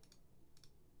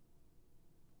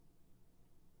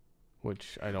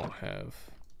 which I don't have.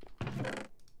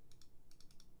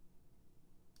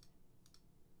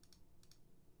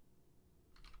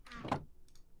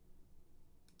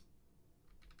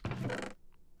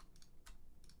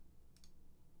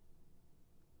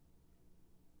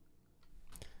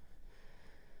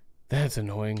 That's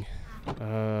annoying.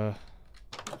 I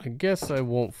guess I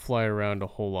won't fly around a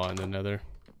whole lot in the Nether.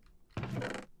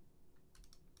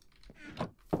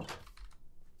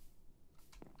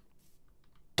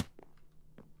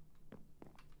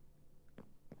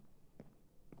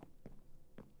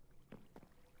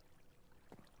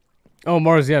 Oh,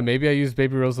 Mars, yeah, maybe I used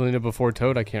Baby Rosalina before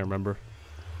Toad. I can't remember.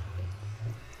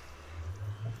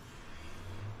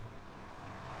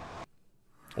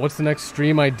 What's the next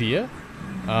stream idea?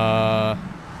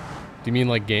 Do you mean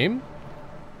like game?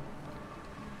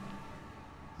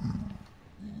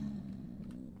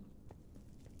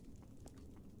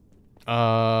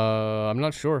 I'm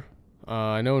not sure.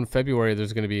 I know in February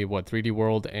there's going to be, what, 3D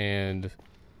World and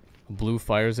Blue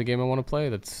Fire is a game I want to play.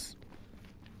 That's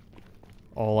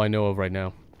all I know of right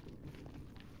now.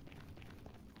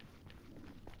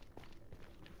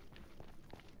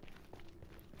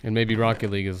 And maybe Rocket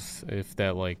League is, if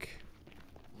that, like,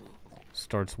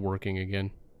 starts working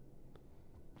again.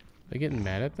 Are they getting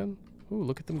mad at them? Ooh,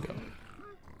 look at them go.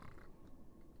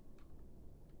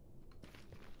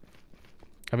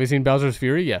 Have you seen Bowser's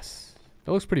Fury? Yes.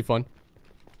 That looks pretty fun.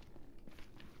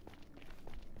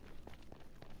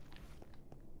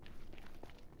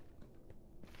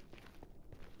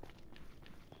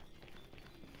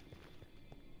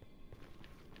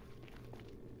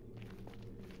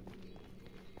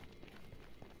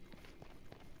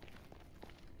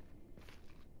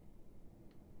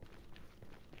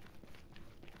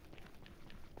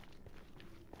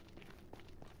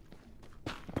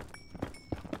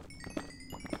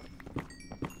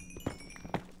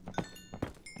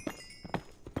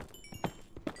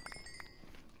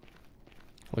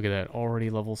 Look at that, already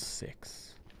level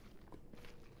 6.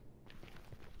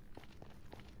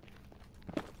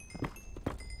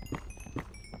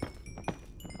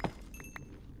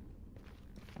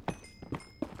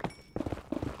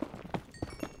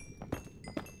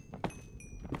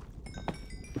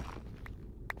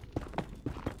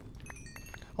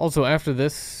 Also, after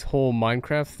this whole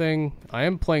Minecraft thing, I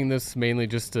am playing this mainly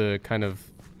just to kind of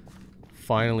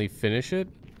finally finish it.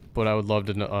 But I would love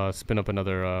to spin up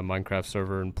another Minecraft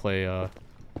server and play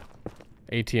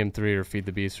ATM3 or Feed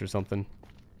the Beast or something.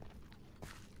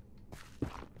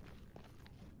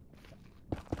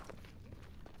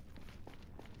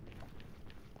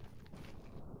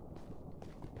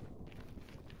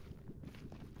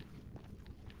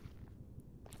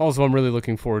 Also, I'm really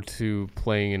looking forward to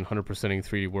playing and 100%ing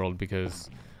 3D World because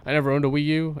I never owned a Wii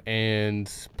U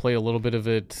and played a little bit of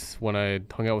it when I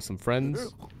hung out with some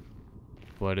friends.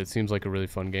 But it seems like a really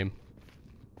fun game.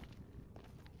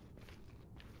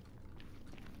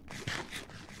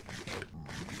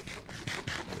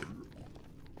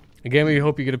 Again, we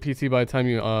hope you get a PC by the time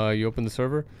you open the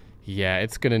server. Yeah,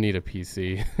 it's gonna need a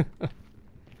PC.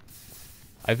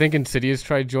 I think Insidious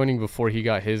tried joining before he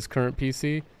got his current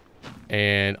PC,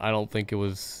 and I don't think it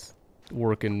was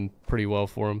working pretty well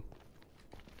for him.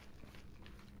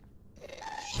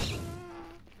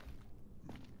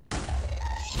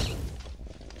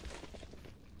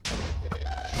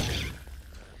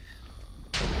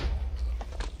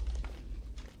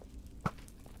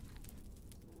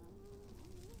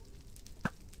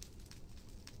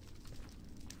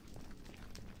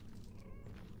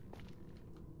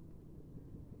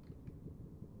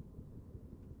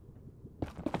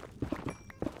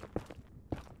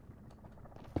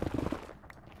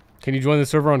 Can you join the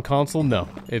server on console? No,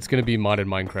 it's going to be modded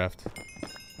Minecraft.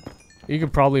 You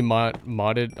could probably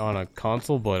mod it on a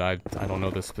console, but I don't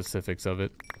know the specifics of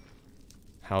it.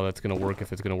 How that's going to work,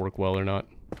 if it's going to work well or not.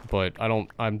 But I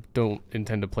don't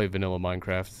intend to play vanilla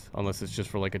Minecraft unless it's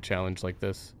just for like a challenge like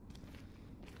this.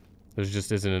 There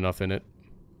just isn't enough in it.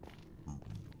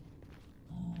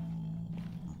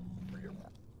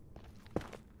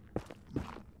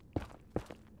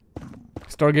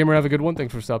 Stargamer, have a good one.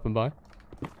 Thanks for stopping by.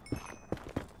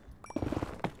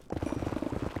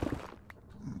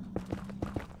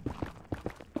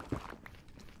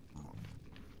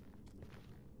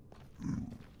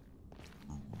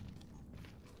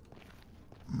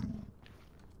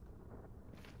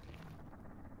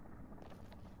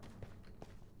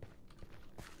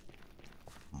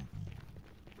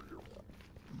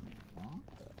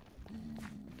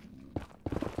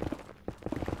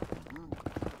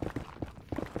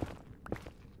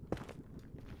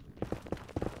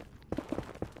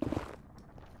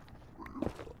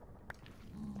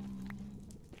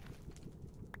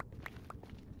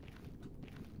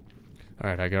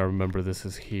 Alright, I gotta remember this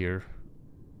is here.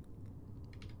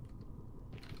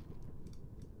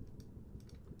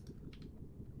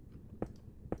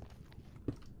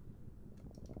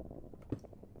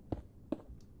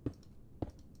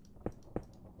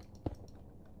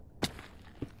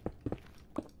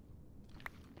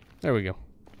 There we go.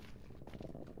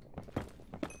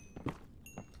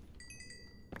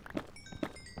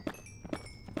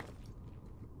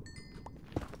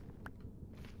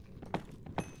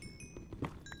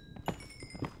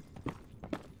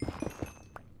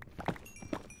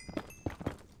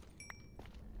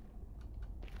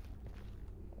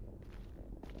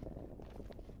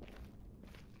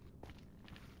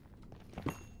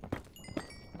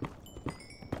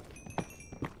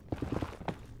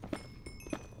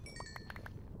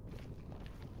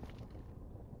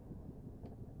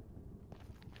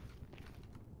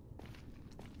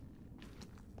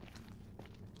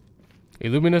 Hey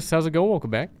Luminous, how's it going?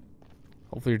 Welcome back.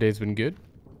 Hopefully your day's been good.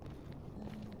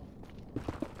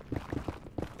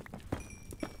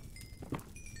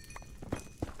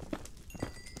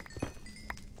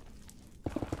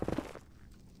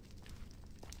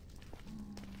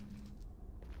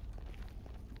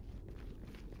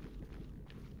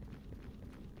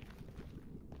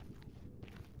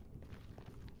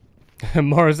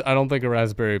 Mars, I don't think a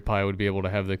Raspberry Pi would be able to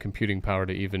have the computing power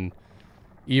to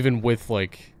even with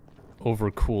like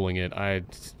overcooling it.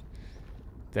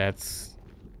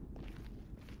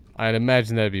 I'd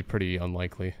imagine that'd be pretty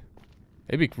unlikely.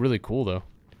 It'd be really cool though.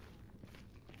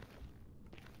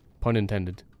 Pun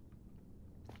intended.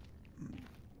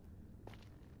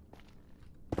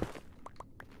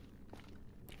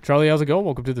 Charlie, how's it going?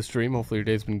 Welcome to the stream. Hopefully your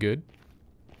day's been good.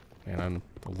 Man, I'm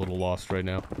a little lost right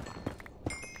now.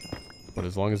 But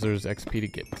as long as there's XP to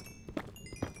get.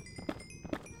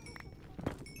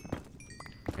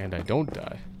 And I don't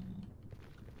die.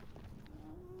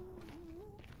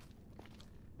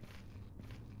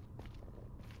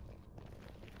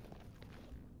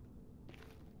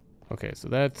 Okay, so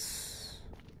that's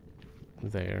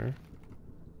there.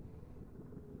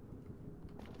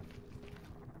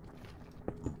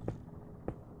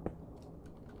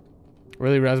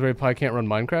 Really, Raspberry Pi can't run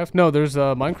Minecraft? No, there's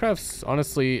Minecraft's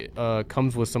honestly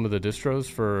comes with some of the distros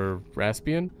for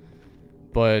Raspbian.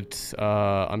 But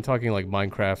I'm talking like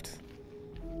Minecraft,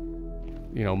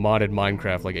 you know, modded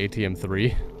Minecraft like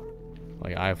ATM3.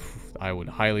 Like I would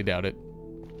highly doubt it.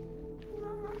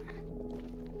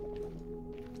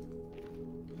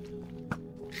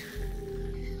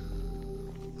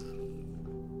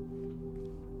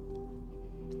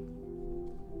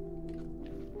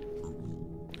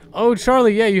 Oh,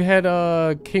 Charlie, yeah, you had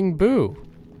King Boo.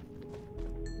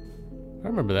 I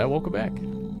remember that. Welcome back.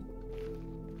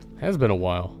 Has been a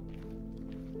while.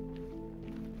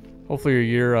 Hopefully your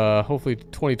year, hopefully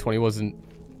 2020 wasn't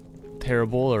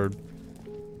terrible or,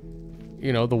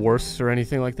 you know, the worst or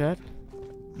anything like that.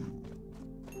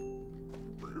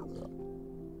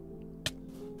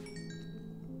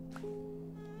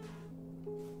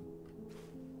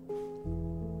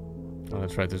 Oh,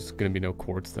 that's right. There's gonna be no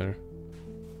quartz there.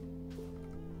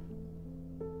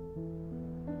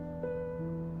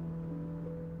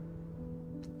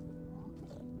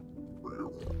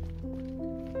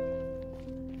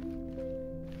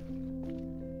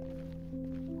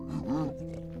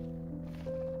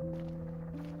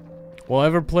 Will I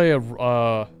ever play a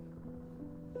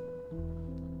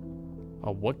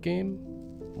what game?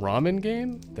 Ramen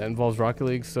game? That involves Rocket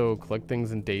League, so collect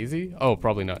things in Daisy? Oh,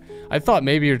 probably not. I thought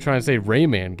maybe you're trying to say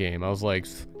Rayman game. I was like,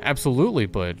 absolutely,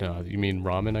 but you mean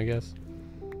ramen, I guess?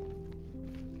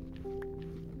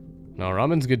 No,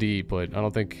 ramen's good to eat, but I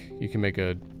don't think you can make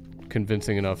a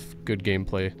convincing enough good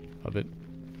gameplay of it.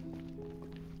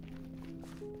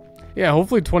 Yeah,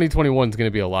 hopefully 2021 is going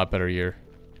to be a lot better year.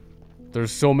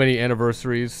 There's so many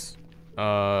anniversaries,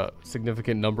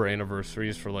 significant number of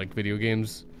anniversaries for like video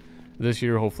games this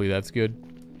year. Hopefully that's good.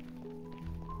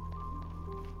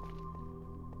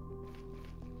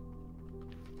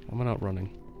 Am I not running?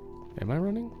 Am I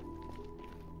running?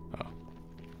 Oh.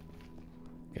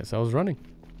 Guess I was running.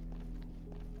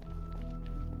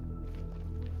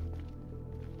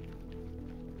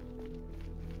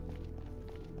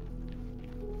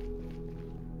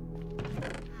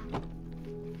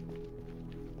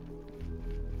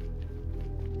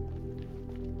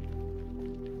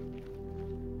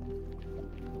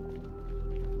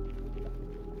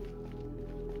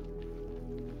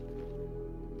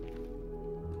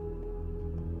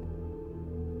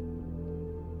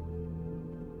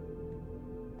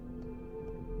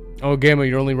 Oh, Gamma,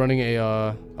 you're only running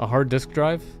a hard disk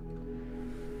drive?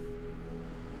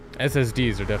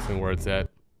 SSDs are definitely where it's at.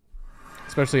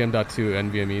 Especially M.2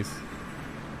 NVMEs.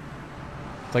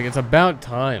 It's like, it's about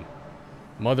time.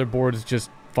 Motherboards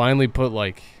just finally put,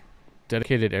 like,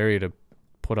 dedicated area to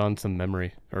put on some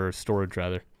memory. Or storage,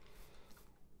 rather.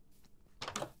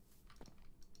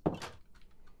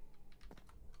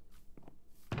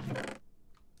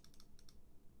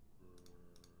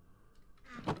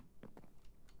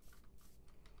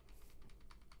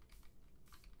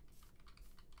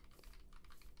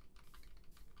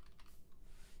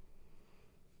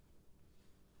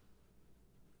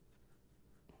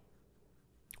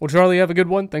 Well, Charlie, have a good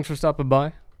one. Thanks for stopping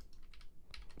by.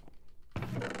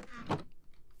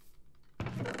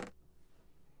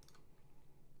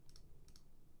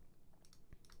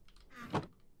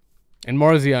 And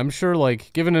Marzi, I'm sure,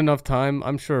 like, given enough time,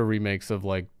 I'm sure remakes of,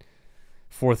 like,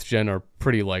 4th gen are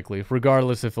pretty likely,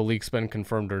 regardless if a leak's been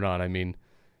confirmed or not. I mean,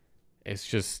 it's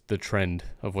just the trend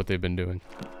of what they've been doing.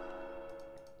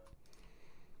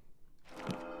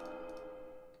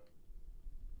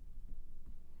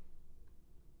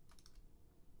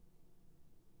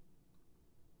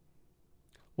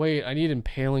 Wait, I need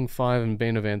Impaling 5 and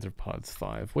Bane of Anthropods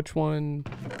 5. Which one?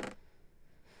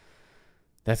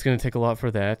 That's going to take a lot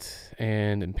for that.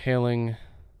 And Impaling...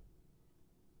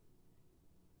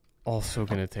 also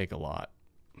going to take a lot.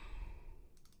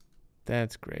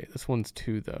 That's great. This one's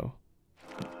 2, though.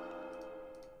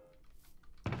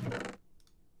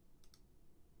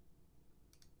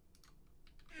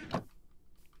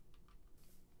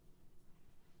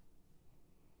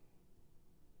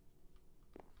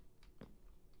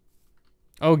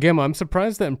 Oh, Gamma, I'm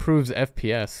surprised that improves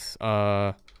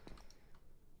FPS.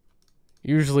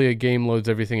 Usually a game loads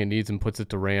everything it needs and puts it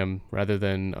to RAM rather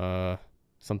than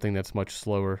something that's much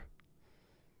slower.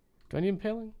 Do I need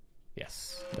Impaling?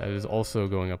 Yes. That is also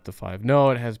going up to 5. No,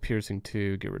 it has Piercing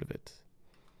 2. Get rid of it.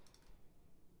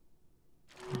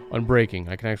 Unbreaking.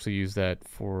 I can actually use that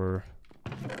for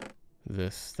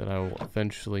this that I will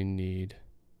eventually need.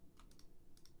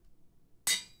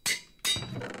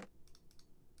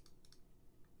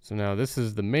 So now this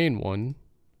is the main one.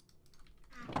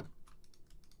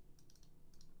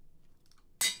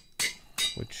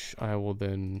 Which I will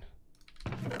then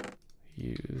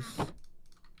use.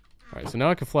 Alright, so now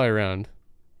I can fly around.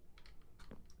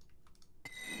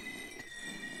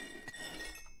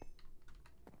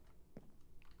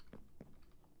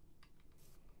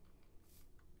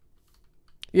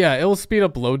 Yeah, it'll speed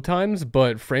up load times,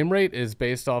 but frame rate is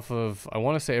based off of, I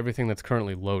want to say, everything that's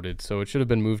currently loaded. So it should have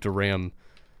been moved to RAM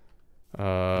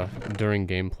during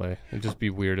gameplay. It'd just be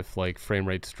weird if, like, frame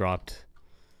rates dropped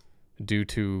due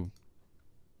to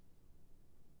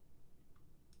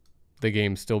the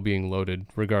game still being loaded,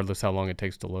 regardless how long it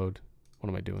takes to load. What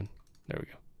am I doing? There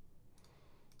we go.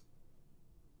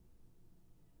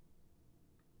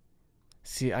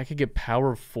 See, I could get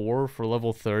power 4 for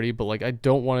level 30, but, like, I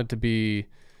don't want it to be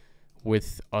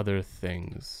with other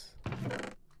things.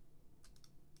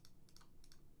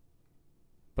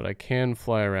 But I can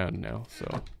fly around now,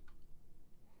 so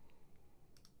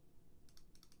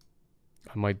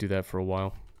I might do that for a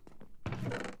while.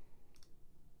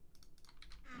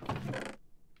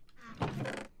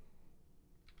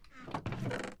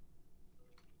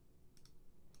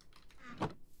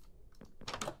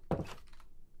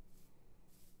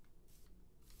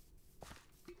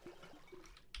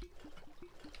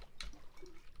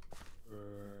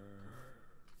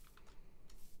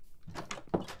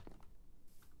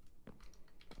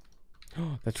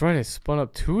 That's right, I spun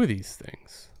up 2 of these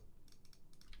things.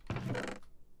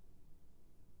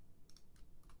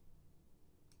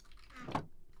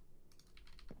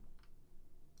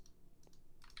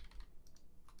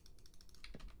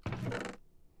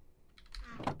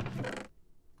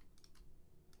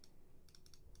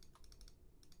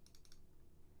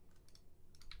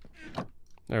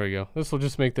 There we go. This will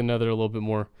just make the nether a little bit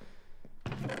more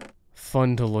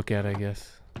fun to look at, I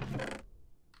guess.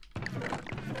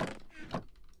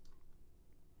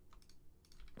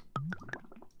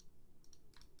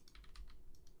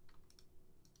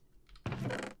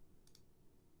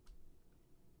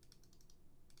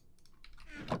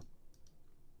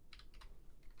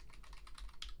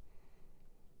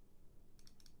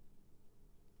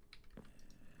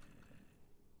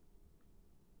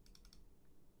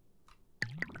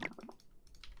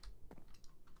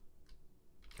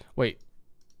 Wait.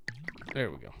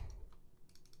 There we go.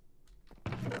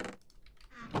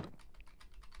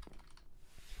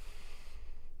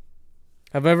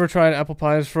 Have I ever tried apple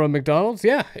pies from McDonald's?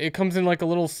 Yeah, it comes in like a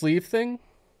little sleeve thing.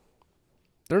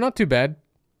 They're not too bad.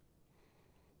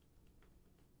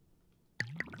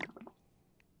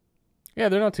 Yeah,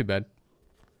 they're not too bad.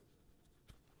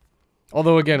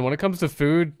 Although, again, when it comes to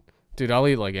food, Dude, I'll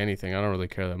eat like anything. I don't really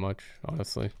care that much,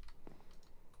 honestly.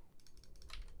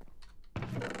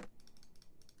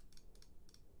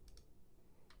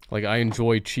 Like, I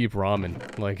enjoy cheap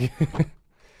ramen. Like,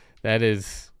 that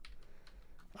is...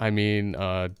 I mean,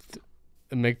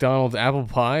 McDonald's apple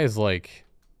pie is like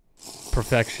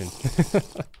perfection.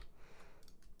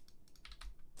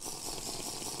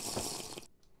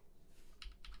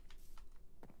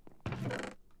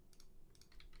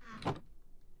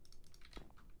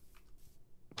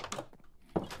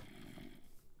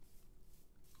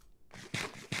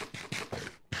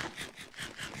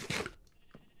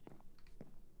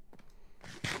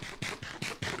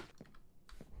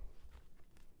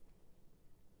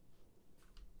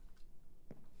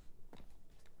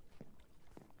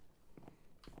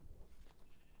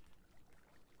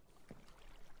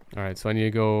 Alright, so I need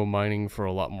to go mining for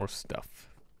a lot more stuff.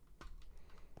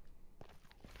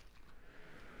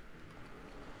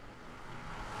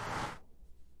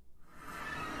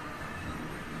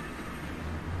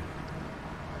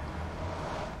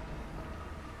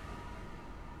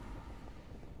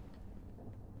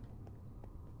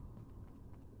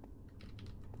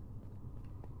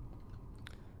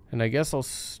 And I guess I'll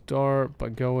start by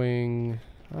going...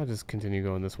 I'll just continue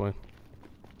going this way.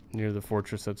 Near the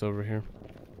fortress that's over here.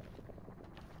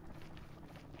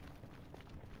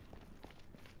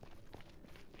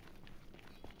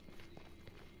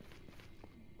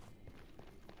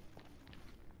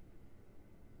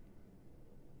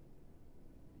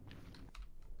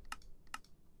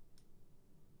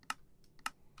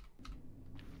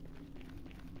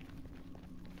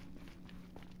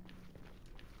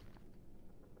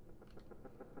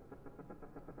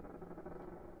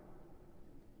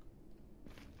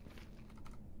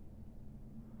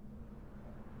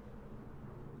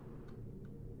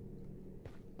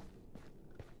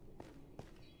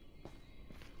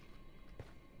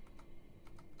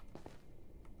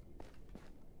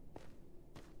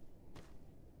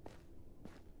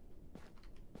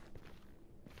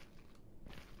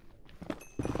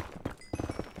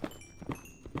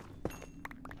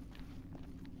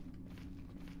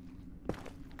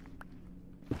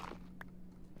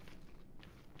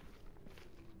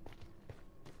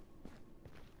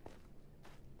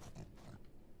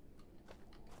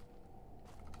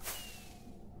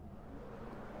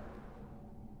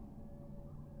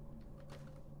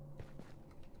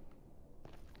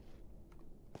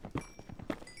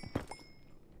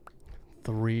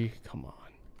 Three, come on.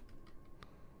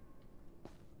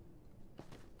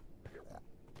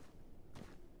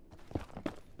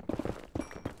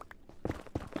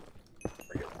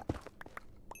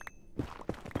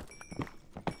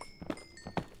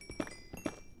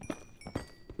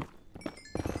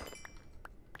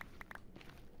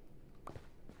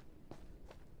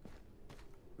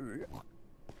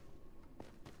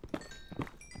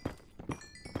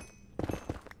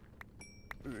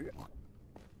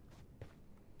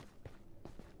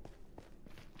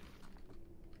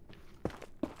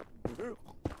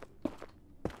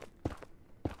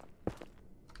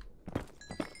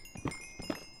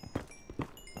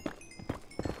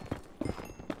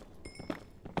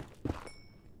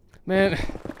 Man,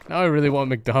 now I really want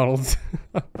McDonald's.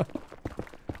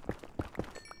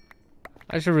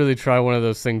 I should really try one of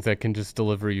those things that can just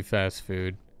deliver you fast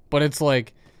food. But it's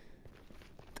like,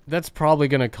 that's probably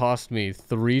gonna cost me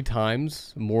 3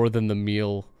 times more than the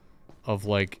meal of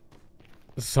like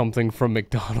something from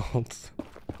McDonald's.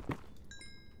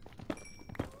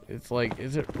 It's like,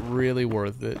 is it really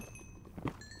worth it?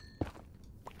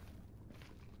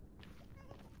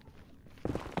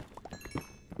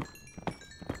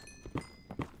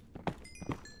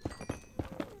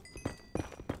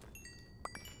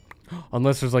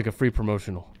 Unless there's like a free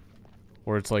promotional,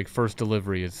 where it's like first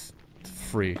delivery is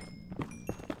free.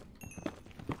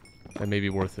 That may be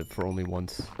worth it for only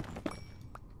once.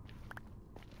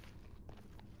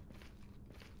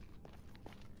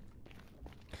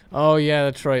 Oh yeah,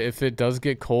 that's right. If it does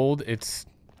get cold, it's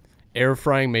air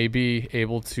frying may be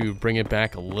able to bring it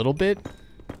back a little bit,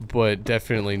 but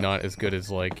definitely not as good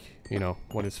as like, you know,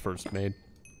 when it's first made.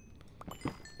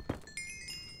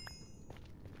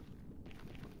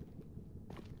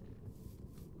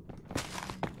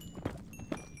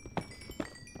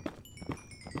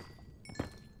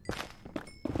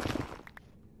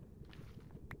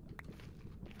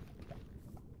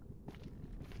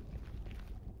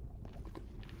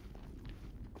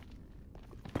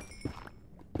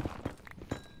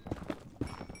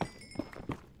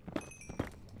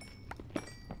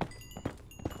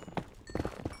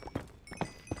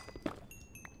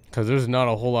 Because there's not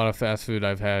a whole lot of fast food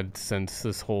I've had since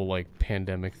this whole, like,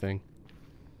 pandemic thing.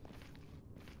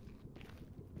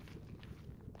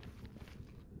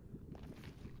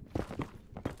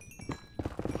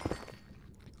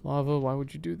 Lava, why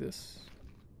would you do this?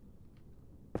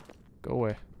 Go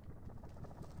away.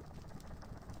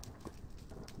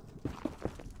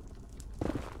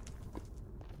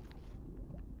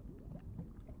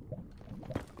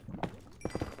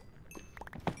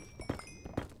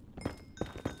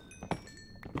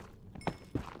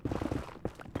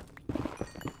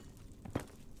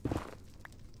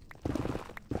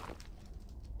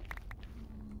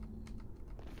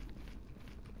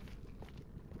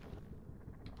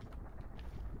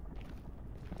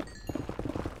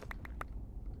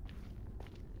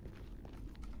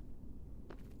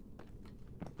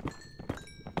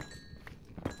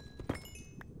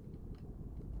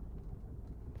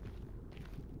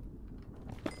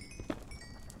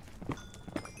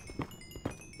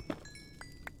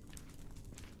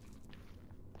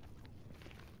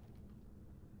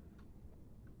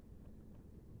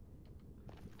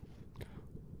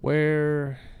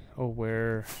 Where, oh,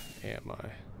 where am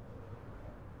I?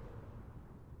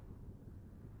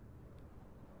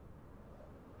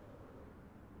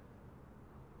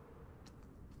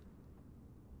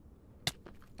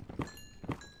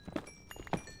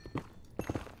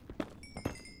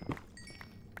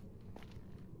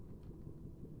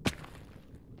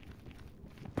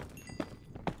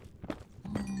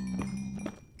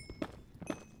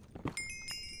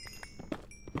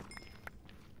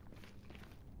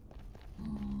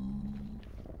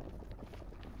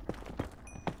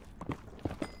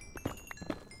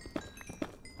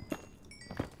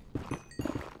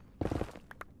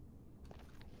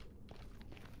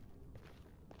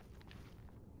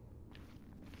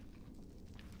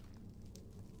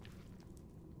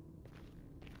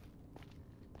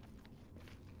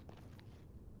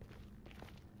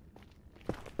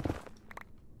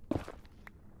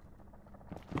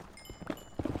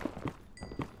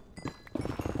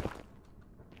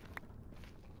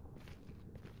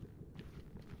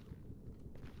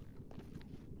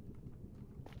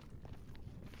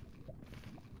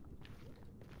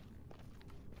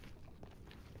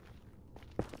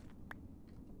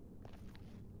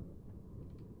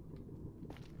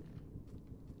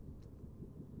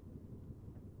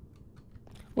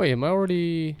 Wait, am I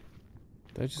already...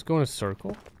 Did I just go in a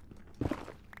circle?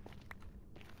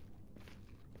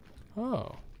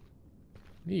 Oh.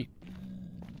 Neat.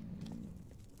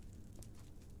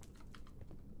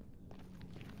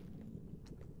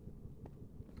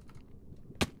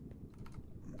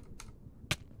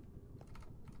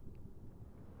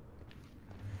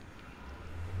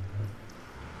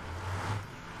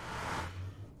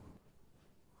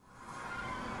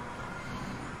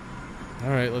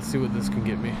 Alright, let's see what this can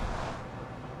get me.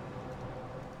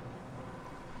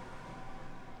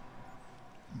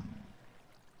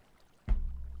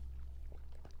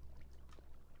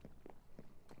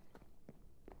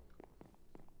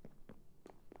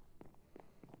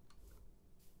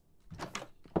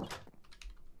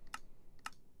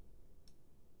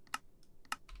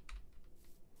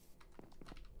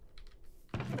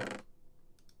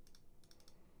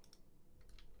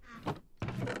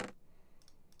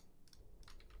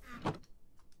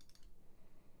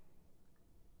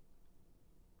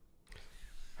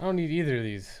 I don't need either of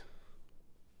these.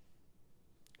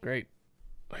 Great.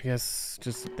 I guess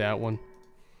just that one.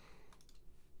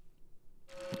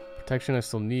 Protection I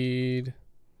still need.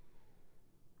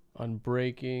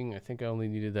 Unbreaking. I think I only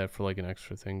needed that for like an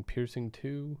extra thing. Piercing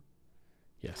 2.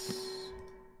 Yes.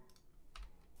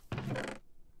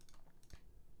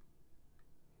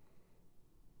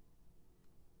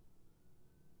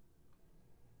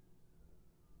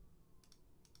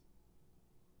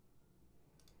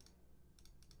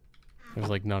 There's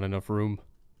like not enough room.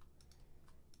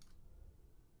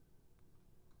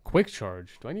 Quick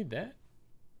charge. Do I need that?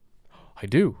 I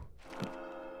do.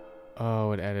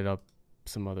 Oh, it added up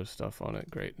some other stuff on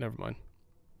it. Great. Never mind.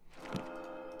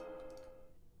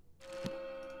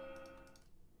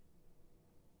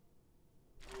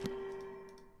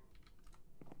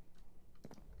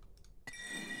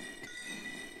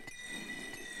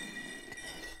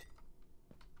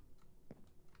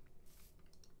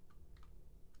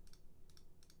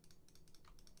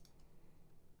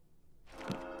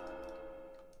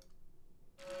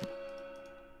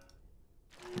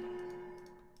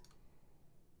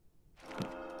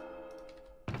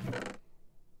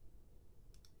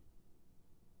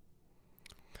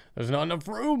 There's not enough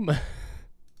room.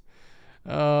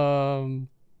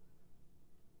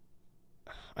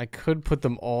 I could put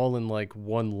them all in like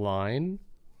one line.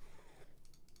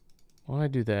 Why don't I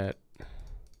do that?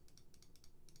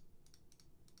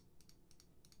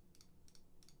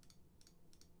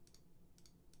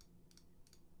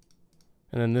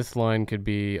 And then this line could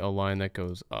be a line that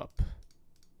goes up.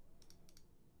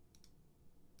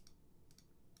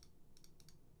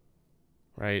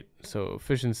 Right, so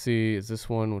efficiency is this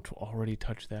one, which will already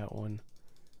touch that one.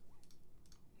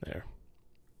 There.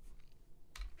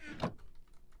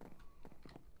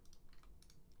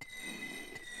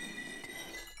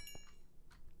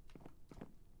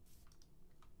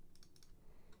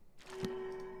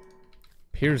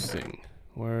 Piercing.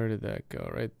 Where did that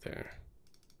go? Right there.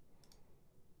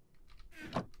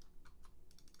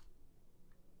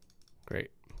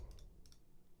 Great.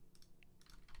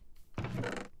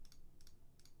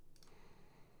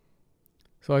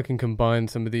 So I can combine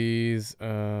some of these.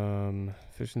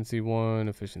 Efficiency 1,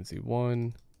 efficiency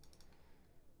 1.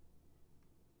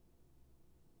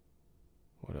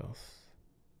 What else?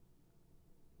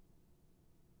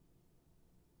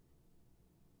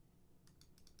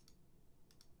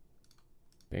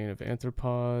 Bane of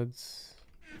Arthropods.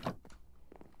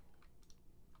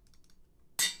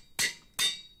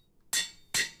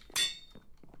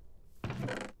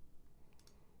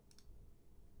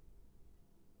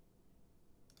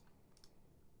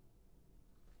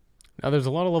 Now there's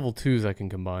a lot of level 2s I can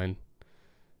combine.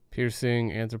 Piercing,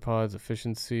 Arthropods,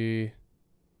 efficiency.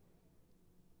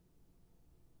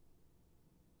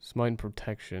 Smite and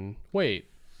protection. Wait.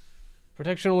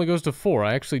 Protection only goes to 4.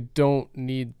 I actually don't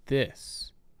need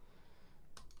this.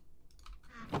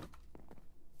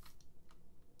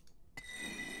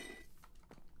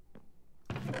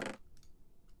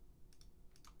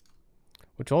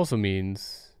 Which also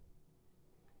means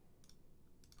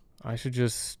I should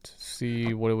just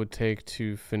see what it would take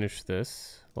to finish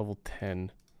this. Level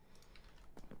 10.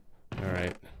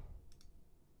 Alright.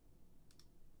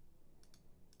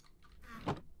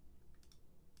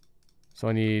 So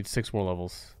I need 6 more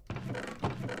levels.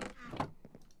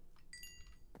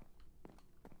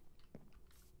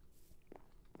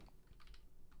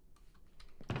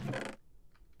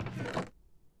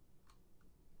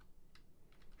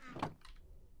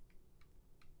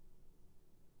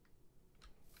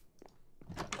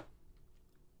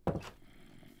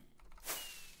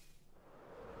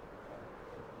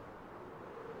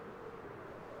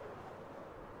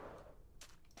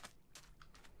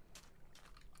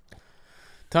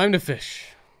 Time to fish.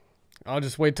 I'll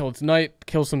just wait till it's night,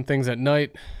 kill some things at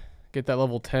night, get that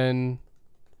level 10.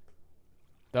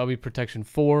 That'll be protection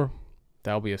 4.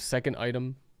 That'll be a second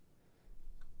item.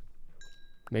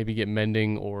 Maybe get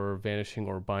mending or vanishing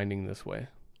or binding this way.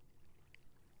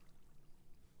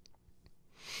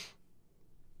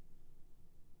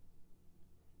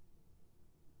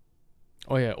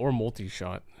 Oh yeah, or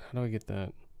multi-shot. How do I get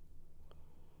that?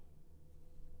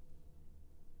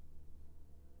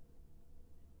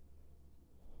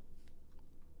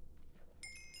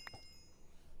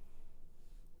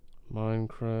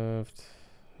 Minecraft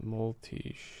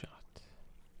multi-shot.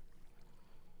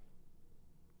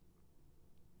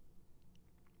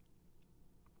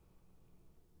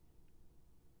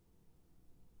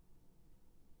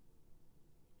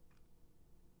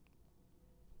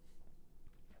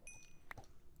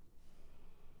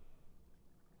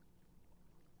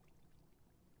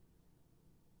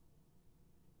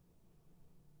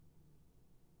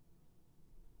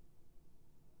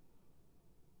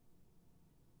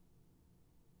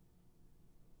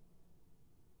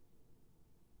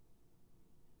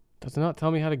 Does it not tell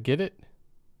me how to get it?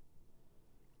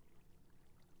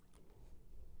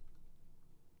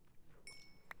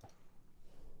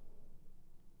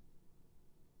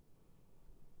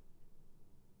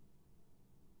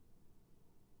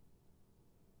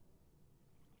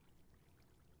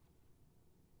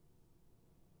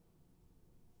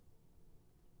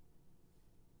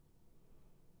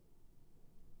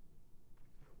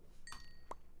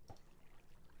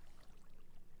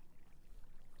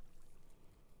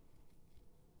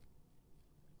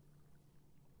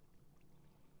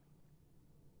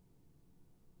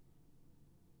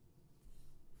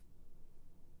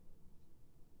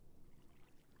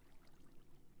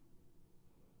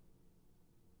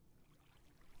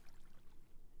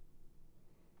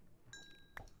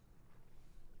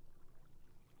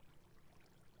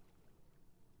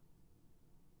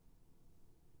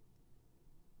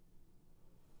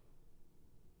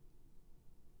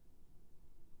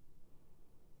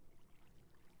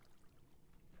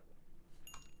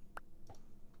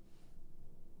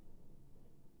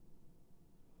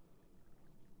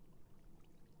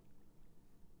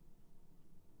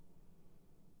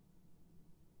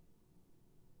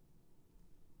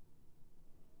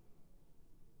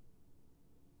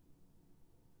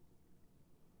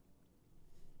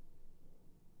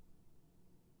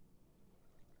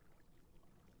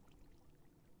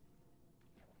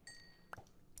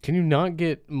 Can you not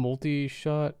get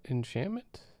multi-shot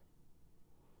enchantment?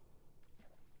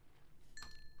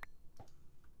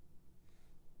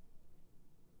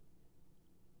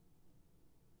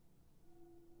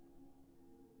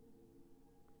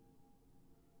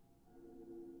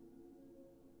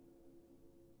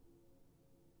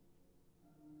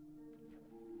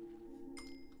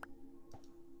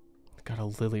 Got a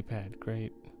lily pad,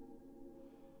 great.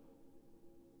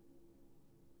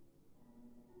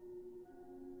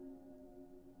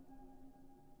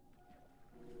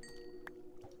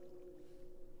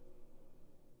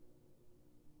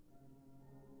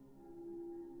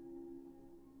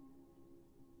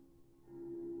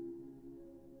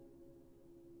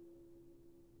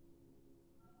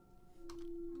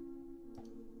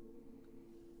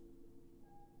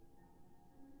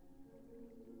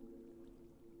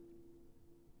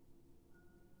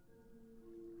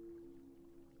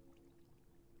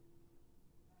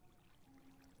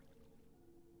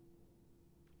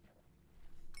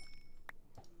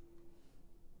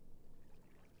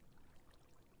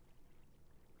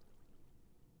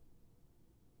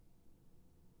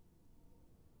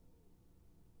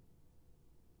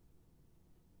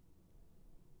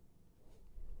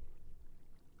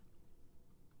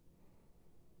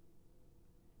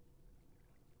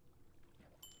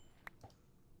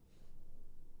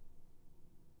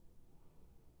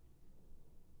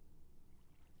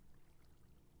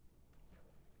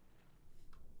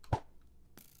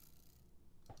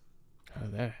 How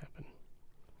did that happen?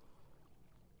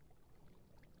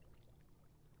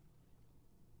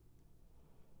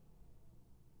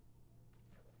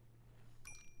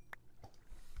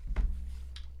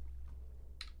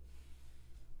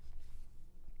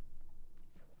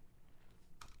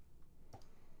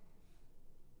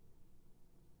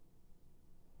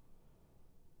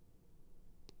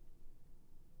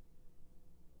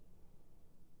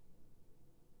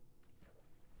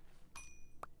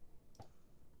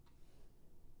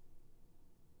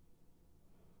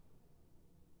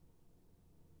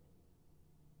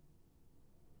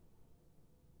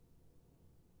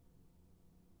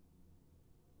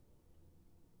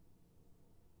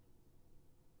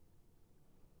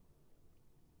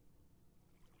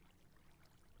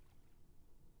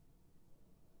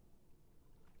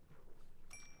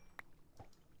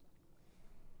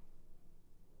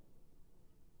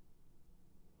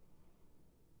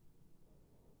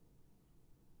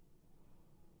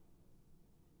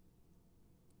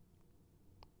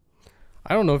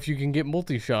 I don't know if you can get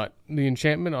multi-shot the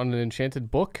enchantment on an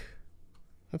enchanted book.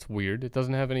 That's weird. It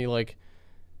doesn't have any, like,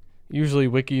 usually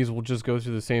wikis will just go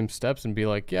through the same steps and be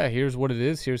like, yeah, here's what it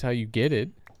is, here's how you get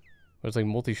it. But it's like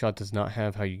multi-shot does not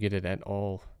have how you get it at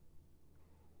all.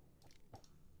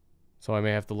 So I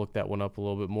may have to look that one up a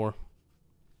little bit more.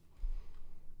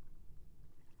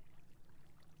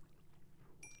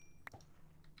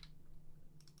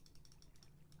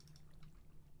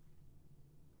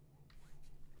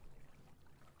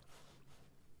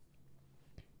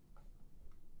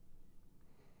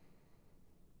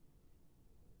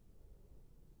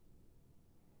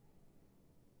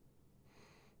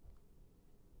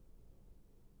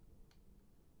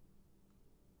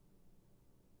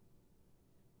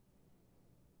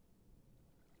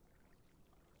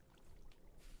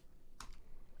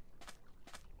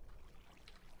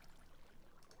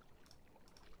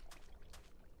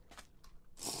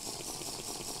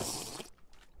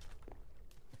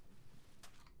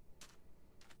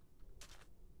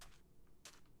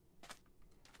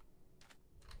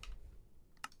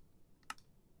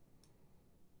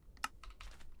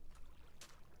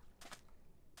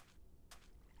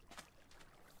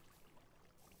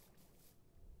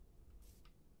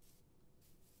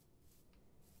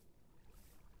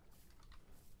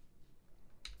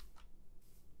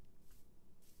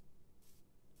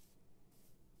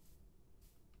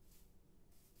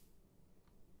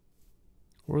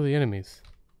 Where are the enemies?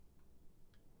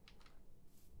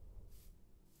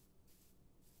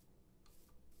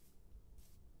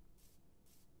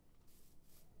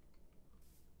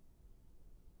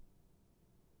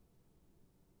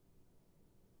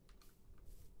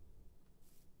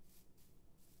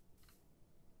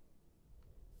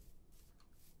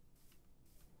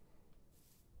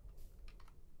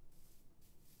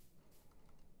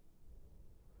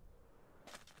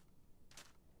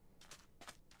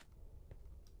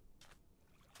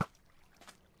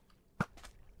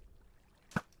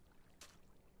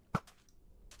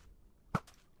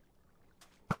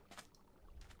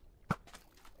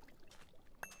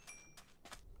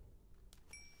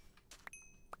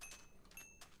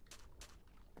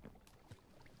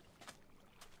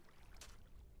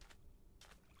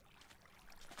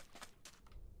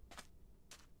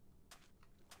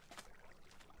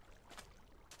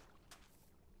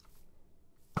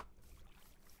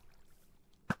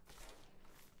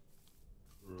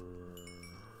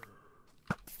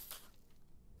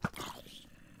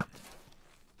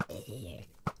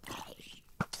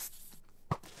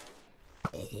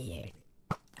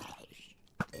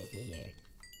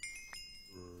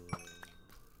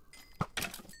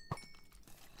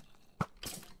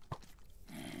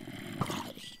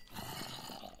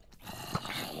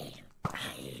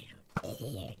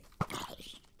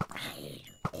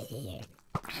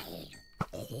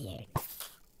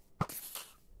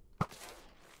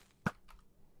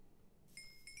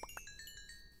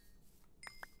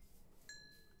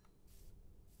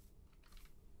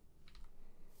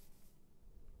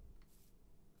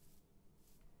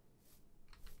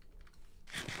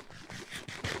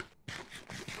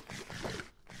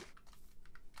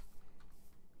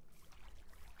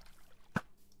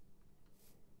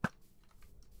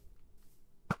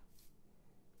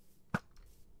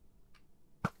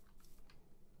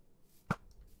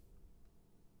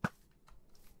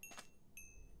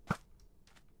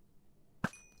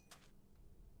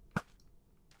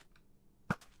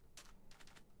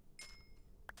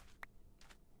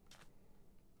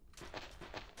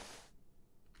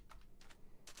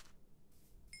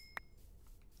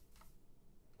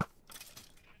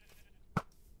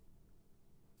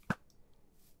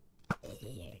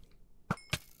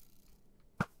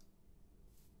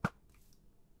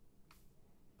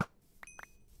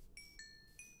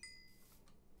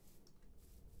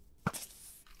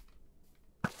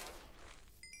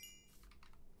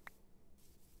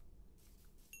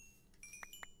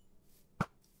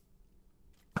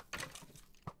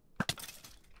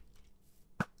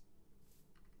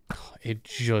 It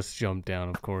just jumped down,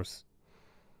 of course.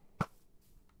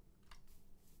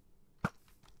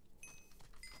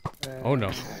 Oh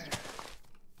no.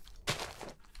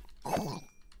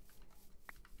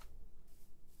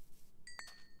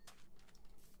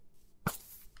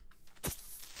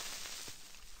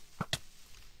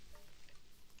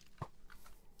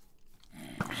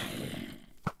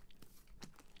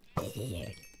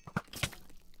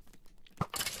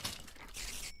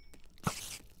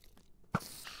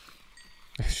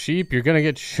 Sheep, you're gonna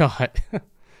get shot.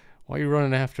 Why are you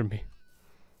running after me?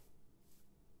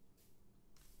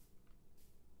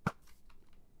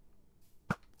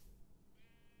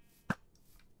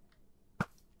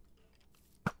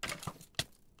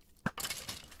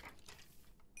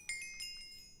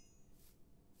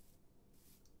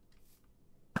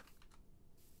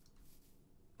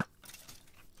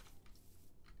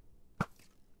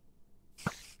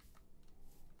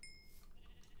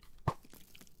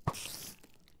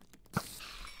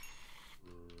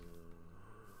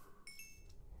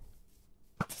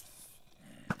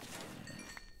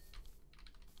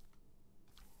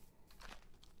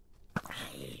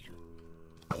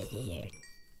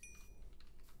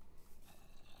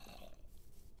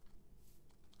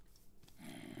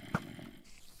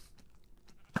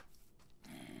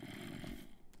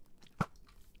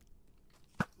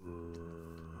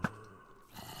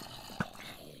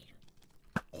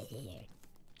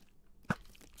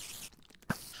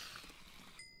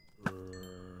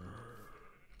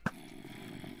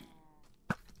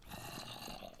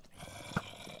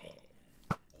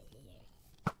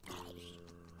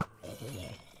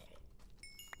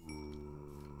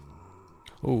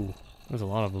 Ooh, there's a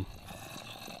lot of them.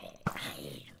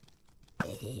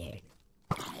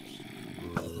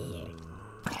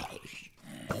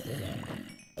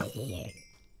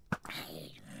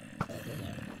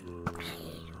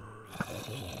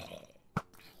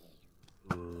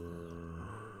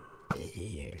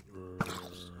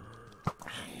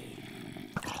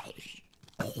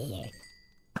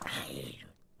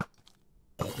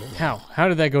 How? How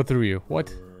did that go through you?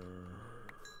 What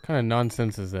kind of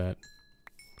nonsense is that?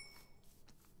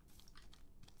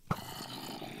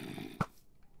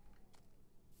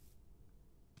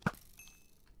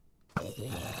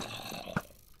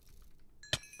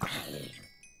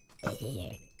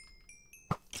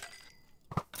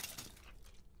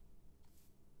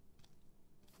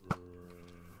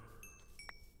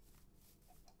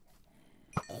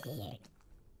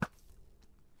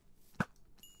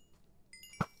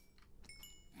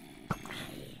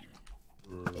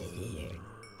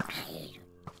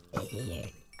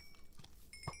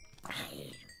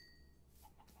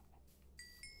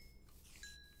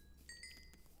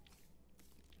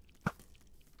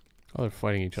 Oh, they're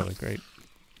fighting each other. Great.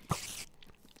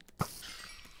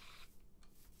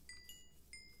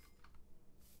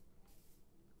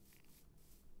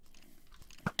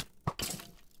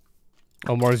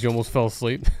 Oh, Mars, you almost fell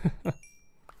asleep.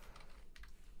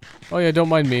 Oh yeah, don't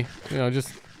mind me. You know,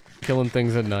 just killing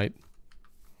things at night.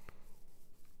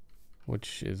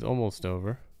 Which is almost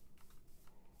over.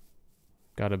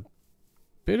 Got a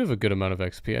bit of a good amount of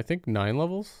XP. I think 9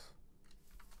 levels.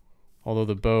 Although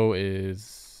the bow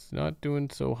is It's not doing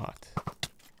so hot.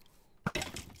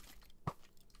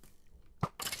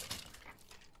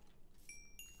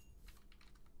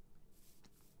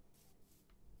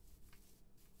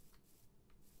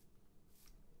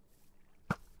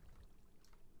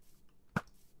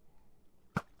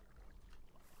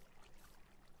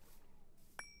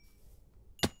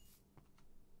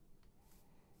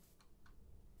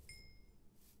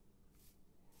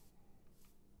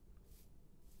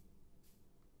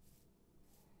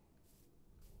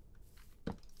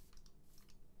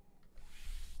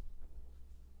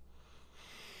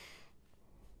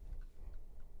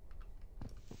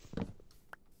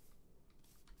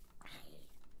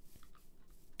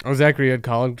 Oh, Zachary, you had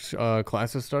college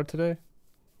classes start today?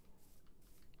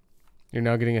 You're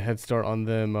now getting a head start on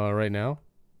them right now?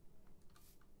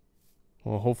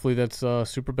 Well, hopefully that's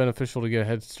super beneficial to get a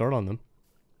head start on them.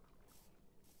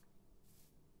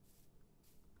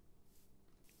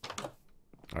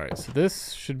 Alright, so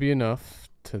this should be enough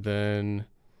to then...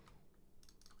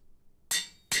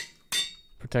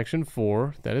 Protection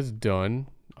 4, that is done.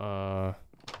 Can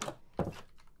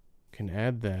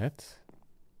add that.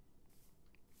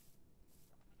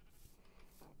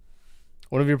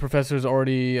 One of your professors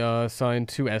already assigned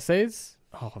 2 essays?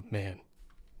 Oh, man.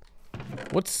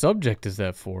 What subject is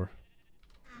that for?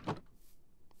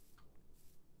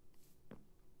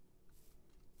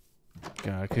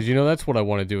 God, because you know that's what I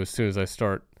want to do as soon as I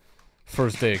start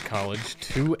first day of college.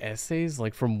 2 essays?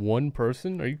 Like from one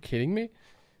person? Are you kidding me?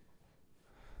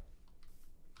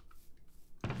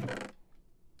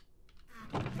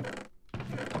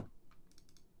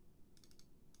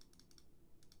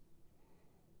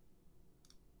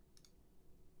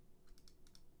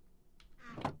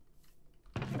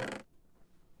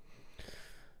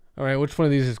 All right, which one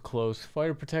of these is close?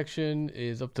 Fire protection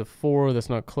is up to 4.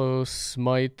 That's not close.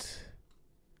 Smite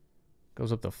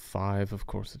goes up to 5. Of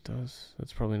course it does.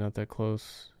 That's probably not that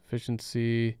close.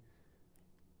 Efficiency.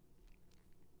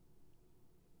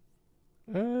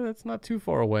 That's not too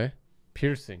far away.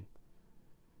 Piercing.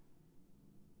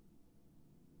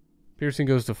 Piercing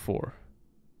goes to 4.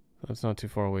 That's not too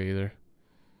far away either.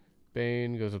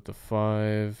 Bane goes up to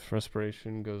 5.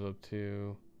 Respiration goes up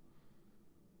to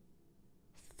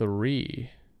 3.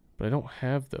 But I don't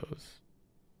have those.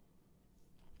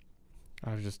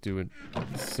 I'll just do it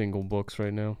single books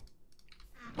right now.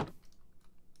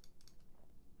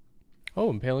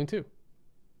 Oh, impaling too.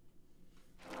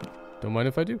 Don't mind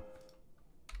if I do.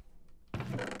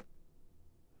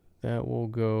 That will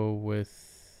go with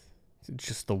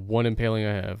just the 1 impaling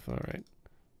I have. All right.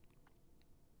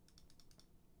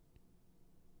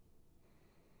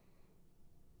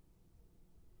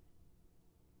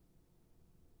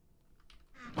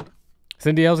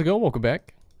 Cindy, how's it going? Welcome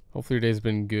back. Hopefully your day's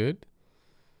been good.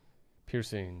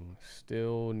 Piercing.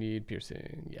 Still need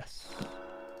piercing. Yes.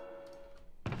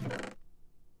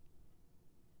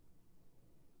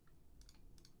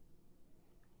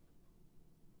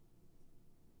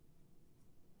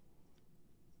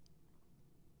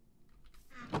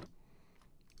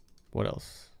 What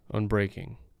else?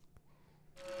 Unbreaking.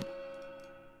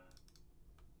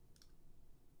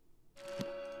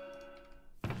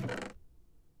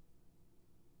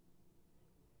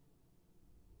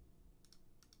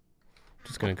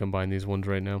 Just gonna combine these ones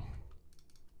right now.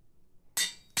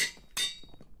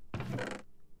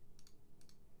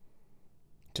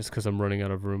 Just because I'm running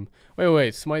out of room.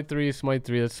 Wait. Smite 3, Smite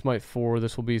 3. That's Smite 4.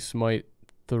 This will be Smite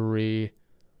 3.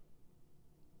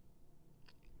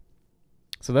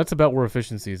 So that's about where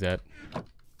efficiency is at.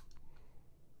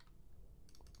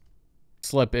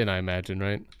 Slept in, I imagine,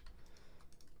 right?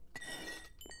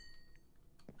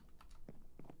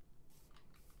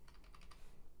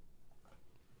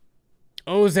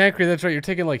 Oh, Zachary, that's right. You're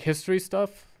taking like history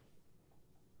stuff.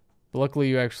 But luckily,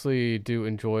 you actually do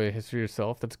enjoy history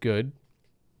yourself. That's good.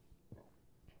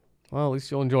 Well, at least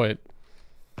you'll enjoy it.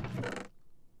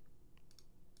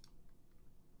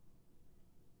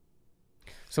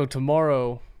 So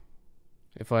tomorrow,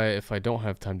 if I don't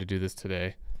have time to do this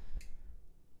today,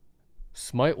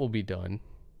 Smite will be done.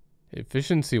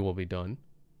 Efficiency will be done.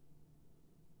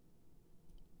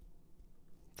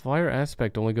 Fire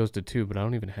aspect only goes to 2, but I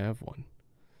don't even have 1.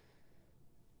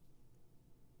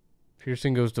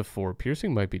 Piercing goes to 4.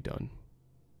 Piercing might be done.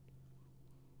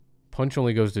 Punch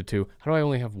only goes to 2. How do I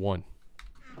only have 1?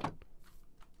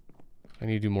 I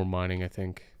need to do more mining, I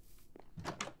think.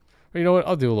 Or you know what?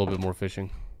 I'll do a little bit more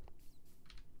fishing.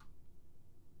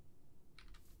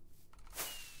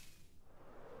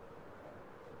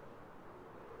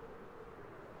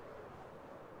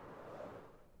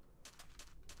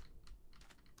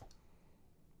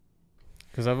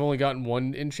 Because I've only gotten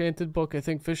 1 enchanted book, I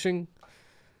think, fishing.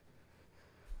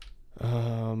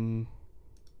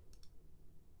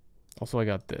 Also, I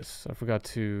got this. I forgot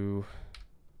to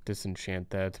disenchant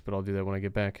that, but I'll do that when I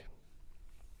get back.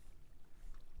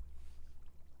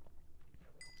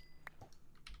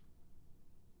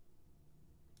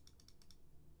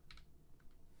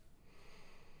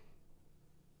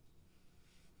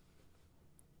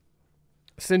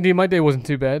 Cindy, my day wasn't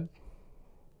too bad.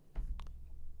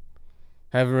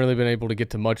 Haven't really been able to get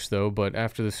to much, though, but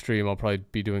after the stream, I'll probably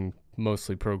be doing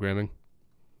mostly programming.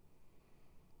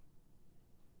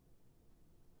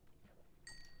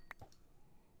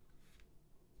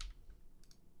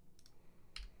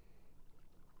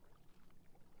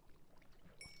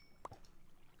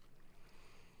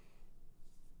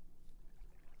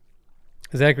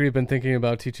 Zachary, you've been thinking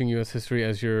about teaching U.S. history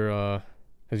as your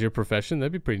profession?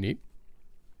 That'd be pretty neat.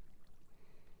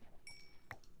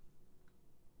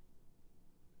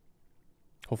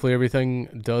 Hopefully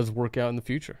everything does work out in the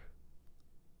future.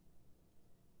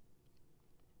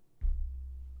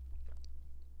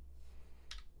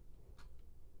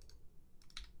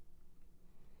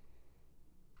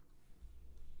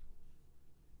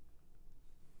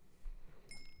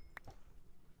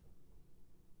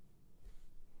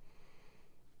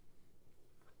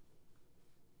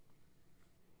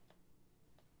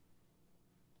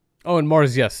 Oh, and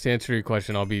Mars, yes, to answer your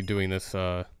question, I'll be doing this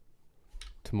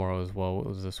tomorrow as well. What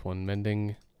was this one?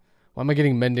 Mending. Why am I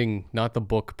getting mending, not the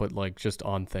book, but like just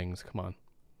on things? Come on.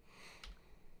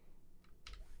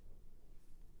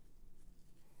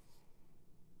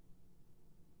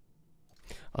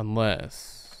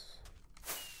 Unless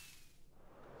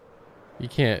you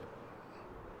can't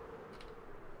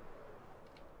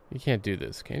do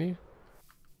this, can you?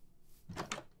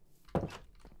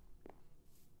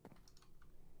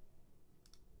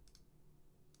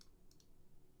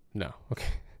 No. Okay.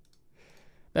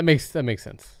 That makes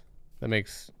sense. That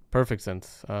makes perfect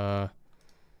sense. Can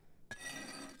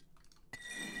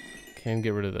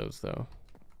get rid of those though.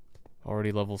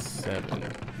 Already level 7.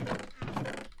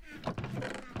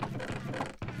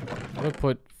 What do I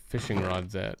put fishing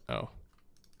rods at? Oh.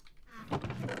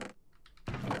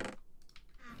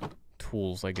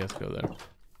 Tools, I guess, go there.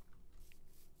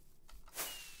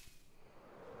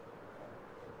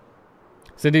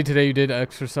 Cindy, today you did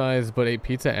exercise but ate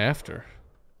pizza after.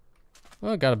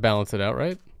 Well, gotta balance it out,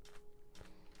 right?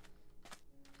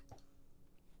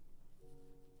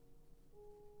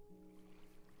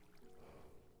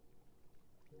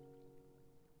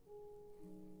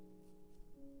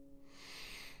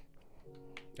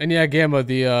 And yeah, Gamma,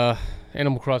 the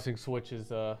Animal Crossing Switch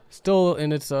is still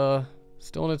in its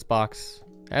box.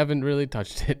 Haven't really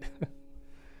touched it.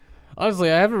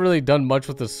 Honestly, I haven't really done much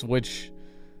with the Switch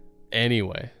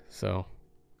anyway, so.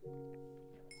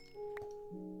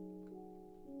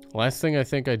 Last thing I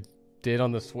think I did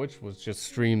on the Switch was just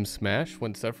stream Smash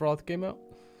when Sephiroth came out.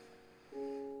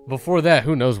 Before that,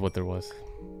 who knows what there was.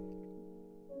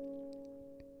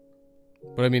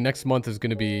 But I mean, next month is going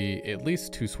to be at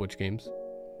least 2 Switch games.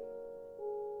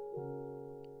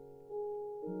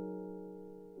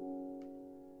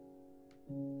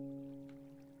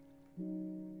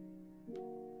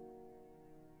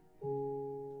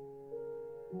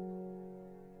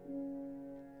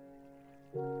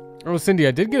 Oh, Cindy,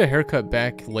 I did get a haircut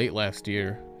back late last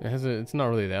year. It's not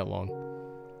really that long.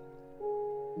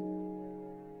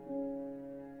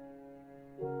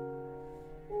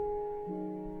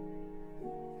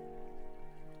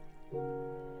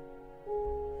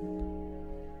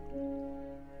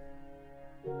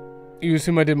 You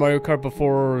assume I did Mario Kart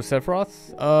before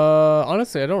Sephiroth?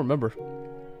 Honestly, I don't remember.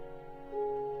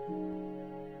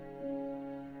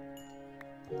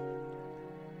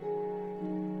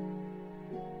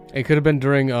 It could have been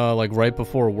during, like, right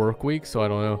before work week, so I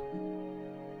don't know.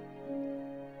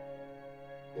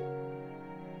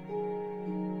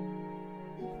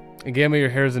 And Gamma, your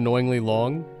hair is annoyingly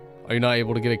long. Are you not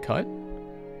able to get it cut?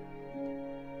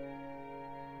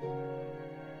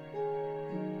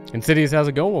 Insidious, how's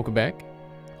it going? Welcome back.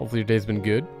 Hopefully your day's been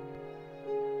good.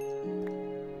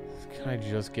 Can I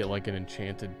just get, like, an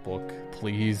enchanted book?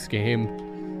 Please, game.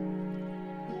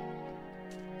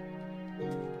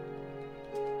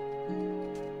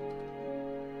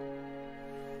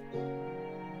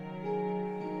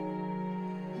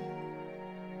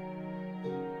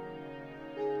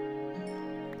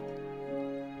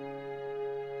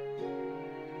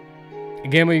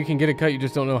 Gamma, you can get it cut, you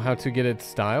just don't know how to get it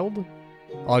styled?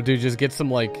 Oh, dude, just get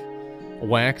some, like,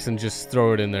 wax and just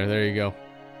throw it in there. There you go.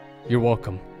 You're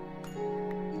welcome.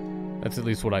 That's at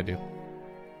least what I do.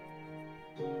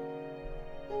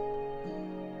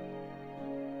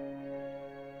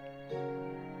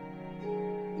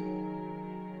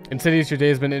 Insidious, your day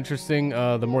has been interesting.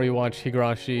 The more you watch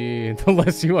Higurashi, the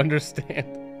less you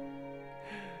understand.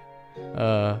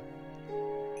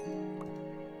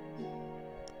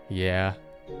 Yeah.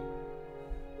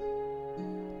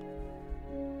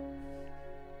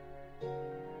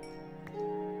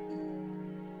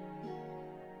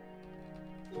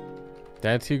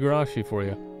 That's Higurashi for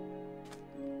you.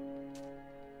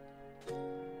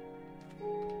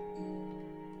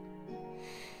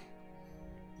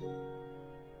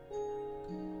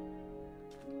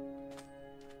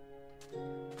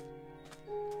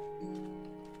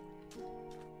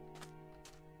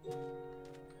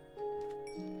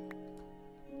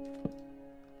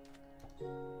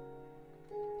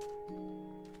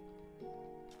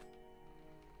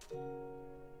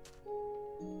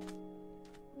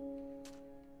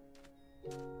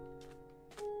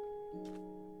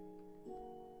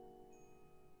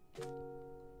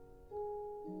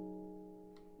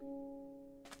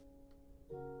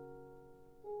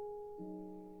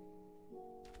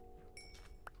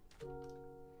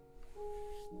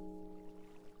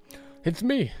 It's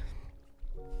me.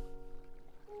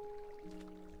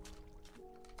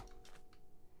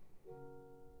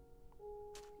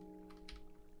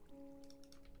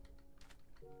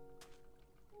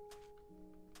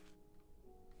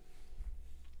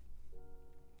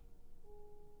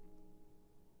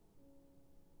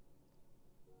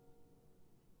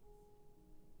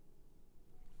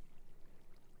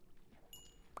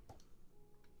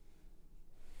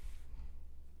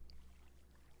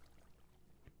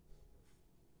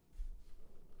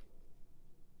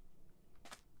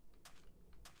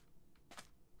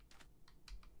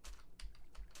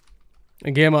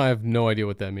 And Gamma, I have no idea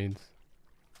what that means.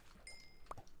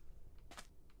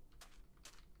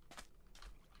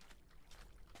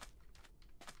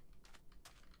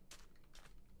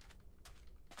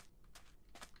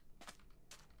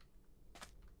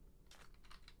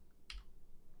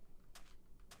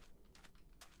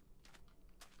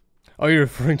 Oh, you're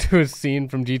referring to a scene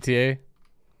from GTA?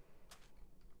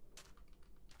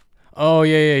 Oh,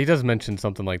 yeah, he does mention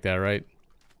something like that, right?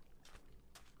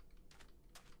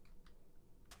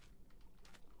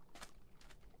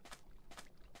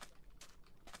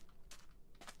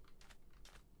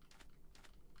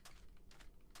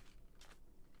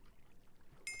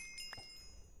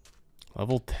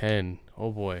 Level 10.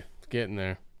 Oh boy, it's getting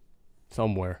there.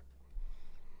 Somewhere.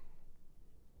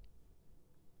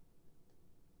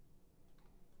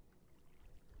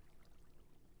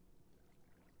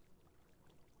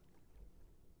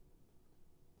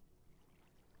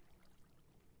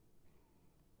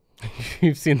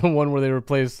 You've seen the one where they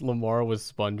replaced Lamar with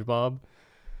SpongeBob?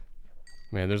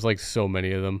 Man, there's like so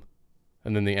many of them.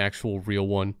 And then the actual real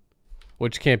one,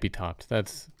 which can't be topped.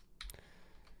 That's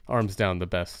arms down the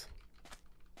best.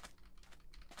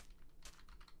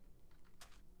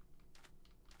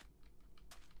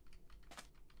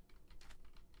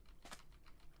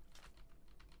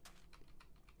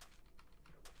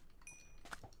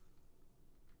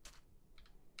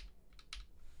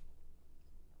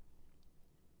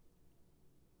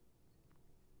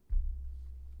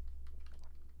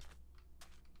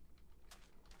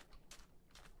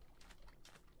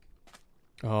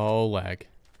 Oh, lag.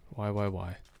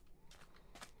 Why?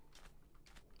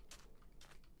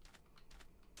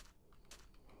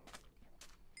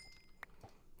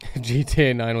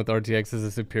 GTA 9 with RTX is a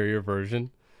superior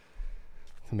version.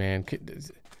 Man, do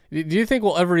you think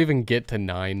we'll ever even get to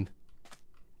 9?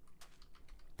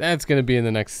 That's going to be in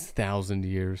the next 1,000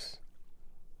 years.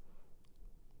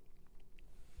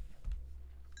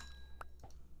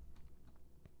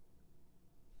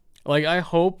 Like, I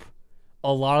hope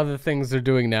a lot of the things they're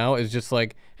doing now is just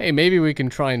like, hey, maybe we can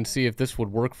try and see if this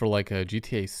would work for like a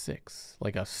GTA 6,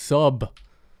 like a sub.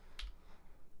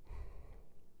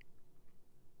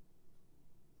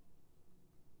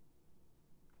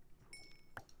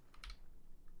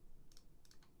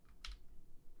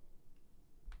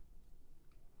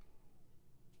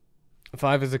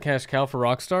 Five is a cash cow for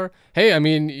Rockstar. Hey, I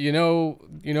mean, you know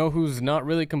who's not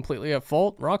really completely at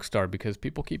fault? Rockstar, because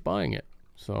people keep buying it.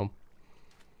 So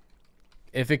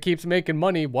if it keeps making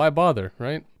money, why bother,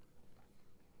 right?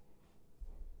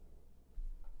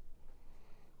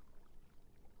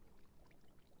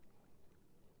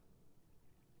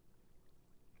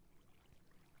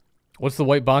 What's the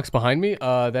white box behind me?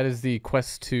 That is the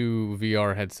Quest 2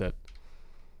 VR headset.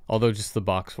 Although just the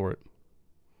box for it.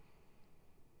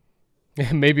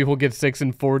 Maybe we'll get 6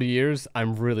 in 40 years.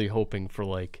 I'm really hoping for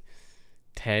like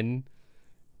 10.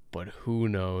 But who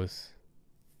knows?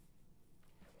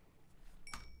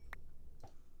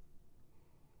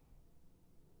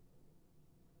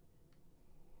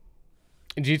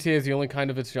 GTA is the only kind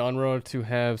of its genre to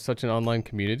have such an online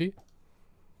community.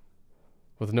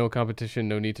 With no competition,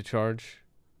 no need to charge.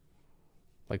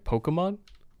 Like Pokemon?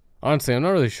 Honestly, I'm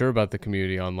not really sure about the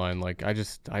community online. Like, I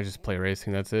just play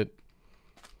racing, that's it.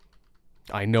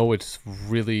 I know it's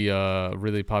really,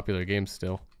 really popular game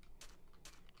still.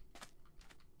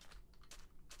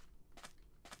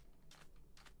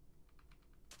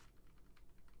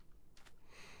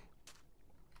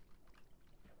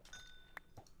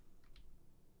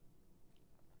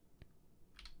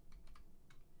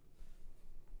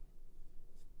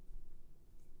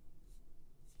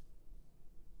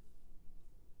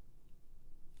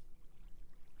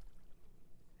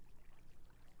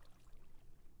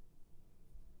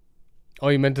 Oh,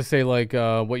 you meant to say like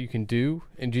what you can do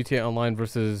in GTA Online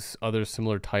versus other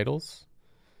similar titles?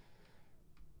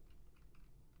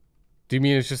 Do you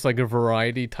mean it's just like a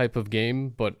variety type of game,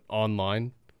 but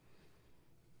online?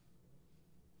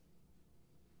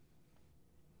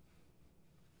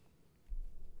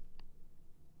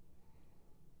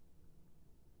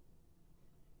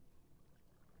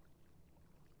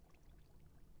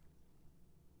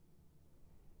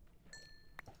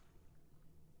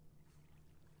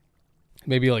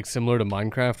 Maybe like similar to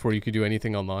Minecraft where you could do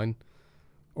anything online?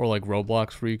 Or like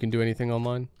Roblox where you can do anything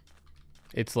online?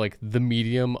 It's like the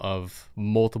medium of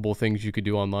multiple things you could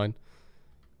do online.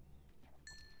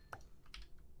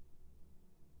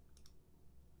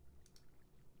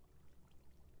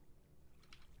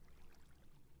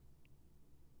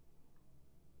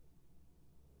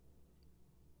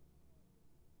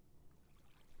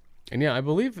 And yeah, I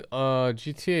believe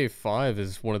GTA 5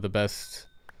 is one of the best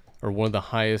or one of the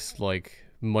highest like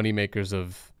money makers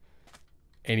of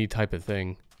any type of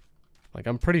thing. Like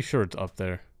I'm pretty sure it's up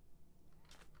there.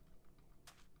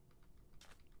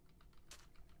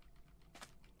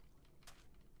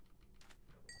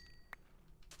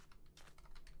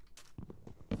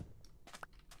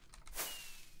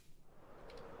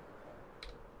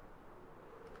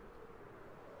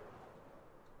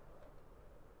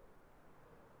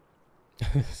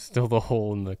 Still the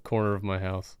hole in the corner of my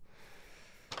house.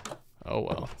 Oh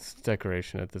well, it's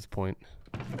decoration at this point.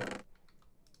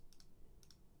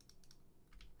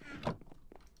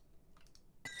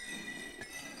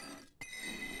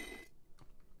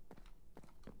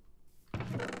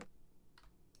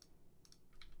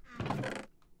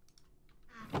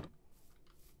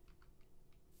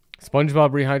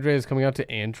 SpongeBob Rehydrate is coming out to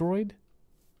Android?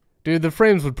 Dude, the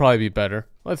frames would probably be better.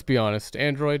 Let's be honest.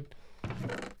 Android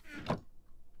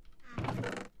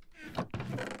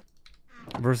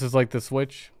versus like the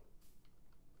Switch.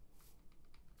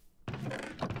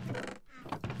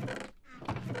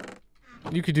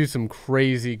 You could do some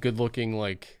crazy good looking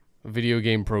like video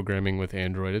game programming with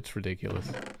Android. It's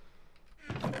ridiculous.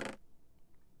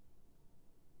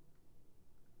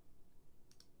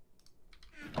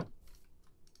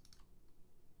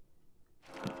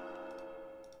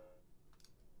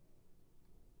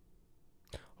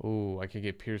 Oh, I could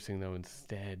get piercing though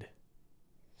instead.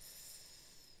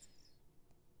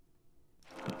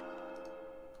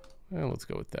 Well, let's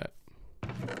go with that.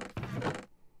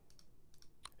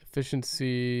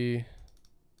 Efficiency.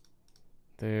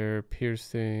 There.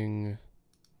 Piercing.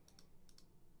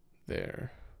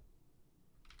 There.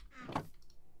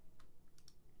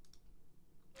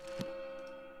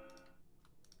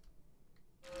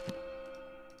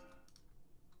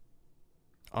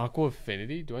 Aqua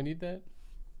Affinity? Do I need that?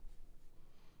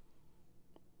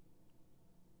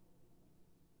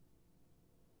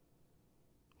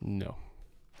 No.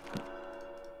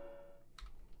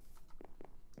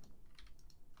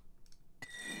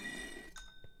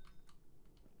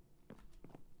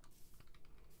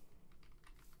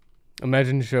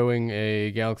 Imagine showing a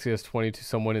Galaxy S20 to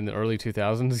someone in the early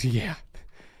 2000s. Yeah,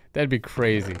 that'd be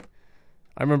crazy.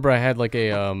 I remember I had like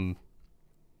a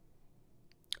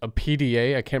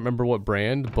PDA. I can't remember what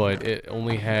brand, but it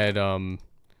only had a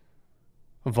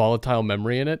volatile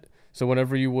memory in it. So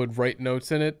whenever you would write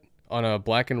notes in it on a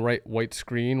black and white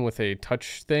screen with a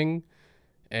touch thing,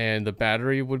 and the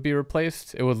battery would be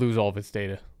replaced, it would lose all of its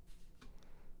data.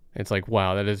 It's like,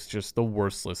 wow, that is just the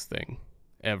worstless thing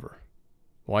ever.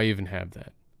 Why even have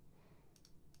that?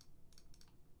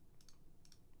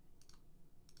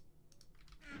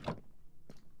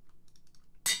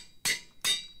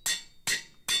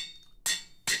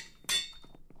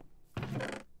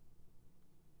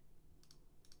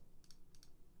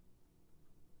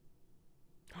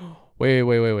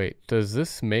 Wait. Does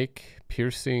this make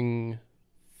piercing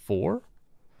 4?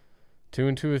 2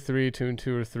 and 2 are 3, 2 and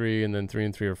 2 are 3, and then 3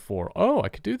 and 3 are 4. Oh, I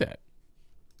could do that.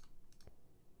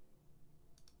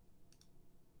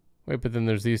 Wait, but then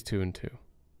there's these 2 and 2.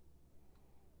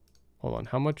 Hold on,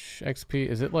 how much XP?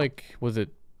 Is it like, was it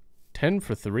 10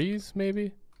 for 3s,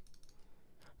 maybe?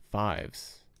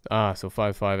 5s. Ah, so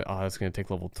 5, 5. Ah, that's going to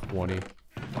take level 20.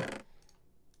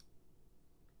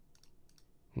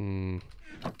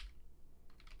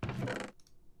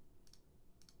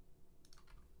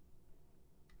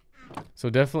 So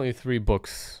definitely 3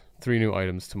 books, 3 new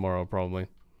items tomorrow, probably.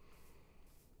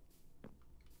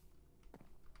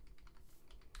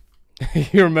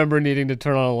 You remember needing to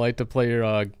turn on a light to play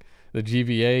your the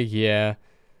GBA? Yeah.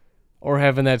 Or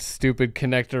having that stupid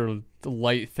connector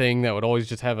light thing that would always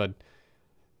just have a,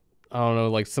 I don't know,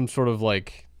 like some sort of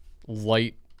like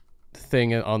light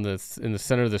thing on the in the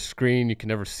center of the screen. You can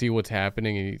never see what's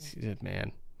happening, and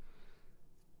man,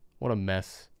 what a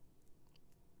mess.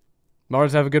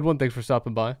 Mars, have a good one. Thanks for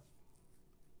stopping by.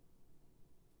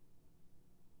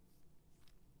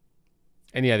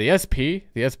 And yeah, the SP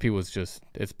was just,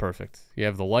 it's perfect. You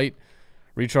have the light,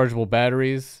 rechargeable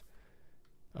batteries.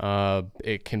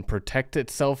 It can protect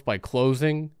itself by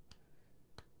closing.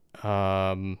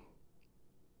 I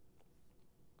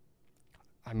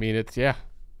mean, it's, yeah.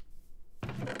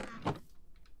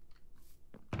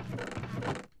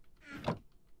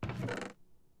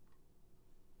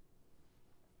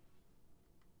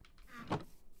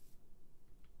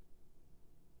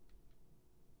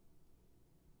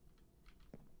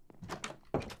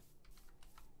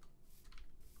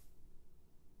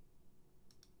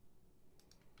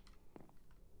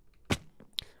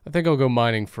 I think I'll go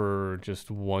mining for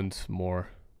just once more,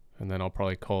 and then I'll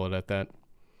probably call it at that.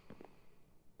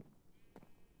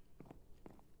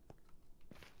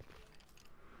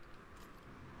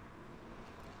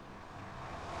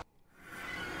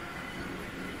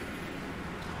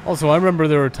 Also, I remember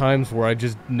there were times where I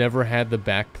just never had the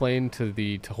backplane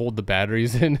to hold the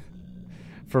batteries in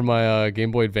for my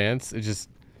Game Boy Advance. It just,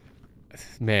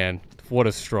 man, what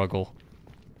a struggle.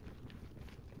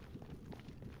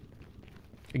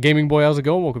 Gaming Boy, how's it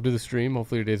going? Welcome to the stream.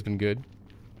 Hopefully your day's been good.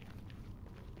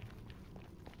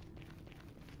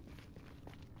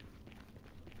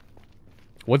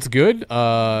 What's good?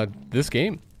 This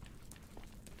game.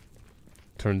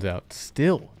 Turns out,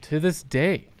 still to this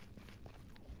day.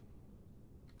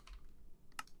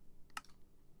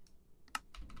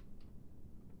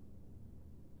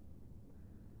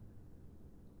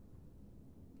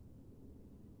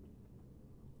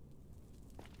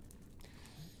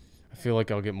 I feel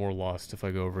like I'll get more lost if I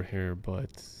go over here, but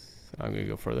I'm gonna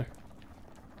go further.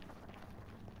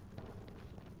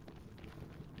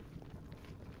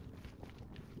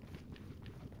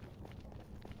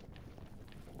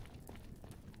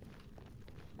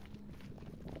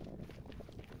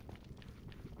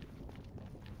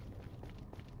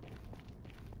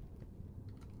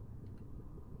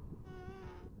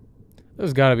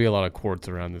 There's got to be a lot of quartz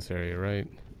around this area, right?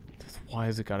 Why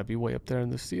has it got to be way up there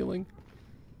in the ceiling?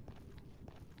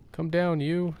 Come down,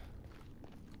 you.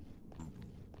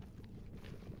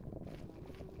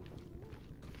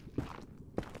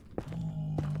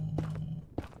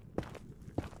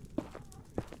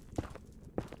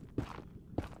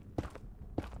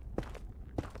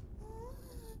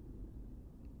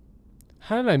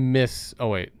 How did I miss? Oh,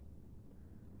 wait.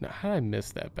 No, how did I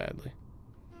miss that badly?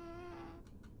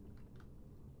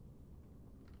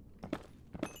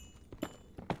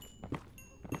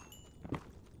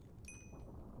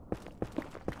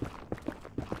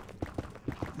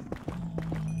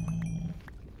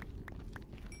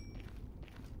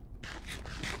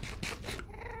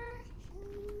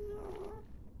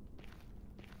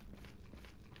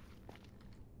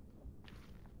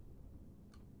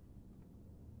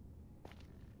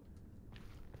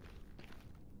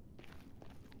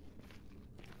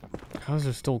 How is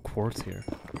there still quartz here?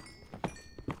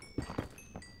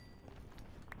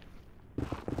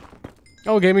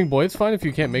 Oh, Gaming Boy, it's fine if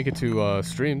you can't make it to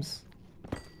streams.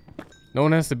 No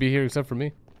one has to be here except for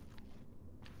me.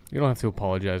 You don't have to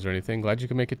apologize or anything. Glad you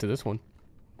can make it to this one.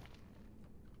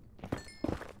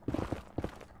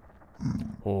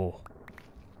 Oh.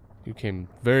 You came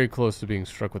very close to being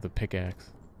struck with a pickaxe.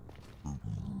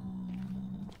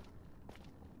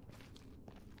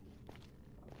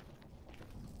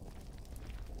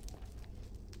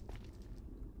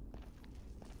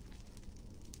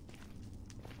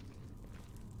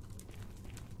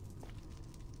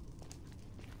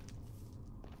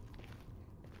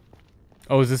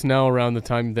 Oh, is this now around the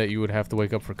time that you would have to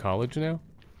wake up for college now?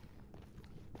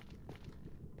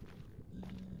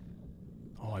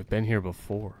 Oh, I've been here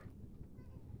before.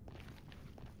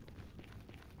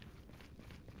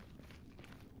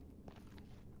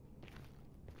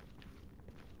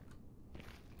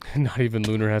 Not even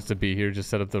Lunar has to be here, just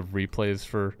set up the replays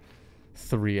for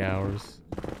 3 hours.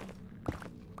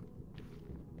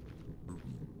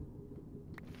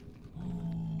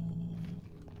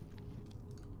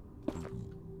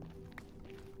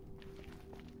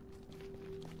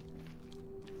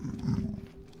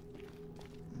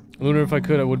 Lunar, if I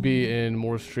could, I would be in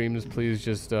more streams. Please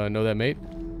just know that, mate.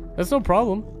 That's no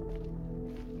problem.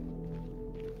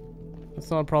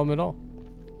 That's not a problem at all.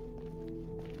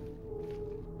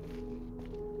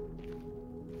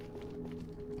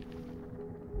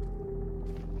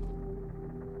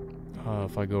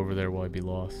 If I go over there, will I be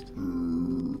lost?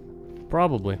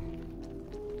 Probably.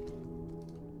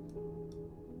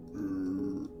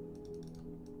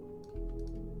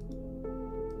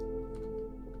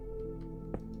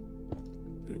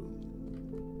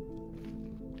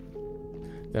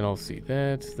 Then I'll see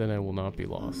that. Then I will not be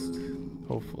lost.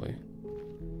 Hopefully.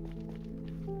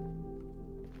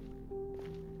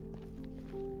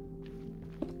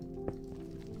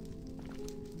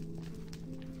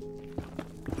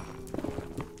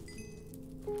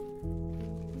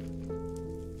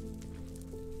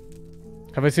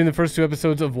 Have I seen the first 2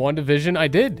 episodes of WandaVision? I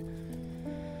did.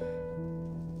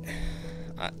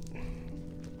 I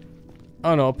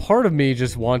don't know. A part of me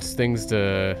just wants things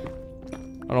to... I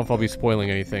don't know if I'll be spoiling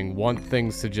anything. Want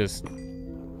things to just...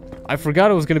 I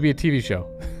forgot it was going to be a TV show.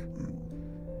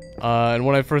 And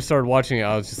when I first started watching it,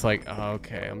 I was just like, oh,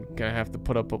 okay, I'm going to have to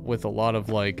put up with a lot of,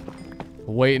 like,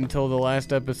 wait until the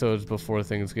last episodes before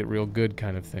things get real good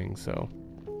kind of thing, so...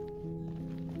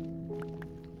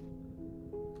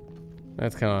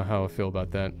 That's kind of how I feel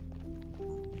about that.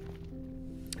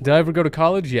 Did I ever go to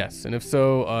college? Yes. And if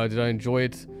so, did I enjoy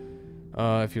it?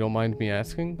 If you don't mind me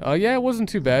asking. Yeah, it wasn't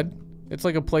too bad. It's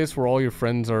like a place where all your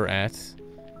friends are at.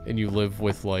 And you live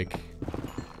with, like,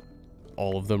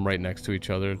 all of them right next to each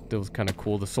other. That was kind of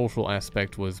cool. The social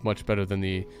aspect was much better than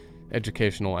the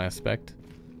educational aspect.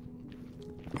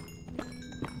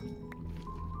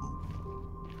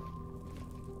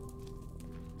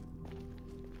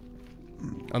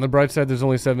 On the bright side, there's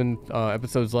only 7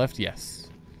 episodes left. Yes.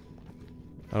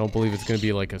 I don't believe it's going to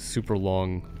be like a super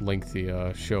long, lengthy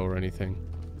show or anything.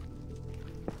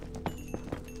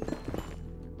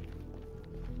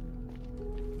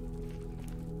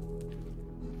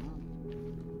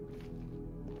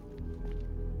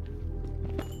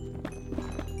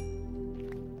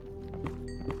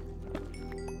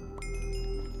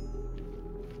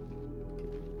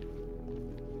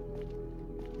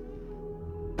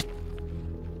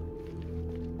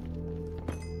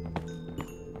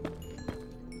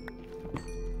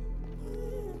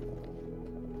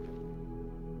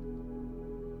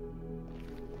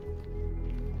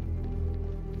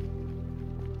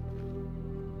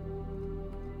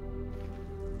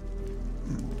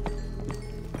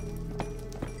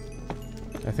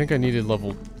 I think I needed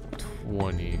level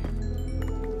 20.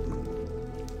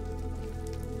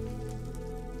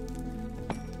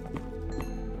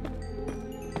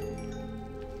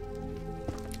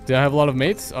 Did I have a lot of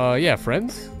mates? Yeah,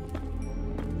 friends.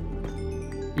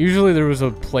 Usually there was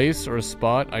a place or a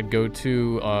spot I'd go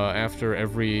to after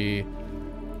every,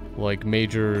 like,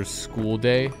 major school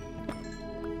day.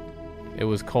 It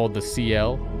was called the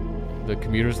CL, the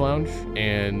Commuters Lounge,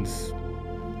 and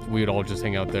we'd all just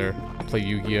hang out there, play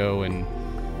Yu-Gi-Oh! And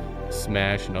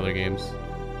Smash and other games.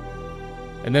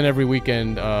 And then every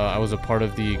weekend, I was a part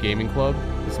of the gaming club.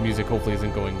 This music hopefully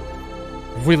isn't going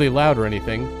really loud or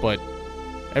anything, but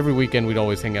every weekend we'd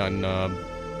always hang out and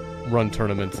run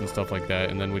tournaments and stuff like that,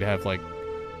 and then we'd have, like,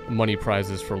 money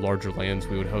prizes for larger lands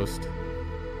we would host.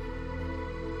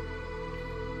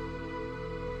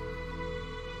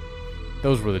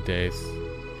 Those were the days.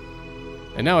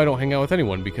 And now I don't hang out with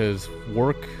anyone because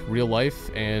work, real life,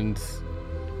 and,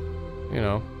 you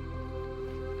know,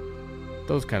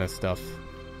 those kind of stuff.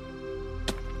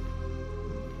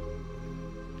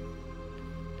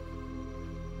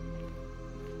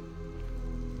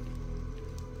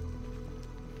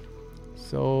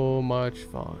 So much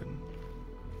fun.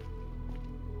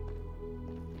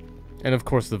 And of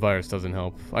course the virus doesn't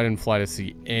help. I didn't fly to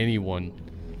see anyone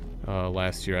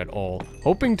last year at all.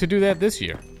 Hoping to do that this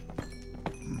year.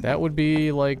 That would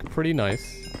be, like, pretty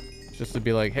nice. Just to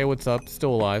be like, hey, what's up?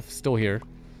 Still alive. Still here.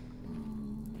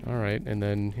 Alright, and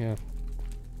then, yeah.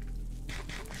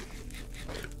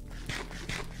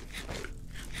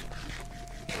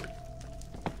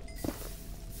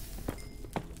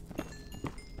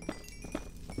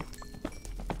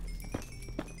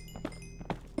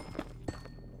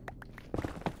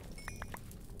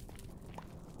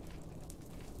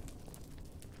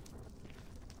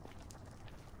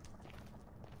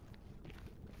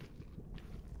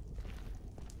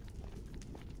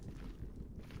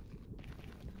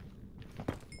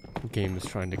 Game is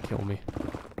trying to kill me.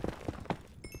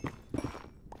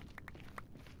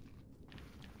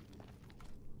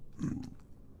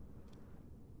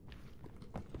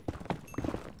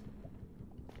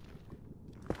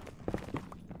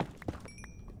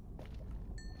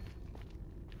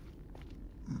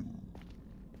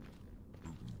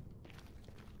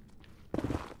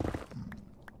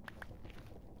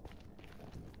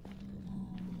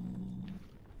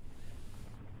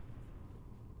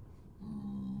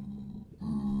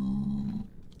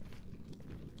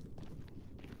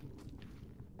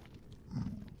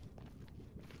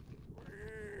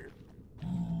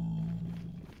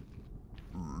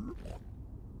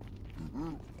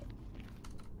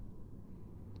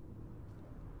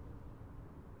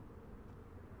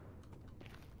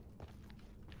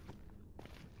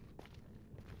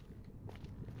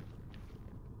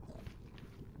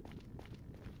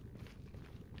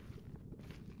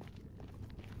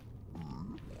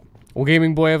 Well,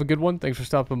 Gaming Boy, have a good one. Thanks for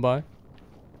stopping by.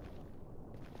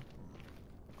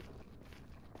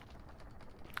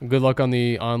 Good luck on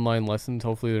the online lessons.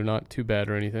 Hopefully they're not too bad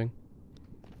or anything.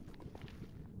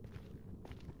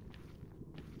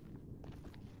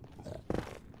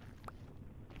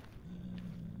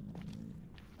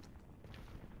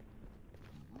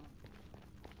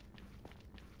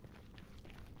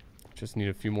 Just need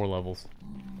a few more levels.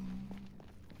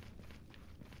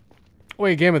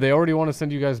 Wait, Gamma, they already want to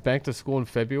send you guys back to school in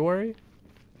February?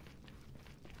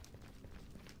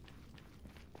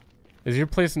 Is your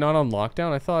place not on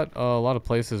lockdown? I thought a lot of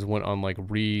places went on like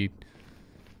lockdown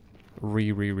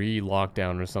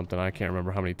or something. I can't remember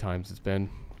how many times it's been.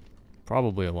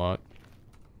 Probably a lot.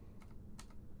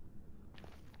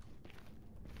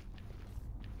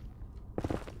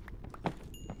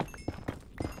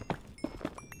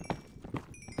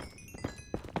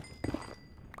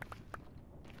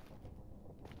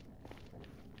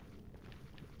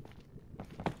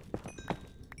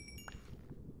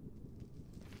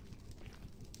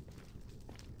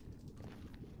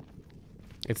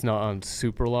 It's not on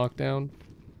super lockdown.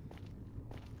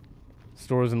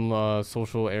 Stores and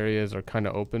social areas are kind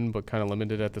of open, but kind of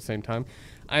limited at the same time.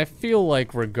 I feel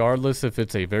like regardless if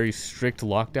it's a very strict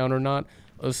lockdown or not,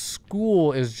 a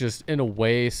school is just in a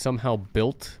way somehow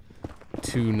built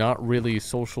to not really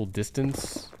social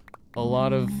distance a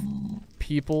lot of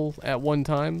people at one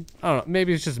time. I don't know,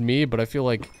 maybe it's just me, but I feel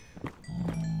like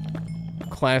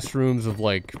classrooms of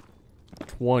like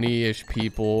 20-ish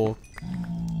people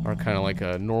are kind of like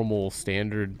a normal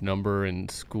standard number in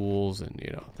schools, and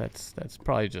you know, that's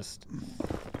probably just,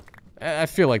 I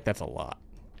feel like that's a lot,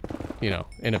 you know,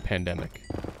 in a pandemic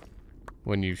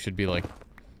when you should be like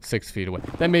 6 feet away.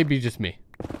 That may be just me.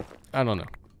 I don't know.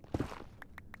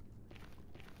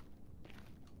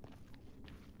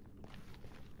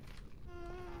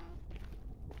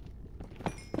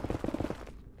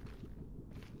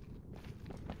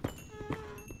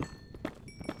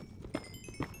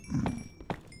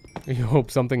 You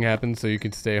hope something happens so you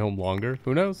can stay home longer.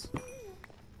 Who knows?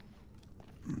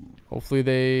 Hopefully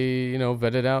they, you know,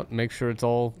 vet it out, make sure it's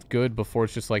all good before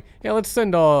it's just like, yeah, let's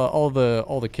send all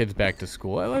the kids back to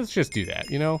school. Let's just do that,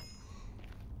 you know?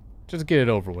 Just get it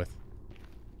over with.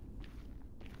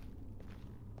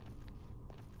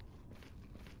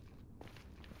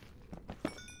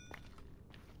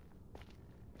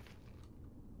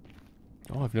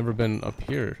 Oh, I've never been up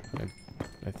here,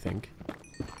 I think.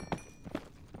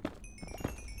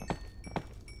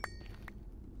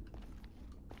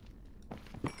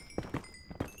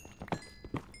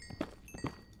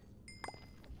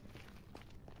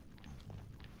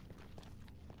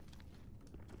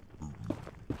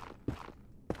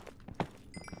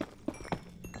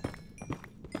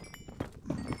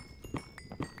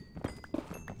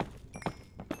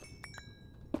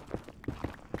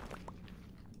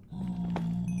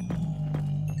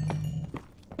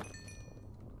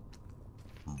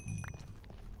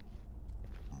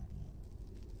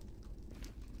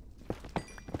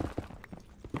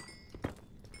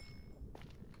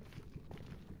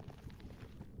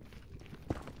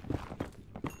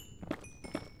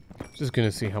 Just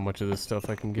gonna see how much of this stuff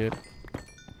I can get.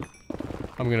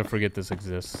 I'm gonna forget this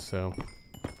exists, so.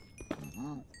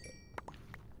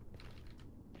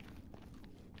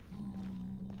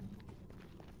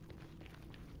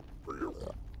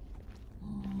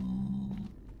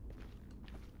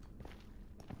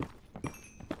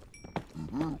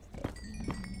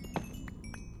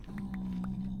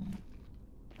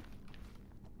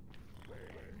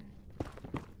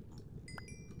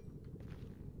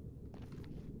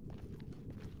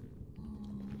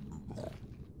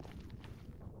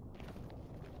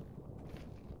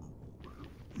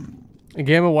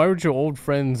 Gamma, why would your old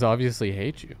friends obviously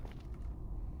hate you?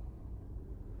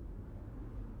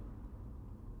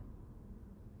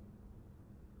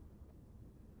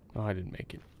 Oh, I didn't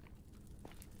make it.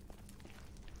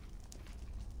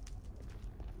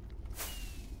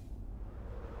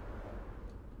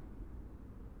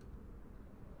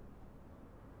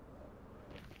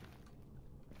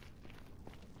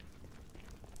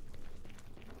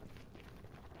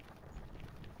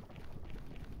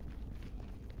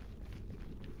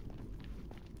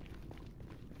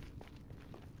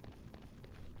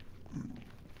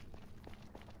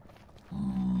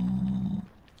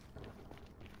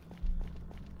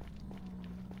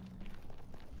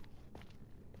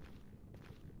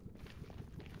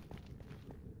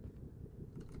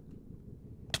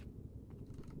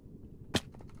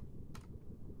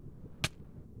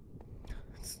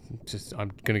 Just,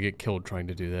 I'm gonna get killed trying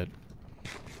to do that.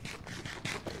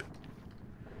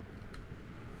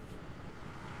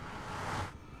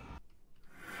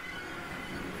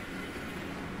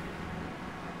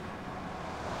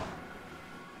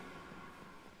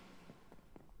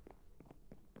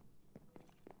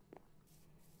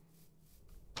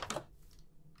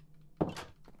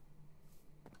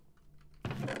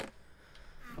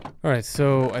 All right,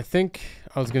 so I think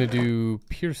I was gonna do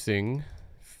piercing,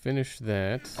 finish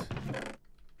that,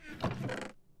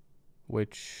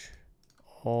 which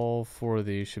all 4 of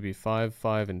these should be 5,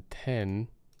 5, and 10.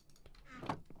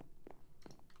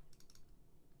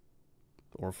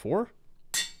 Or 4?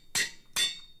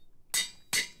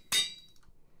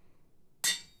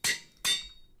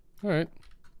 Alright.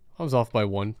 I was off by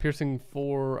 1. Piercing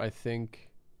 4, I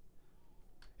think,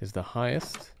 is the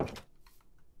highest.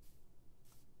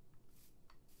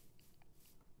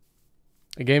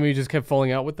 A game you just kept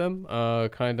falling out with them?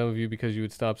 Kind of you because you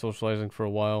would stop socializing for a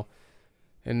while.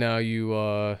 And now you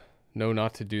know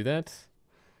not to do that?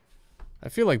 I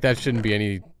feel like that shouldn't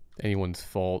be anyone's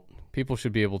fault. People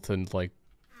should be able to, like,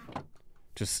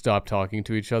 just stop talking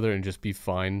to each other and just be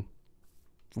fine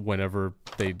whenever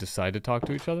they decide to talk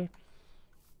to each other.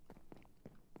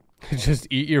 Just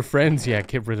eat your friends. Yeah,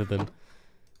 get rid of them.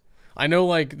 I know,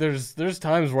 like, there's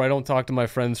times where I don't talk to my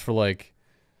friends for, like,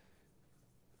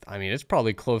 I mean, it's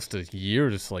probably close to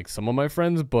years, like, some of my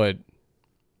friends, but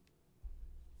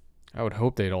I would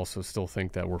hope they'd also still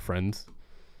think that we're friends.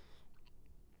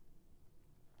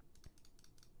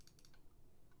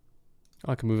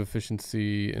 I can move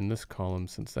efficiency in this column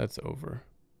since that's over.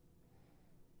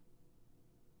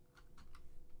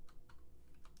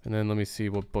 And then let me see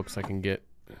what books I can get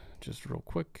just real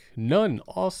quick. None.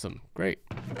 Awesome. Great.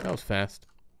 That was fast.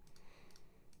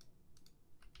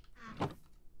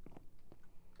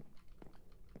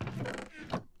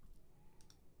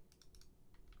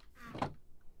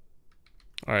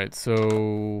 All right,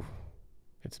 so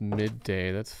it's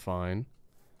midday. That's fine.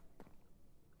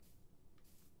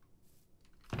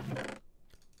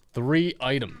 3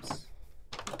 items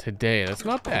today. That's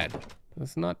not bad.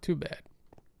 That's not too bad.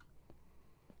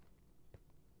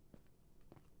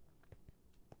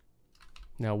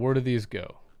 Now, where do these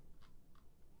go?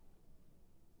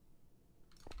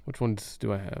 Which ones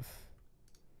do I have?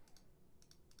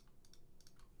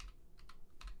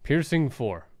 Piercing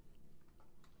 4.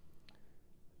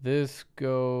 This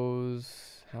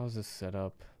goes... How's this set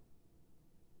up?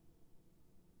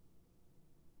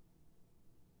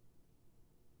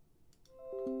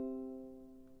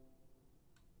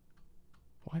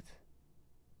 What?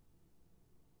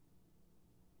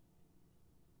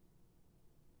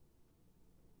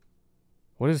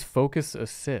 What is focus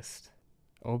assist?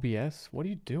 OBS? What are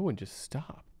you doing? Just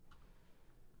stop.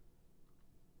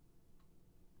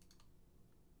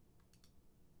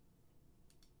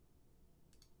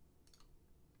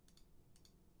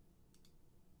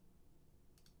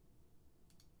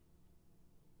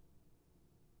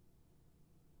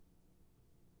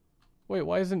 Wait,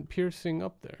 why isn't piercing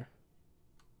up there?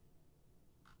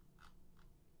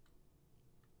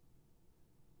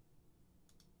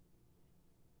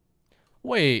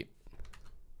 Wait.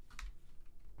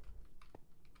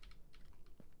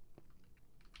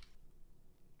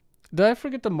 Did I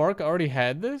forget to mark I already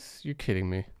had this? You're kidding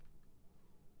me.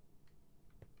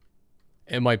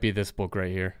 It might be this book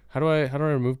right here. How do I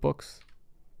remove books?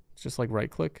 It's just like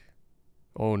right click.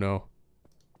 Oh no.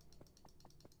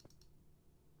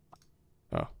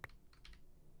 Oh.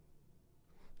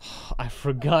 I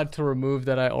forgot to remove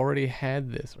that I already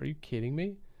had this. Are you kidding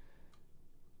me?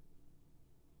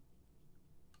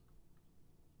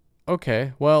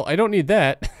 Okay, well, I don't need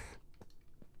that.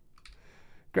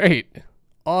 Great.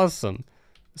 Awesome.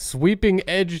 Sweeping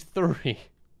edge 3.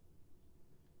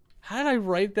 How did I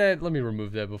write that? Let me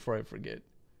remove that before I forget.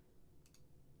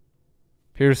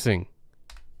 Piercing.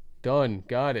 Done.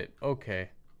 Got it. Okay.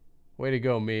 Way to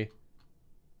go, me.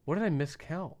 What did I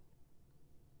miscount?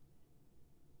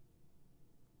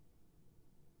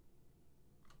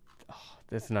 Oh,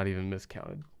 that's not even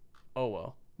miscounted. Oh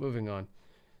well. Moving on.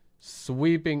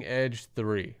 Sweeping edge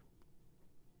 3.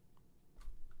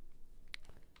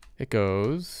 It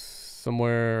goes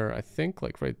somewhere, I think,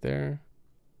 like right there.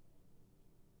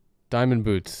 Diamond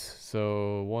boots.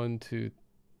 So 1, 2,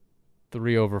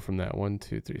 3 over from that. 1,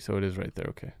 2, 3. So it is right there.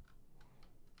 Okay.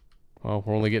 Well,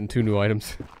 we're only getting 2 new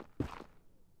items.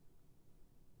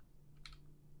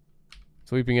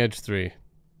 Sweeping edge 3.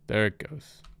 There it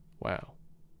goes. Wow.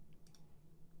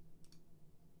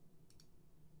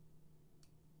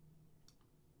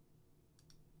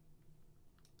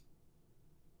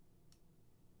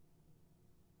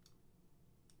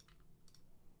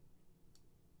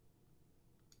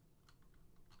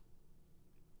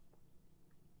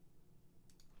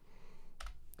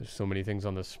 There's so many things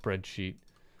on the spreadsheet.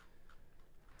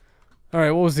 All right,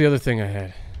 what was the other thing I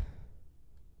had?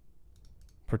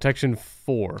 Protection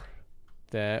 4.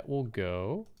 That will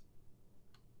go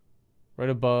right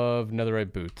above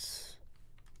netherite boots.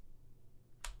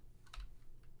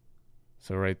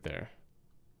 So right there.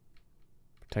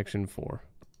 Protection 4.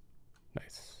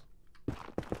 Nice.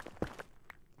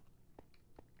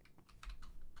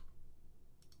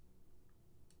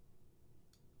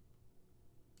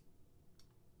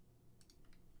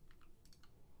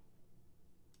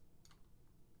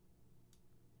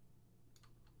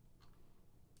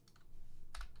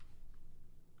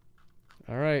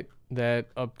 All right,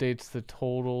 that updates the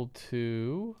total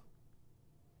to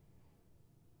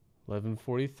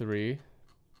 1143.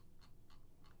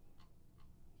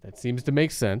 That seems to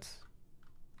make sense.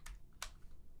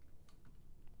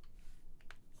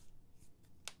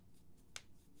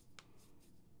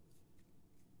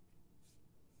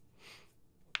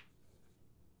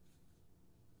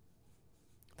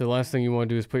 The last thing you want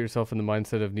to do is put yourself in the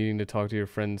mindset of needing to talk to your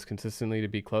friends consistently to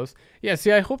be close. Yeah,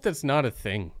 see, I hope that's not a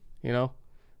thing, you know?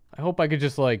 I hope I could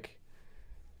just, like,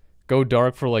 go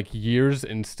dark for, like, years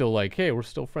and still, like, hey, we're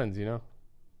still friends, you know?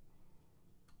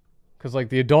 Because, like,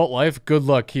 the adult life, good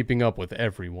luck keeping up with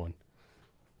everyone.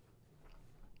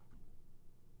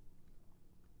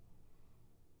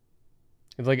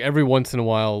 It's like every once in a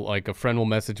while, like, a friend will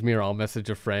message me or I'll message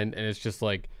a friend, and it's just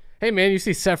like, hey, man, you see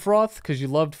Sephiroth because you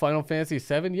loved Final Fantasy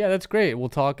VII? Yeah, that's great. We'll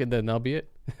talk, and then that'll be it.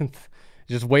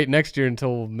 Just wait next year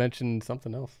until we'll mention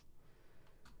something else.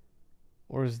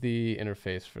 Where's the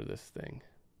interface for this thing?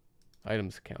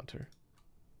 Items counter.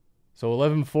 So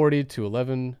 1140 to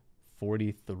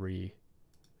 1143.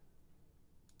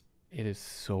 It is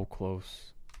so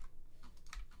close.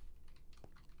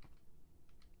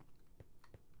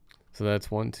 So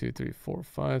that's 1, 2, 3, 4,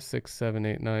 5, 6, 7,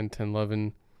 8, 9, 10,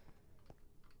 11,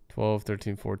 12,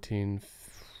 13, 14.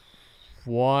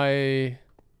 Why?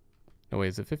 No, wait,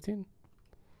 is it 15?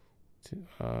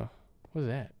 What is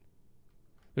that?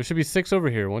 There should be 6 over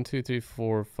here. 1, 2, 3,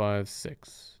 4, 5,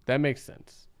 6. That makes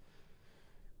sense.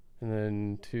 And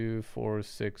then 2, 4,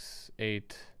 6,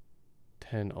 8,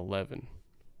 10, 11.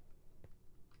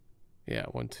 Yeah,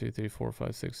 1, 2, 3, 4,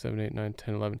 5, 6, 7, 8, 9,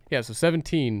 10, 11. Yeah, so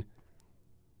 17.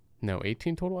 No,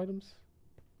 18 total items?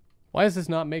 Why is this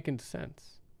not making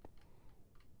sense?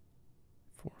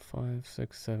 4, 5,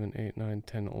 6, 7, 8, 9,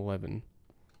 10, 11.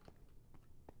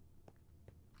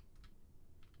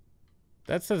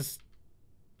 That says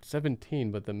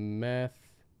 17, but the math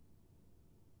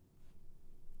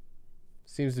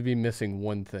seems to be missing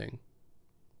one thing.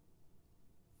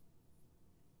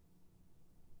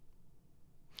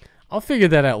 I'll figure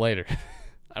that out later.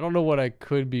 I don't know what I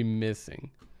could be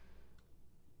missing.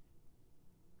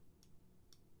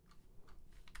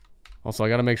 Also, I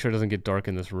gotta make sure it doesn't get dark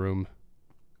in this room.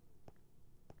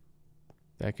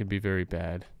 That could be very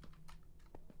bad.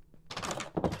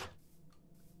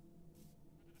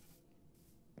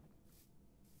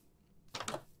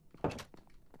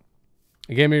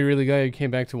 It gave me really good. I came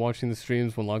back to watching the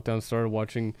streams when lockdown started.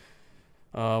 Watching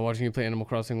you play Animal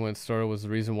Crossing when it started was the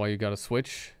reason why you got a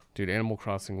Switch. Dude, Animal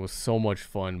Crossing was so much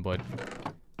fun, but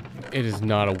it is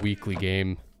not a weekly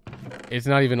game. It's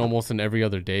not even almost an every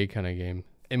other day kind of game.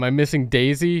 Am I missing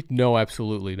Daisy? No,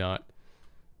 absolutely not.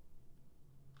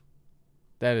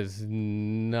 That is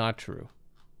not true.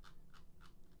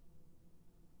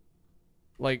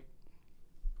 Like,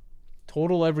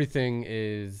 total everything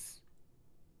is...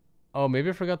 Oh, maybe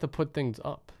I forgot to put things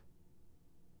up.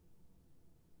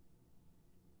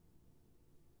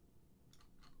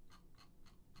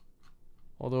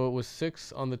 Although it was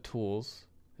 6 on the tools.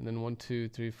 And then 1, 2,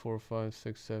 3, 4, 5,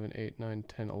 6, 7, 8, 9,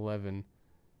 10, 11.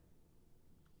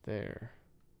 There.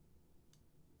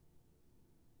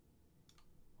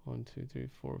 1, 2, 3,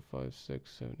 4, 5,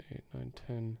 6, 7, 8, 9,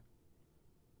 10.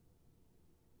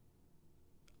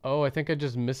 Oh, I think I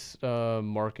just missed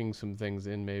marking some things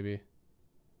in, maybe.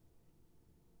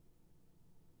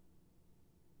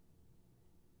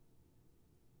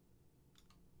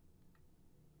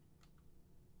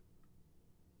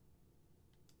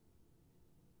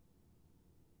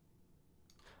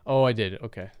 Oh, I did.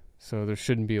 Okay. So there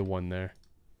shouldn't be a 1 there.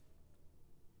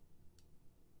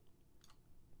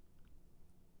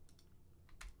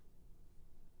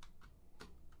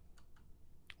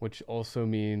 Which also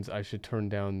means I should turn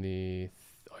down the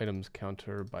items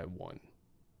counter by 1.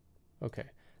 Okay.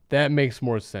 That makes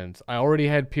more sense. I already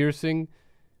had piercing.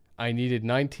 I needed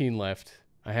 19 left.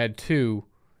 I had 2.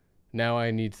 Now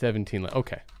I need 17 left.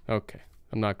 Okay. Okay.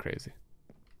 I'm not crazy.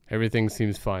 Everything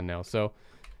seems fine now. So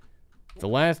the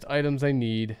last items I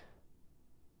need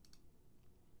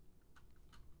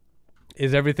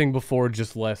is everything before,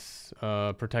 just less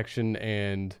protection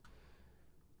and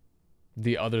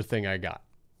the other thing I got.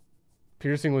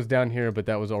 Piercing was down here, but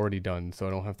that was already done, so I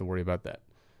don't have to worry about that.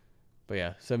 But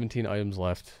yeah, 17 items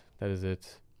left. That is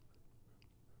it.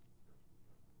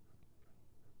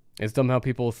 It's dumb how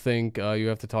people think you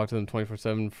have to talk to them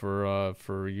 24/7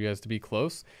 for you guys to be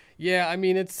close. Yeah, I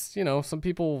mean, it's, you know, some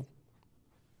people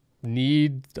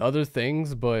need other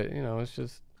things, but, you know, it's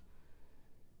just,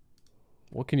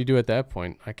 what can you do at that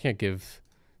point? I can't give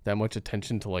that much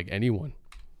attention to, like, anyone.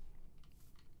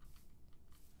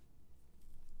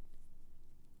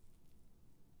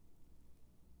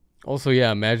 Also,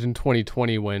 yeah, imagine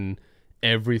 2020 when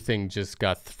everything just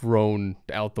got thrown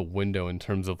out the window in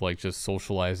terms of, like, just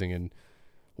socializing and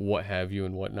what have you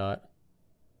and whatnot.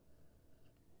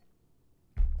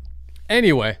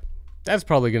 Anyway, that's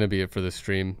probably going to be it for this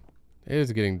stream. It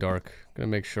is getting dark. Gonna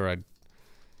make sure I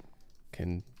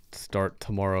can start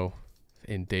tomorrow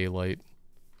in daylight.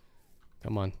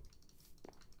 Come on.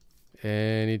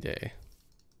 Any day.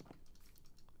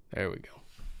 There we go.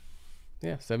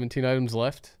 Yeah, 17 items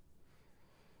left.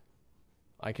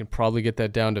 I can probably get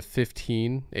that down to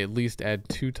 15. At least add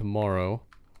 2 tomorrow.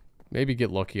 Maybe get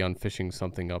lucky on fishing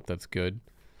something up that's good.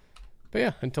 But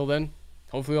yeah, until then,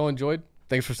 hopefully you all enjoyed.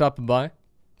 Thanks for stopping by.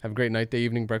 Have a great night, day,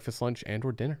 evening, breakfast, lunch, and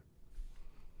or dinner.